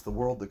 It's the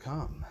world to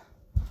come.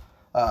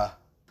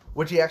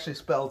 Which he actually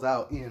spells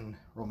out in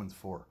Romans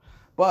 4.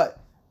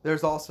 But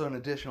there's also an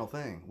additional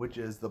thing, which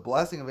is the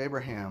blessing of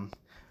Abraham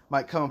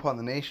might come upon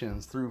the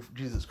nations through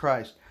Jesus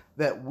Christ,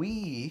 that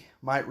we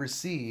might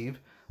receive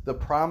the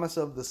promise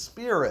of the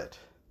Spirit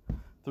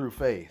through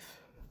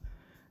faith.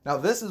 Now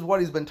this is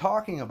what he's been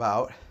talking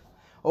about.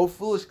 O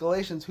foolish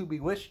Galatians, who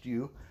bewitched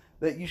you,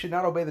 that you should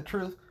not obey the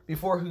truth,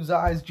 before whose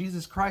eyes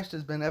Jesus Christ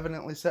has been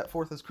evidently set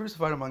forth as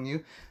crucified among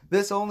you.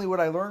 This only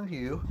what I learned to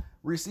you,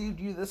 received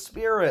you the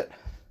Spirit,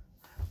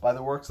 by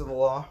the works of the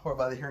law or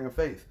by the hearing of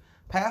faith.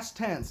 Past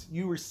tense,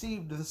 you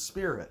received the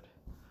Spirit.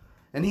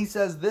 And he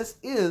says this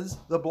is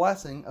the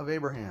blessing of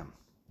Abraham.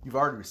 You've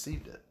already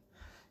received it.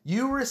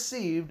 You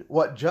received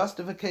what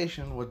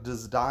justification was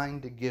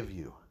designed to give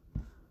you.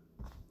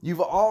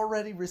 You've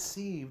already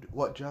received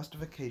what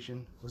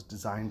justification was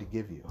designed to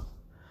give you.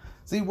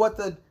 See, what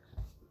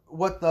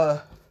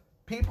the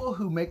people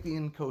who make the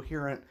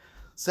incoherent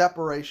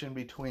separation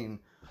between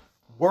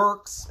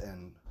works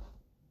and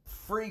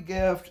free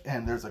gift,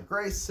 and there's a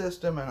grace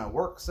system and a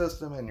work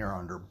system, and you're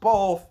under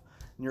both,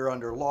 and you're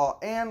under law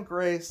and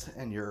grace,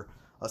 and you're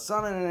a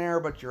son and an heir,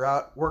 but you're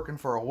out working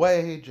for a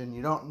wage, and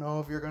you don't know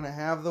if you're going to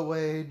have the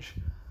wage.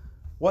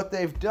 What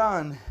they've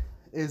done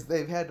is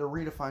they've had to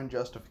redefine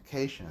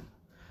justification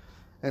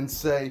and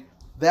say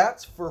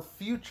that's for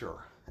future,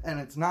 and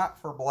it's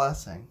not for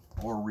blessing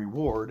or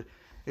reward,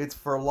 it's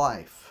for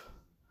life.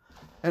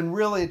 And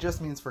really it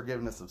just means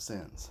forgiveness of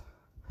sins.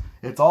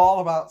 It's all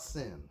about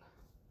sin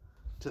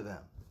to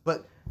them.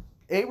 But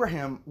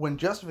Abraham, when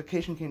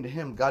justification came to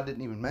him, God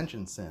didn't even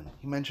mention sin.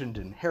 He mentioned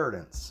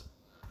inheritance.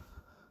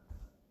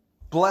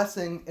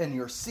 Blessing, and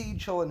your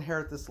seed shall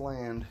inherit this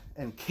land,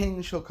 and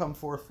kings shall come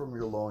forth from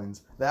your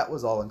loins. That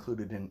was all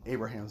included in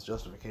Abraham's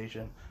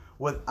justification,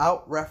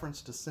 without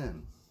reference to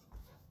sin.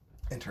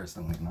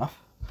 Interestingly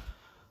enough.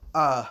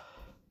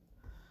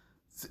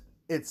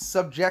 It's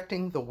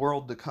subjecting the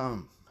world to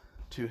come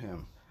to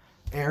him.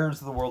 Heirs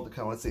of the world to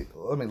come. Let's see.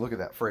 Let me look at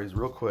that phrase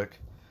real quick.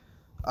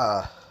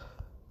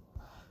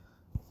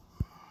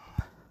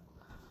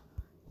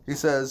 He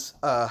says,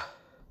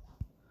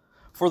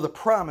 for the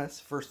promise,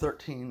 verse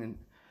 13, and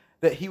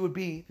that he would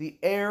be the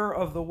heir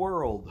of the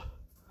world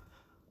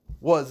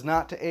was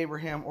not to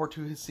Abraham or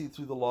to his seed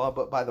through the law,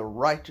 but by the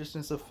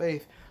righteousness of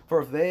faith.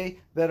 For if they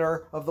that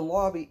are of the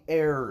law be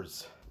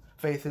heirs,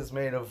 faith is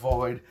made of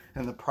void,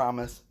 and the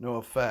promise no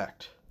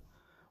effect.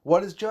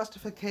 What is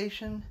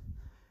justification?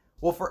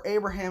 Well, for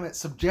Abraham, it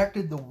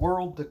subjected the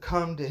world to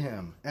come to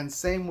him. And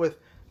same with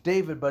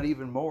David, but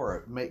even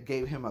more. It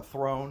gave him a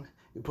throne.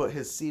 It put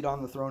his seed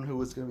on the throne, who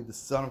was going to be the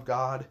Son of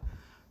God,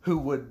 who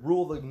would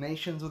rule the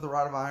nations with a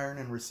rod of iron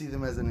and receive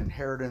them as an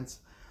inheritance,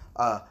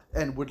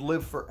 and would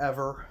live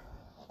forever.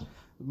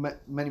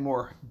 Many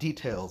more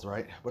details,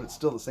 right? But it's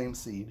still the same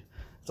seed.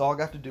 It's all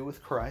got to do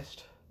with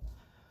Christ.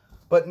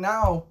 But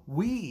now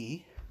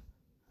we,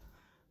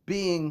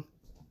 being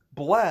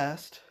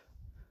blessed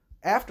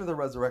after the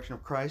resurrection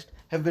of Christ,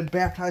 have been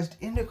baptized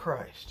into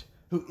Christ,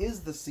 who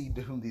is the seed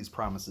to whom these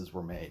promises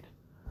were made.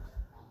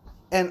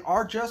 And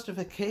our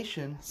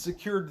justification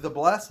secured the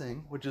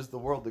blessing, which is the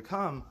world to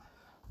come,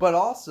 but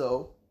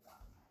also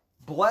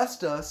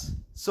blessed us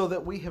so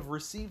that we have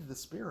received the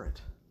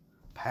Spirit.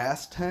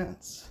 Past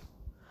tense.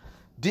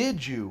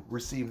 Did you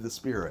receive the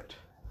Spirit?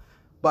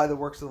 By the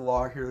works of the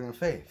law, hearing of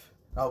faith.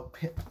 Now,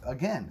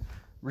 again,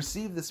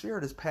 receive the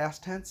Spirit is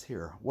past tense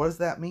here. What does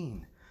that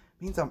mean?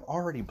 It means I'm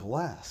already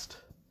blessed.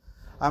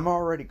 I'm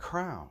already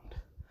crowned.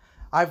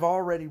 I've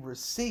already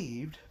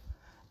received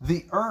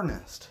the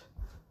earnest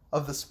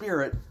of the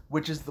Spirit,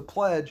 which is the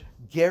pledge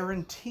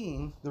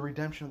guaranteeing the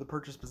redemption of the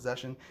purchased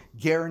possession,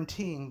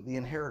 guaranteeing the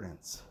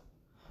inheritance.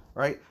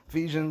 Right?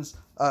 Ephesians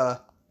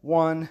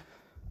 1...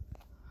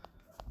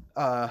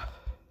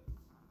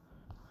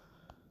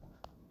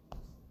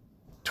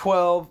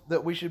 12,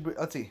 that we should be,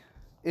 let's see,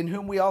 in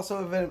whom we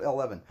also have,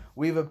 11,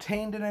 we've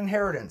obtained an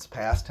inheritance,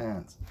 past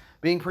tense,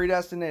 being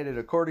predestinated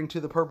according to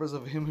the purpose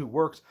of him who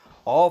works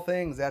all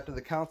things after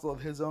the counsel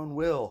of his own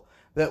will,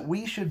 that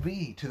we should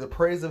be to the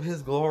praise of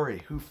his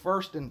glory, who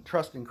first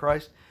trust in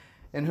Christ,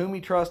 in whom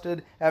he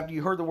trusted after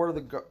you heard the word of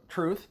the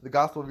truth, the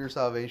gospel of your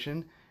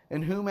salvation,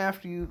 in whom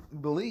after you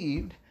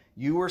believed,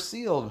 you were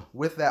sealed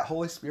with that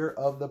Holy Spirit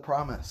of the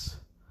promise.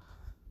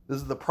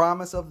 This is the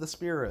promise of the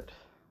Spirit,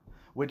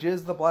 which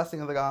is the blessing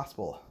of the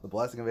gospel, the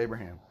blessing of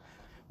Abraham,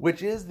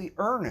 which is the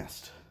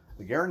earnest,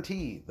 the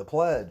guarantee, the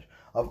pledge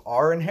of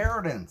our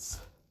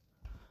inheritance,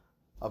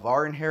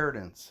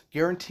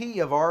 guarantee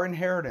of our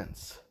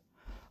inheritance,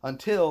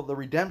 until the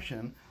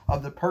redemption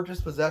of the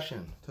purchased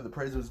possession to the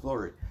praise of his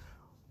glory.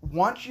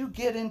 Once you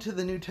get into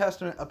the New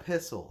Testament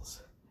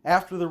epistles,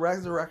 after the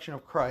resurrection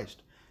of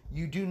Christ,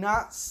 you do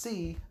not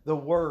see the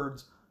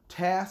words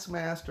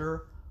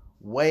taskmaster,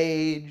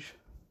 wage,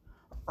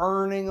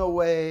 earning a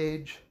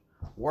wage,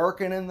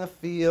 working in the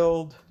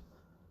field,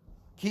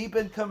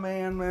 keeping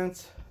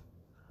commandments,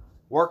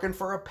 working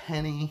for a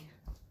penny.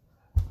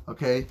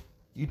 Okay?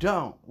 You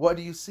don't. What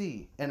do you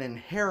see? An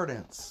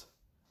inheritance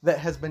that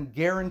has been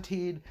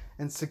guaranteed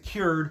and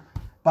secured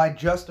by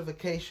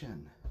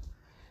justification.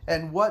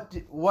 And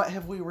what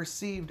have we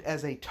received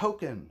as a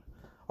token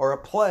or a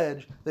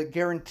pledge that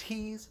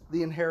guarantees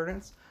the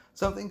inheritance?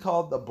 Something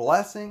called the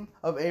blessing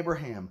of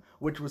Abraham,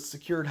 which was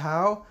secured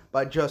how?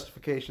 By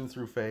justification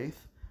through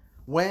faith.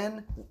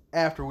 When?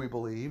 After we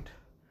believed.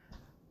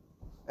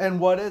 And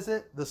what is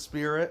it? The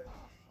Spirit.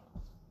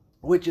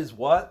 Which is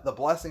what? The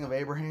blessing of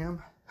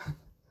Abraham.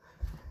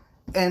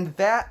 And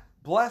that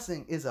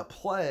blessing is a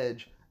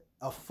pledge,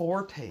 a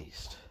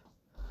foretaste.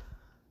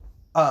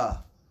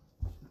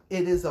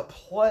 It is a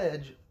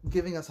pledge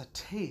giving us a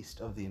taste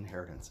of the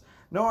inheritance.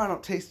 No, I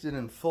don't taste it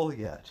in full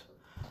yet.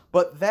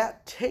 But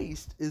that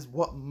taste is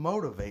what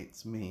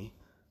motivates me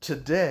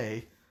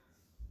today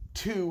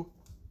to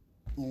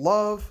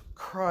love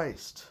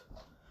Christ.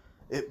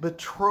 It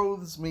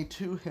betroths me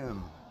to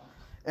him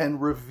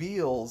and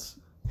reveals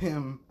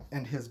him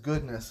and his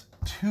goodness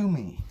to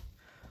me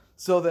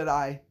so that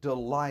I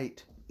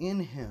delight in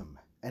him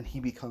and he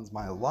becomes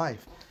my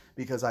life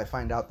because I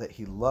find out that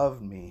he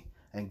loved me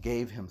and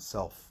gave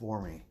himself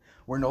for me.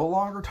 We're no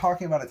longer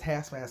talking about a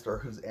taskmaster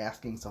who's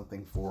asking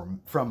something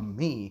from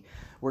me.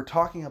 We're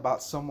talking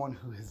about someone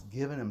who has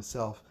given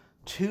himself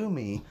to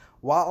me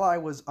while I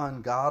was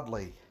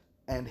ungodly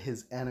and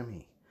his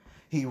enemy.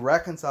 He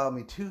reconciled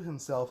me to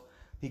himself.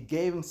 He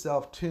gave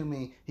himself to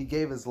me. He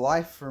gave his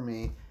life for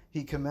me.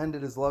 He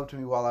commended his love to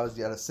me while I was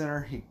yet a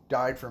sinner. He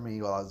died for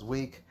me while I was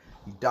weak.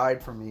 He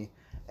died for me.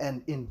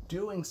 And in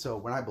doing so,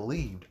 when I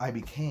believed, I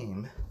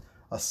became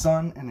a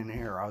son and an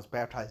heir. I was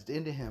baptized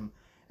into him,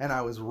 and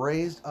I was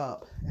raised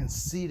up and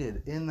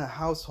seated in the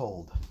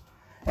household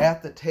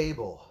at the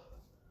table.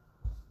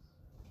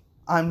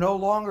 I'm no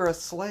longer a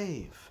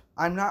slave.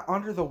 I'm not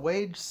under the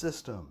wage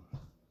system.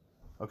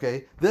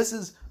 Okay? This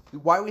is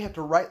why we have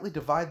to rightly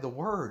divide the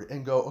word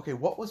and go, okay,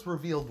 what was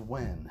revealed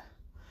when?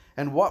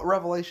 And what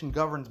revelation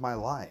governs my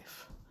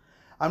life?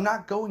 I'm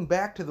not going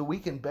back to the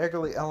weak and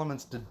beggarly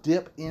elements to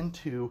dip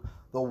into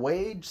the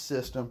wage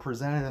system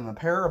presented in the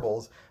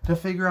parables to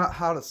figure out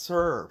how to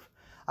serve.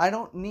 I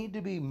don't need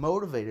to be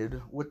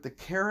motivated with the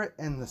carrot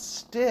and the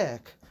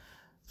stick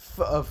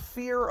of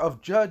fear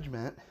of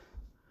judgment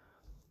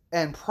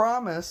and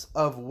promise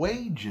of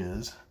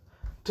wages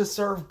to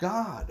serve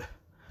God.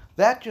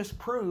 That just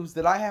proves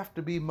that I have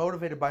to be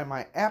motivated by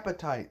my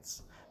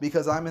appetites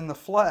because I'm in the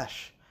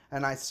flesh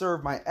and I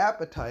serve my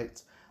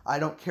appetites. I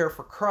don't care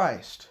for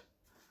Christ.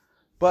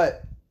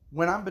 But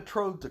when I'm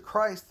betrothed to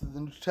Christ through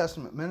the New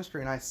Testament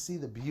ministry and I see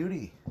the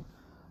beauty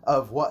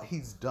of what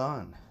he's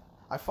done,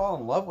 I fall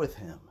in love with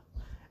him.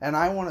 And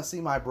I want to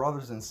see my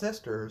brothers and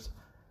sisters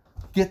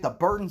get the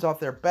burdens off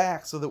their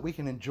backs so that we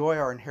can enjoy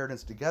our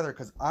inheritance together,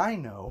 because I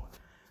know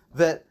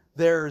that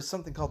there's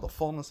something called the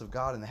fullness of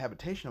God and the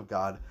habitation of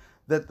God,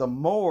 that the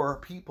more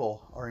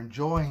people are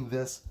enjoying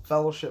this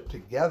fellowship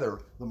together,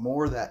 the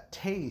more that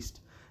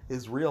taste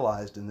is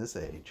realized in this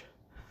age.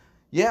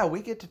 Yeah,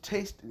 we get to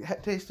taste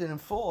it in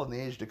full in the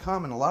age to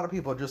come, and a lot of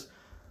people are just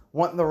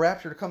wanting the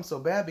rapture to come so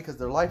bad because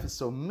their life is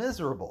so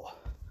miserable.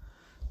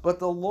 But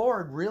the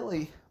Lord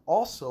really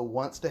also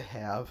wants to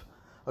have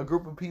a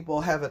group of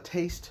people have a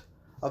taste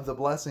of the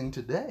blessing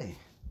today,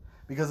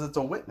 because it's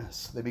a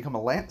witness. They become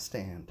a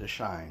lampstand to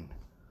shine.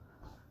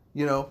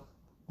 You know,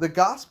 the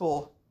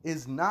gospel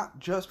is not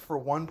just for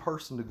one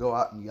person to go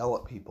out and yell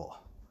at people.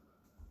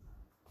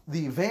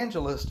 The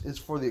evangelist is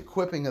for the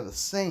equipping of the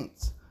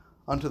saints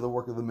unto the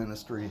work of the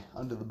ministry,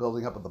 unto the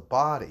building up of the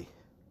body.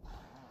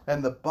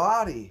 And the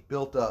body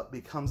built up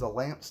becomes a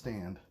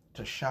lampstand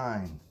to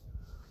shine,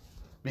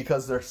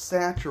 because they're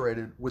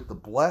saturated with the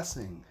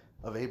blessing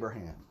of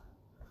Abraham,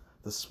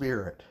 the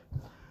Spirit.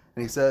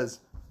 And he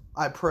says,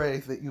 I pray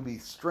that you be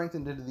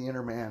strengthened into the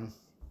inner man,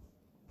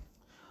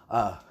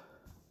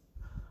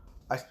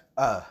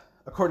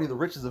 according to the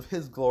riches of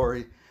his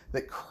glory,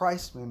 that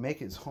Christ may make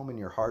his home in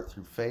your heart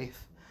through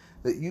faith,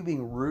 that you,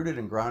 being rooted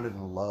and grounded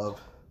in love,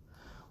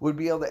 would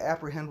be able to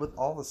apprehend with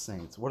all the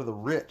saints what are the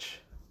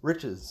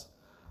riches,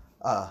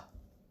 what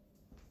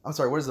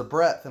is the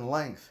breadth and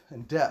length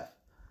and depth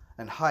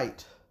and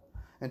height,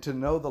 and to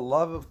know the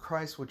love of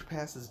Christ which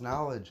passes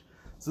knowledge,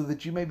 so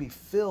that you may be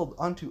filled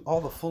unto all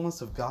the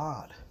fullness of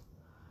God.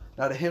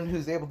 Now to him who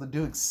is able to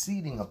do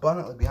exceeding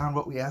abundantly beyond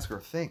what we ask or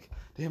think,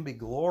 to him be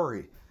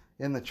glory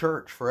in the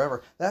church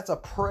forever. That's a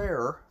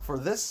prayer for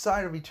this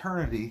side of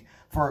eternity,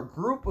 for a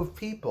group of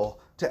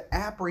people to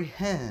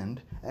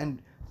apprehend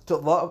and to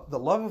love the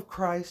love of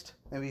Christ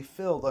and be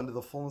filled unto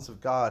the fullness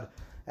of God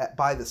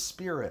by the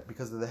Spirit,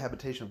 because of the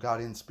habitation of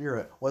God in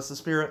Spirit. What's the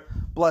Spirit?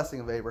 Blessing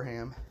of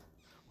Abraham.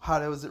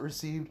 How was it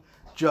received?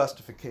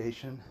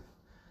 Justification.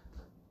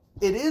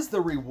 It is the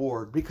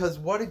reward, because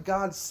what did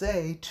God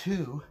say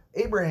to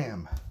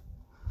Abraham?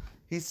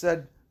 He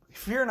said,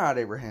 fear not,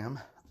 Abraham,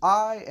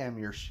 I am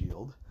your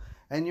shield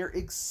and your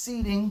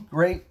exceeding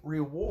great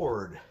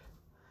reward.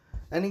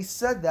 And he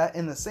said that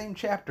in the same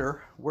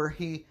chapter where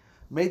he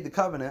made the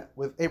covenant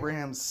with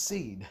Abraham's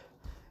seed,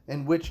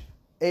 in which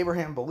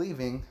Abraham,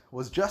 believing,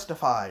 was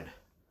justified.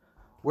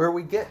 Where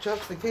we get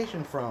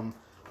justification from,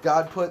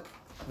 God put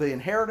the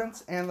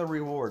inheritance and the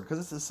reward, because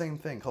it's the same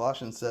thing.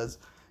 Colossians says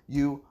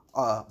you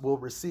will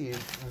receive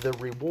the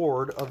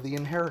reward of the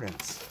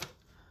inheritance.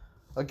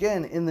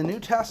 Again, in the New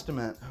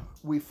Testament,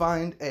 we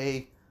find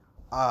a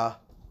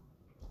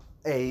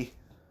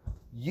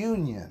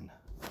union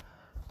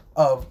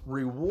of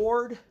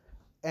reward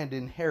and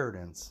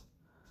inheritance.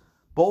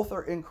 Both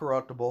are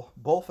incorruptible,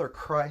 both are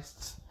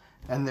Christ's,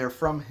 and they're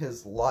from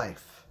his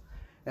life.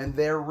 And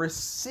they're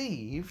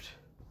received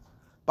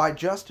by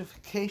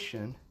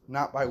justification,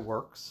 not by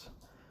works,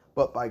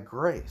 but by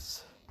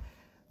grace.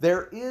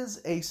 There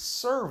is a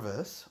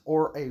service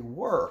or a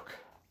work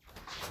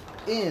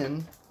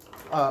in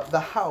the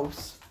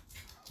house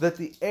that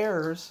the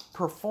heirs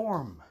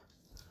perform.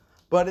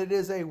 But it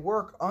is a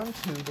work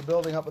unto the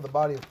building up of the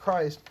body of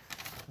Christ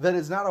that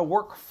is not a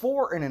work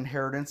for an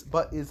inheritance,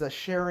 but is a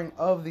sharing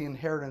of the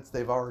inheritance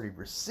they've already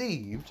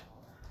received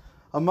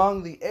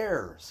among the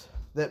heirs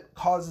that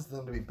causes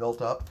them to be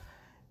built up.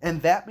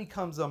 And that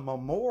becomes a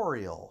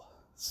memorial,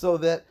 so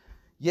that,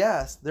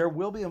 yes, there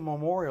will be a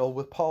memorial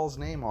with Paul's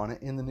name on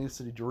it in the new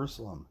city,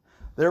 Jerusalem.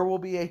 There will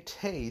be a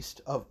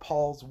taste of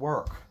Paul's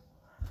work.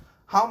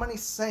 How many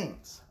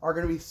saints are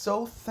going to be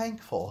so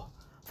thankful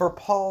for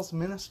Paul's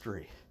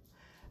ministry?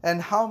 And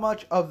how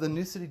much of the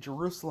new city,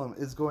 Jerusalem,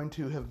 is going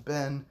to have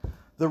been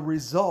the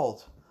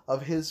result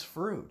of his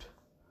fruit?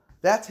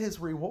 That's his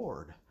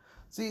reward.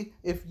 See,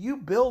 if you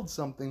build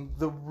something,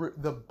 the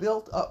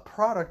built-up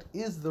product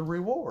is the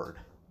reward.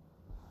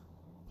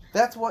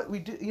 That's what we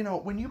do. You know,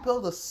 when you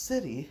build a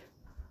city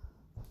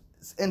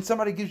and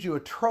somebody gives you a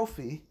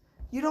trophy,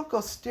 You don't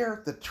go stare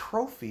at the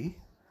trophy.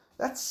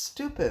 That's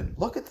stupid.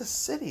 Look at the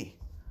city.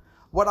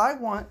 What I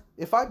want,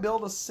 if I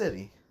build a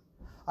city,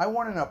 I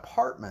want an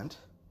apartment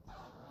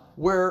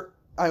where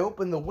I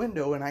open the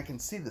window and I can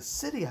see the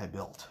city I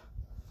built.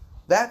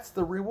 That's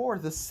the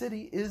reward. The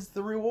city is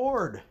the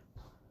reward.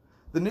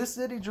 The new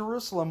city,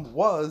 Jerusalem,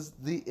 was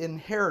the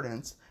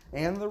inheritance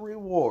and the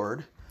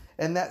reward,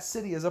 and that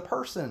city is a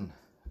person.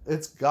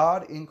 It's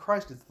God in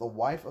Christ. It's the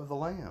wife of the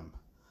Lamb.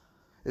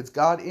 It's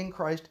God in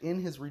Christ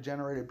in his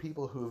regenerated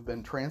people who have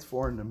been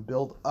transformed and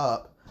built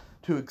up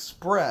to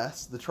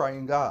express the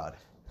triune God.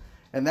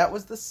 And that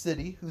was the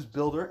city whose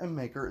builder and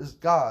maker is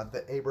God,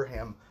 that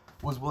Abraham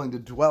was willing to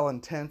dwell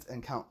in tents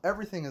and count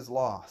everything as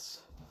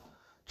loss.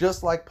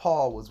 Just like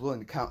Paul was willing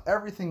to count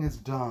everything as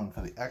dung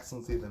for the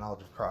excellency of the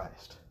knowledge of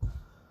Christ.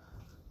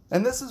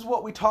 And this is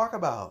what we talk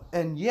about.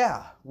 And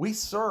yeah, we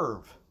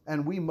serve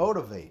and we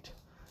motivate.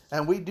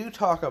 And we do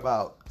talk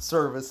about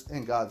service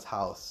in God's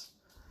house.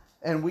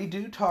 And we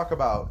do talk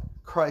about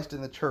Christ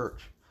in the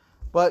church.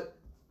 But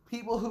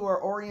people who are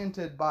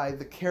oriented by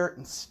the carrot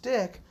and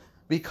stick,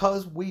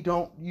 because we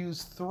don't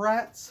use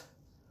threats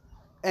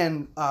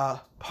and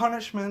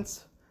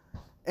punishments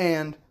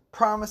and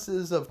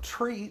promises of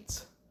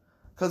treats,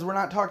 because we're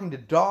not talking to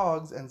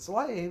dogs and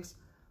slaves,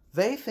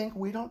 they think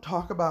we don't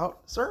talk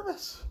about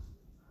service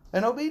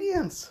and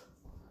obedience.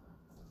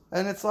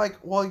 And it's like,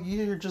 well,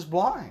 you're just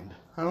blind.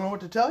 I don't know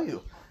what to tell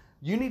you.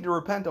 You need to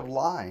repent of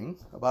lying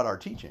about our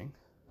teaching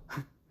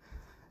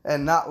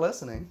and not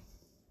listening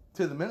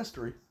to the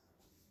ministry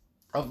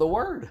of the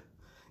word.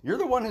 You're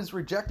the one who's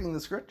rejecting the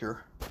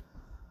scripture,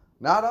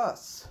 not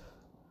us.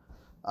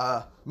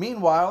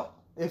 Meanwhile,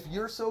 if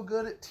you're so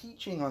good at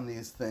teaching on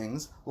these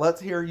things,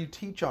 let's hear you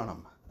teach on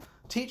them.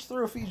 Teach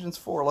through Ephesians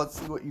 4. Let's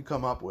see what you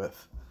come up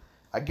with.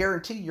 I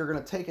guarantee you're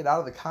going to take it out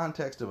of the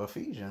context of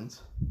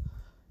Ephesians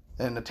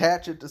and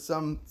attach it to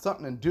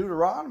something in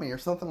Deuteronomy or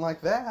something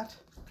like that.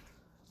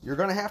 You're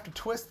going to have to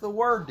twist the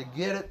word to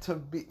get it to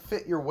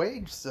fit your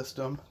wage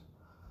system.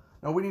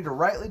 No, we need to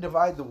rightly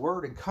divide the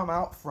word and come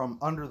out from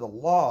under the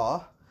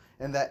law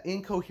and that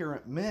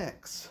incoherent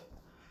mix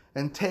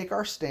and take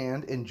our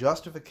stand in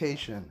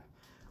justification,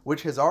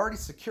 which has already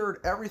secured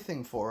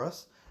everything for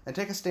us, and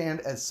take a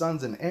stand as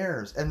sons and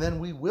heirs. And then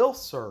we will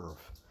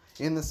serve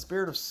in the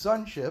spirit of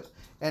sonship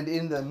and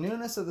in the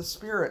newness of the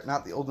spirit,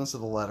 not the oldness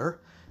of the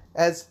letter,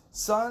 as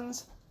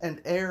sons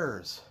and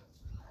heirs.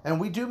 And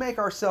we do make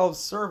ourselves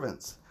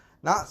servants,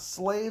 not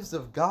slaves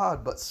of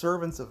God, but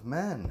servants of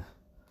men,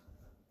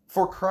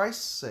 for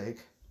Christ's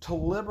sake, to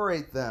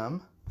liberate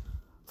them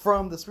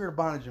from the spirit of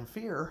bondage and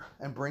fear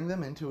and bring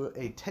them into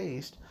a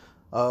taste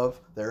of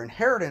their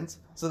inheritance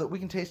so that we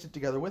can taste it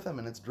together with them.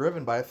 And it's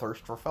driven by a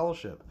thirst for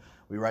fellowship.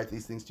 We write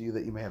these things to you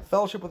that you may have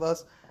fellowship with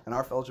us, and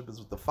our fellowship is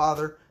with the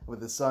Father and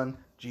with his Son,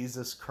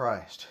 Jesus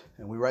Christ.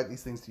 And we write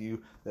these things to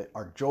you that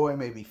our joy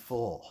may be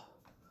full.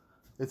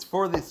 It's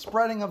for the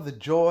spreading of the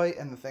joy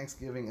and the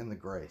thanksgiving and the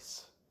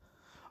grace.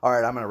 All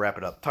right, I'm going to wrap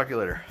it up. Talk to you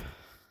later.